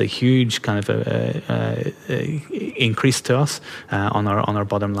 but that's a huge kind of a increase to us on our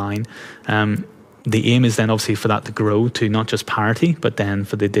bottom line. The aim is then obviously for that to grow to not just parity, but then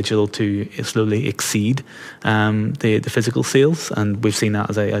for the digital to slowly exceed the physical sales. And we've seen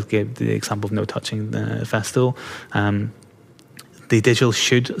that, as I gave the example of No Touching the Festival. the digital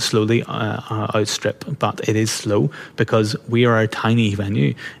should slowly outstrip, but it is slow because we are a tiny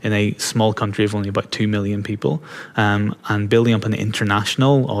venue in a small country of only about 2 million people, and building up an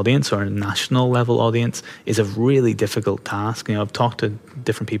international audience or a national level audience is a really difficult task. I've talked to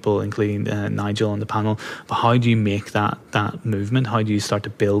different people, including Nigel on the panel, but how do you make that movement? How do you start to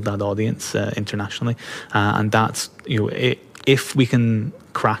build that audience internationally? And that's, if we can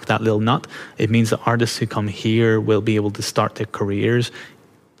crack that little nut, it means that artists who come here will be able to start their careers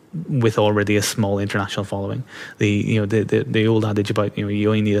with already a small international following. The old adage about you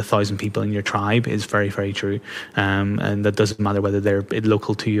only need 1,000 people in your tribe is very, very true, and that doesn't matter whether they're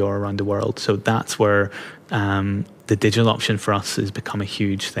local to you or around the world. So that's where the digital option for us has become a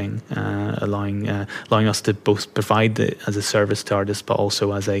huge thing, allowing us to both provide it as a service to artists, but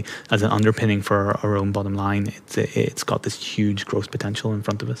also as an underpinning for our own bottom line. It's got this huge growth potential in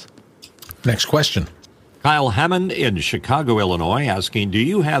front of us. Next question. Kyle Hammond in Chicago, Illinois, asking, do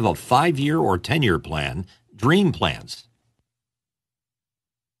you have a 5-year or 10-year plan, dream plans?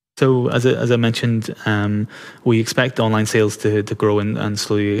 So as I mentioned, we expect online sales to grow and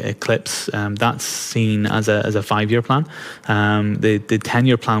slowly eclipse. That's seen as a 5-year plan. The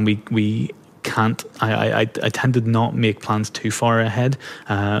 10-year plan, we can't. I tend to not make plans too far ahead,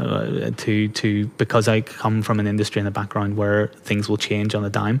 because I come from an industry and a background where things will change on a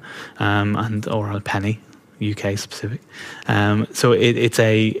dime, or a penny. UK specific, so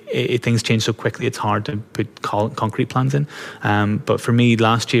things change so quickly. It's hard to put concrete plans in. But for me,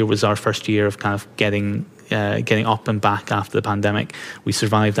 last year was our first year of kind of getting up and back after the pandemic. We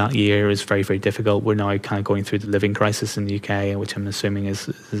survived that year. It was very, very difficult. We're now kind of going through the living crisis in the UK, which I'm assuming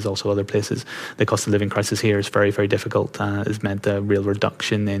is also other places. The cost of living crisis here is very, very difficult. It's meant a real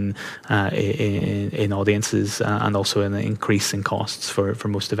reduction in audiences, and also an increase in costs for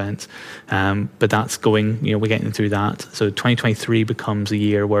most events. But that's going, we're getting through that. So 2023 becomes a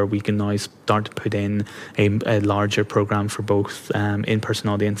year where we can now start to put in a larger program for both in-person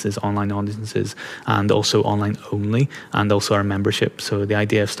audiences, online audiences, and also online only, and also our membership. So the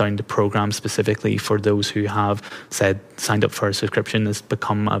idea of starting to program specifically for those who have signed up for a subscription has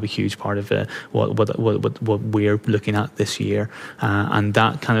become a huge part of what we're looking at this year. And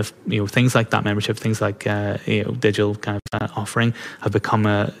that kind of things like that membership, things like digital kind of offering have become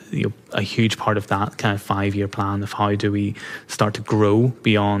a huge part of that kind of 5-year plan of how do we start to grow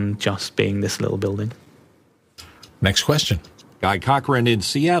beyond just being this little building. Next question. Guy Cochran in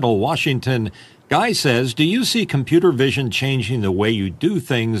Seattle, Washington. Guy says, do you see computer vision changing the way you do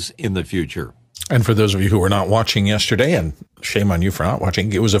things in the future? And for those of you who were not watching yesterday, and shame on you for not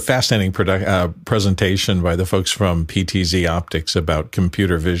watching, it was a fascinating presentation by the folks from PTZ Optics about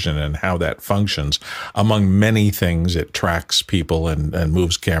computer vision and how that functions. Among many things, it tracks people and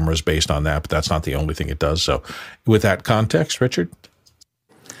moves cameras based on that, but that's not the only thing it does. So with that context, Richard?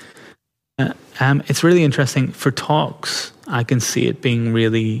 It's really interesting. For talks, I can see it being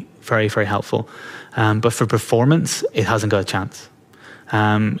really very, very helpful. But for performance, it hasn't got a chance.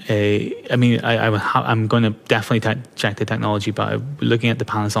 I'm going to definitely check the technology, but looking at the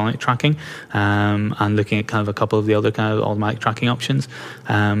Panasonic tracking and looking at kind of a couple of the other kind of automatic tracking options,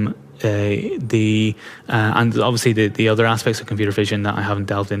 and obviously the other aspects of computer vision that I haven't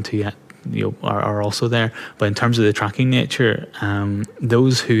delved into yet are also there. But in terms of the tracking nature,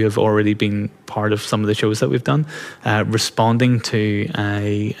 those who have already been part of some of the shows that we've done, responding to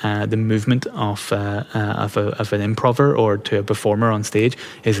the movement of an improver or to a performer on stage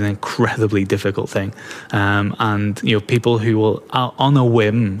is an incredibly difficult thing. And people who will on a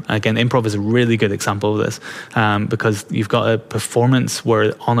whim, again, improv is a really good example of this, because you've got a performance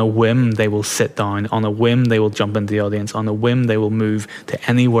where on a whim they will sit down, on a whim they will jump into the audience, on a whim they will move to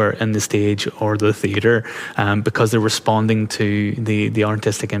anywhere in the stage or the theater, because they're responding to the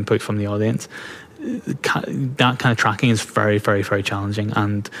artistic input from the audience. That kind of tracking is very, very, very challenging,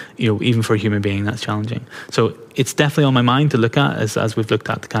 and even for a human being, that's challenging. So it's definitely on my mind to look at as we've looked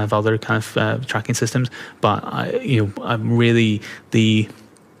at the kind of other kind of tracking systems. But I'm really the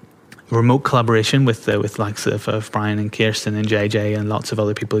remote collaboration with likes of Brian and Kirsten and JJ and lots of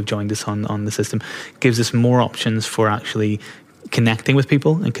other people who've joined us on the system gives us more options for actually connecting with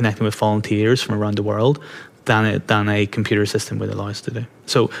people and connecting with volunteers from around the world than a computer system would allow us to do.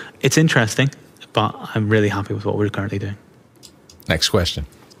 So it's interesting, but I'm really happy with what we're currently doing. Next question.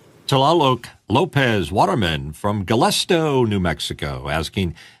 Tlaloc Lopez Waterman from Galesto, New Mexico,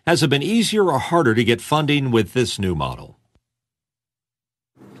 asking, has it been easier or harder to get funding with this new model?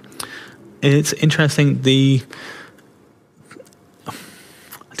 It's interesting.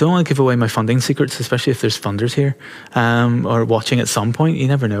 don't want to give away my funding secrets, especially if there's funders here or watching at some point. You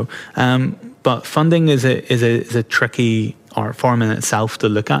never know. But funding is a tricky art form in itself to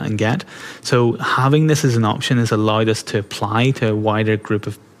look at and get. So having this as an option has allowed us to apply to a wider group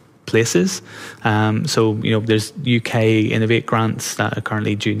of places. So, there's UK Innovate grants that are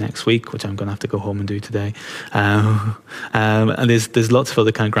currently due next week, which I'm going to have to go home and do today. And there's lots of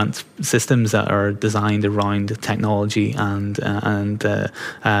other kind of grant systems that are designed around technology and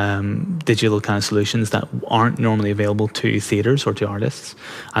digital kind of solutions that aren't normally available to theatres or to artists.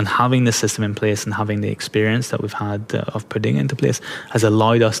 And having this system in place and having the experience that we've had of putting it into place has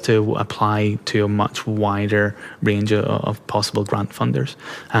allowed us to apply to a much wider range of possible grant funders.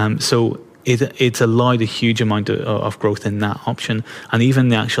 So it's allowed a huge amount of growth in that option. And even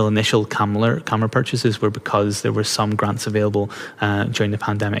the actual initial camera purchases were because there were some grants available during the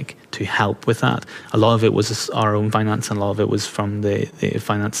pandemic to help with that. A lot of it was our own finance, and a lot of it was from the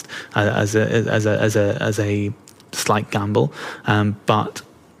financed as a slight gamble. But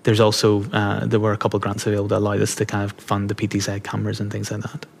there's also there were a couple of grants available that allowed us to kind of fund the PTZ cameras and things like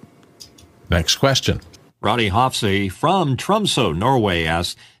that. Next question. Ronnie Hofsey from Tromsø, Norway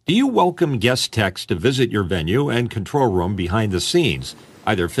asks, do you welcome guest techs to visit your venue and control room behind the scenes,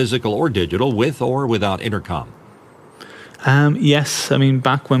 either physical or digital, with or without intercom? Yes, I mean,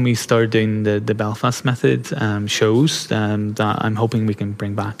 back when we started doing the Belfast Method shows that I'm hoping we can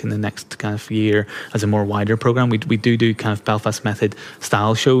bring back in the next kind of year as a more wider program. We do kind of Belfast Method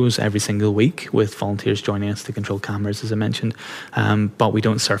style shows every single week with volunteers joining us to control cameras, as I mentioned, but we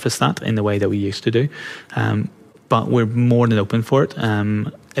don't surface that in the way that we used to do. But we're more than open for it.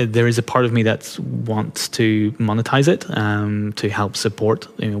 There is a part of me that wants to monetize it to help support.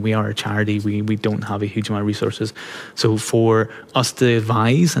 We are a charity. We don't have a huge amount of resources. So for us to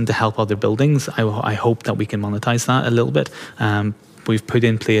advise and to help other buildings, I hope that we can monetize that a little bit. We've put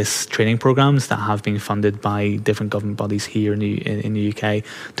in place training programs that have been funded by different government bodies here in the UK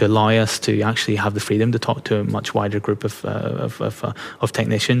to allow us to actually have the freedom to talk to a much wider group of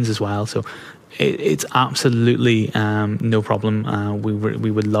technicians as well. So it's absolutely no problem.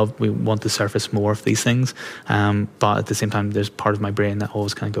 We want to surface more of these things, but at the same time, there's part of my brain that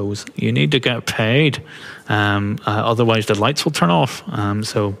always kind of goes, "You need to get paid, otherwise the lights will turn off."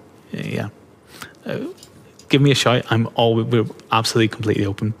 So, yeah. Give me a shout. We're absolutely completely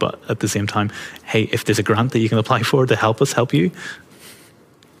open, but at the same time, hey, if there's a grant that you can apply for to help us help you.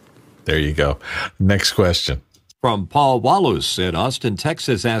 There you go. Next question. From Paul Wallace in Austin,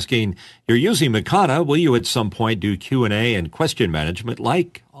 Texas, asking, you're using Makana. Will you at some point do Q&A and question management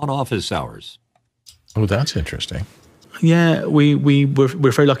like on office hours? Oh, that's interesting. Yeah, we're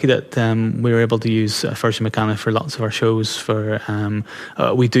very lucky that we were able to use Virgin Makana for lots of our shows.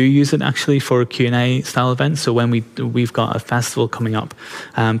 We do use it actually for Q&A style events. So when we've got a festival coming up,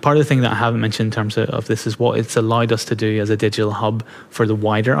 part of the thing that I haven't mentioned in terms of this is what it's allowed us to do as a digital hub for the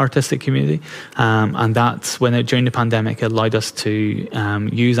wider artistic community, and that's when during the pandemic it allowed us to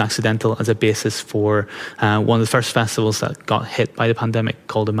use Accidental as a basis for one of the first festivals that got hit by the pandemic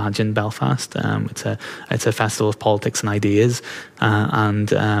called Imagine Belfast. It's a festival of politics and ideas,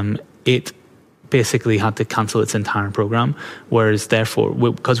 and it basically had to cancel its entire program, whereas therefore,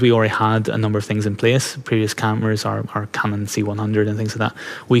 because we already had a number of things in place, previous cameras, our Canon C100 and things like that,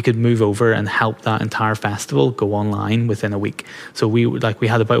 we could move over and help that entire festival go online within a week. So we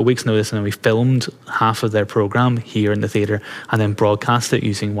had about a week's notice, and then we filmed half of their program here in the theatre and then broadcast it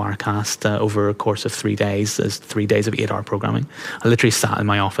using Wirecast over a course of 3 days. There's 3 days of 8-hour programming. I literally sat in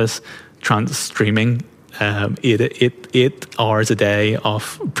my office streaming 8 hours a day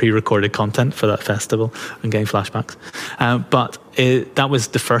of pre-recorded content for that festival and getting flashbacks. But that was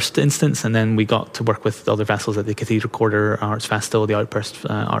the first instance, and then we got to work with other festivals like the Cathedral Quarter Arts Festival, the Outburst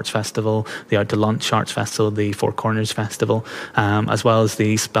Arts Festival, the Out to Lunch Arts Festival, the Four Corners Festival, as well as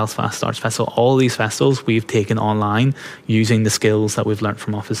the Belfast Arts Festival. All these festivals we've taken online using the skills that we've learned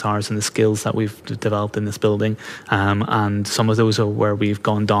from office hours and the skills that we've developed in this building. And some of those are where we've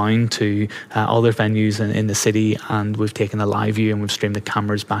gone down to other venues in the city, and we've taken a live view and we've streamed the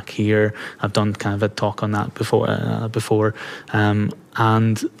cameras back here. I've done kind of a talk on that before.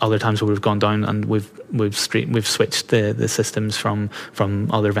 And other times where we've gone down and we've switched the systems from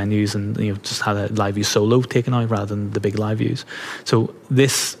other venues and just had a live view solo taken out rather than the big live views. So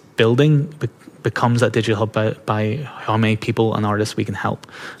this building, becomes that digital hub by how many people and artists we can help.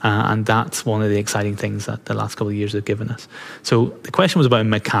 And that's one of the exciting things that the last couple of years have given us. So the question was about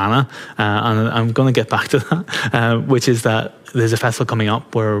Mechana, and I'm going to get back to that, which is that there's a festival coming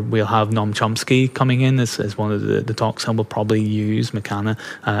up where we'll have Noam Chomsky coming in as one of the talks, and we'll probably use Mechana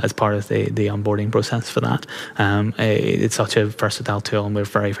as part of the onboarding process for that. It's such a versatile tool, and we're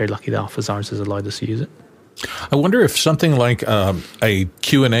very, very lucky that Office Hours has allowed us to use it. I wonder if something like a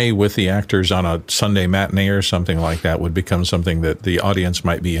Q&A with the actors on a Sunday matinee or something like that would become something that the audience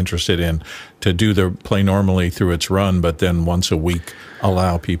might be interested in, to do the play normally through its run, but then once a week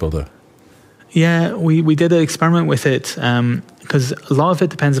allow people to... Yeah, we did an experiment with it because a lot of it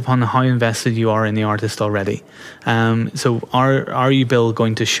depends upon how invested you are in the artist already. So are you, Bill,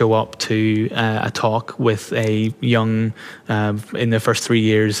 going to show up to a talk with a young, in the first 3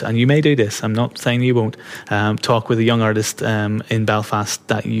 years, and you may do this, I'm not saying you won't, talk with a young artist in Belfast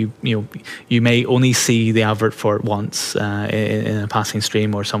that you may only see the advert for it once in a passing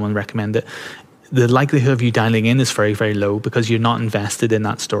stream, or someone recommend it. The likelihood of you dialing in is very, very low because you're not invested in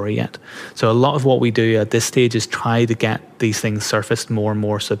that story yet. So a lot of what we do at this stage is try to get these things surfaced more and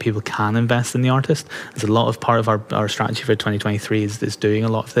more so people can invest in the artist. There's a lot of part of our strategy for 2023 is doing a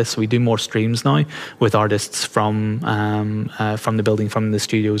lot of this. So we do more streams now with artists from the building, from the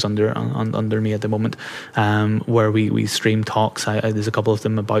studios under me at the moment, where we stream talks. There's a couple of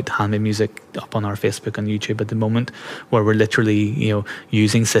them about handmade music up on our Facebook and YouTube at the moment, where we're literally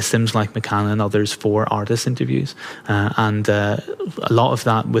using systems like Mechana and others for artist interviews, and a lot of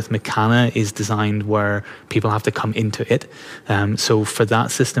that with Mechana is designed where people have to come into it. So for that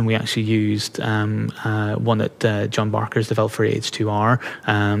system, we actually used one that John Barker's developed for H2R,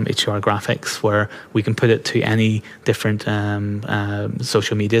 H2R Graphics, where we can put it to any different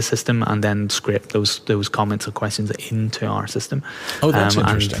social media system and then scrape those comments or questions into our system. Oh, that's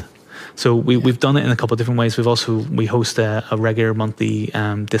interesting. So we've done it in a couple of different ways. We host a regular monthly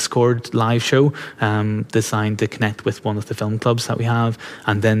Discord live show designed to connect with one of the film clubs that we have,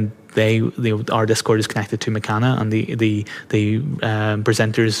 and then our Discord is connected to Mechana, and the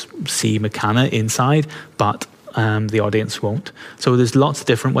presenters see Mechana inside, but the audience won't. So there's lots of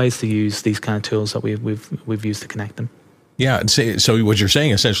different ways to use these kind of tools that we've used to connect them. Yeah, so what you're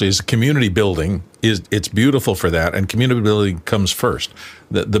saying essentially is community building it's beautiful for that, and community building comes first.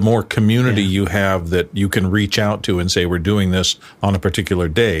 The more community you have that you can reach out to and say, we're doing this on a particular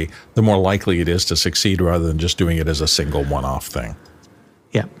day, the more likely it is to succeed rather than just doing it as a single one-off thing.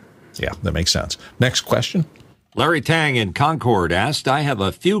 Yeah. Yeah, that makes sense. Next question. Larry Tang in Concord asked, I have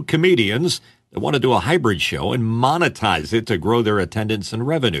a few comedians that want to do a hybrid show and monetize it to grow their attendance and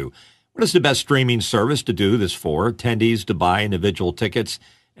revenue. What is the best streaming service to do this for? Attendees to buy individual tickets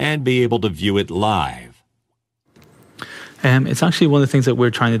and be able to view it live. It's actually one of the things that we're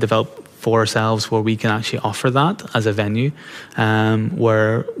trying to develop for ourselves, where we can actually offer that as a venue,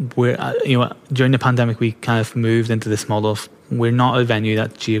 where we're, during the pandemic, we kind of moved into this model of we're not a venue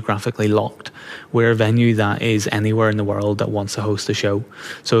that's geographically locked. We're a venue that is anywhere in the world that wants to host a show.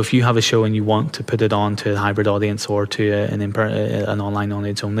 So if you have a show and you want to put it on to a hybrid audience or to an online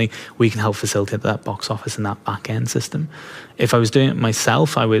audience only, we can help facilitate that box office and that back end system. If I was doing it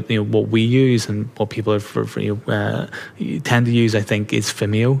myself, I would, what we use and what people tend to use, I think, is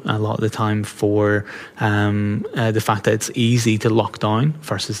Vimeo a lot of the time for the fact that it's easy to lock down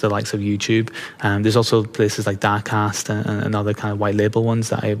versus the likes of YouTube. There's also places like Dacast and other kind of white label ones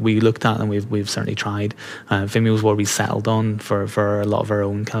that we looked at and we've certainly tried. Vimeo is where we settled on for a lot of our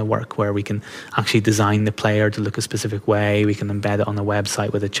own kind of work, where we can actually design the player to look a specific way. We can embed it on a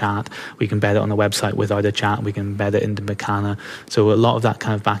website with a chat. We can embed it on a website without a chat. We can embed it into Mechana. So a lot of that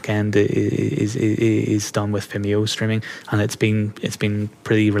kind of back end is done with Vimeo streaming, and it's been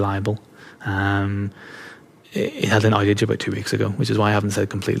pretty reliable. It had an outage about 2 weeks ago, which is why I haven't said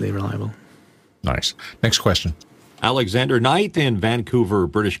completely reliable. Nice. Next question. Alexander Knight in Vancouver,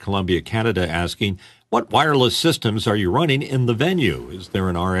 British Columbia, Canada, asking, what wireless systems are you running in the venue? Is there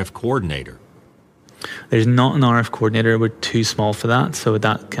an RF coordinator? There's not an RF coordinator. We're too small for that, so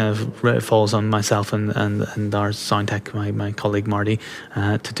that kind of falls on myself and our sound tech, my colleague Marty,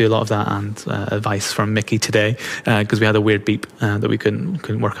 to do a lot of that, and advice from Mickey today, because we had a weird beep that we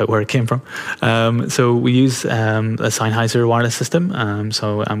couldn't work out where it came from. So we use a Sennheiser wireless system. And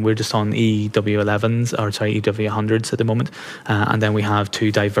we're just on EW100s at the moment, and then we have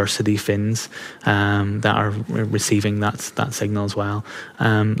two diversity fins that are receiving that signal as well.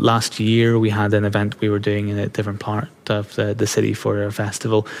 Last year we had an event we were doing in a different part of the city for a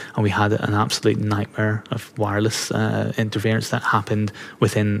festival, and we had an absolute nightmare of wireless interference that happened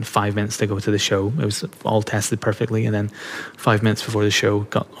within 5 minutes to go to the show. It was all tested perfectly, and then 5 minutes before the show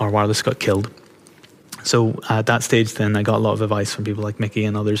our wireless got killed. So at that stage, then I got a lot of advice from people like Mickey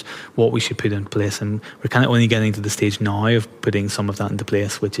and others what we should put in place, and we're kind of only getting to the stage now of putting some of that into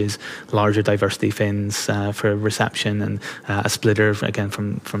place, which is larger diversity fins for reception, and a splitter again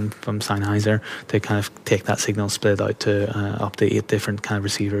from Sennheiser to kind of take that signal, split it out to up to 8 different kind of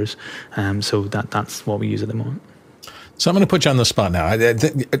receivers. So that's what we use at the moment. So I'm going to put you on the spot now.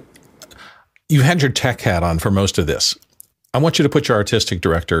 You had your tech hat on for most of this. I want you to put your artistic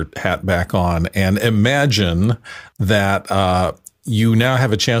director hat back on and imagine that you now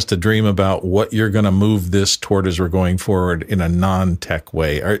have a chance to dream about what you're going to move this toward as we're going forward in a non-tech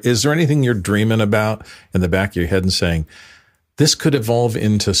way. Is there anything you're dreaming about in the back of your head and saying, this could evolve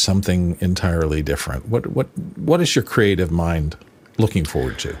into something entirely different? What is your creative mind looking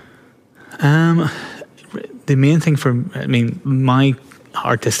forward to? The main thing my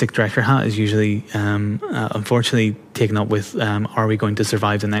artistic director hat is usually, unfortunately, taken up with are we going to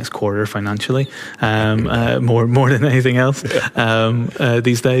survive the next quarter financially, more than anything else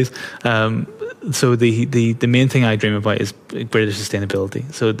these days. So the main thing I dream about is greater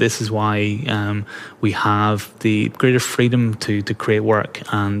sustainability. So this is why we have the greater freedom to create work,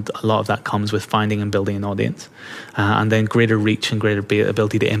 and a lot of that comes with finding and building an audience, and then greater reach and greater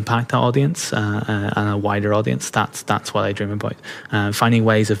ability to impact that audience and a wider audience. That's what I dream about. Finding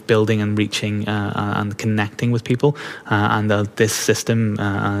ways of building and reaching and connecting with people, and this system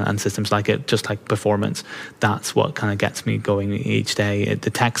and systems like it, just like performance. That's what kind of gets me going each day. The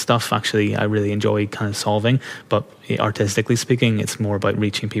tech stuff, actually, I really enjoy kind of solving, but artistically speaking, it's more about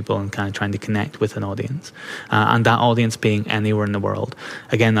reaching people and kind of trying to connect with an audience, and that audience being anywhere in the world.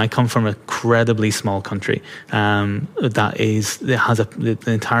 Again, I come from an incredibly small country the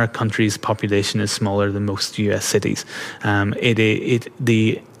entire country's population is smaller than most US cities.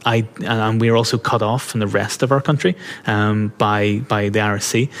 And we're also cut off from the rest of our country by the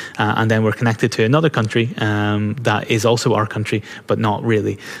RSC, and then we're connected to another country that is also our country, but not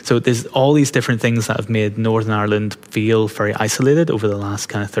really. So there's all these different things that have made Northern Ireland feel very isolated over the last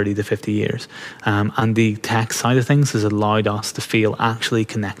kind of 30 to 50 years. And the tech side of things has allowed us to feel actually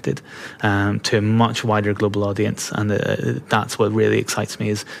connected to a much wider global audience, and that's what really excites me,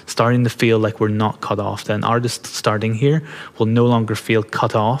 is starting to feel like we're not cut off. Then artists starting here will no longer feel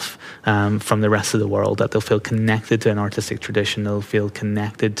cut off from the rest of the world, that they'll feel connected to an artistic tradition, they'll feel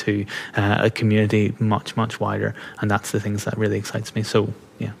connected to a community much, much wider, and that's the things that really excites me. So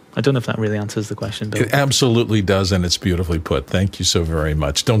yeah, I don't know if that really answers the question, Bill. It absolutely does, and it's beautifully put. Thank you so very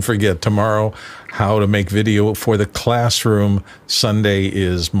much. Don't forget, tomorrow, how to make video for the classroom. Sunday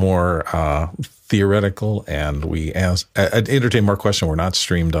is more theoretical, and we entertain more questions. We're not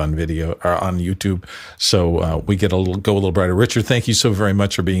streamed on video or on YouTube, so we go a little brighter. Richard, thank you so very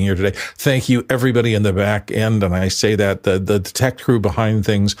much for being here today. Thank you, everybody in the back end, and I say that the tech crew behind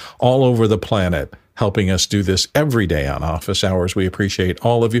things all over the planet, helping us do this every day on office hours. We appreciate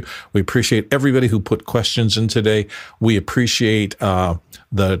all of you. We appreciate everybody who put questions in today. We appreciate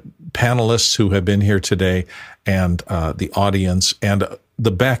the panelists who have been here today, and the audience, and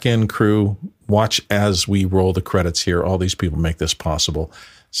the back end crew. Watch as we roll the credits here. All these people make this possible.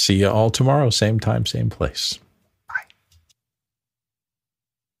 See you all tomorrow, same time, same place. Bye.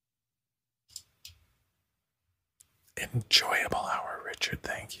 Enjoyable hour, Richard.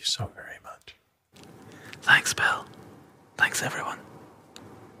 Thank you so very much. Thanks, Bill. Thanks, everyone.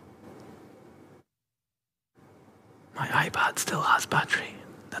 My iPad still has battery.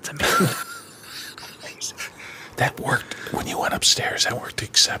 That's amazing. Amazing. That worked when you went upstairs. That worked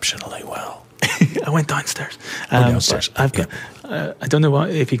exceptionally well. I went downstairs. Downstairs. I've got. I don't know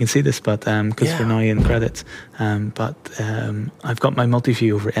if you can see this, but because we're now in credits, but I've got my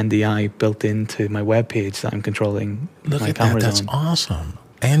multi-view over NDI built into my web page that I'm controlling. Look my at cameras that. That's on. awesome.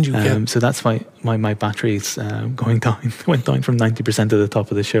 And you get so that's why my battery's going down. Went down from 90% at the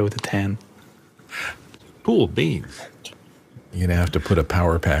top of the show to 10. Cool beans. You're gonna have to put a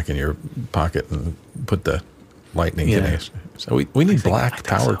power pack in your pocket and put the lightning connection. So we need black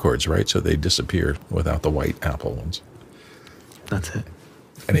power cords, right? So they disappear without the white Apple ones. That's it.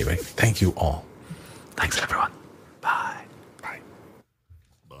 Anyway, thank you all. Thanks, everyone. Bye. Bye.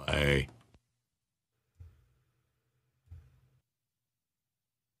 Bye.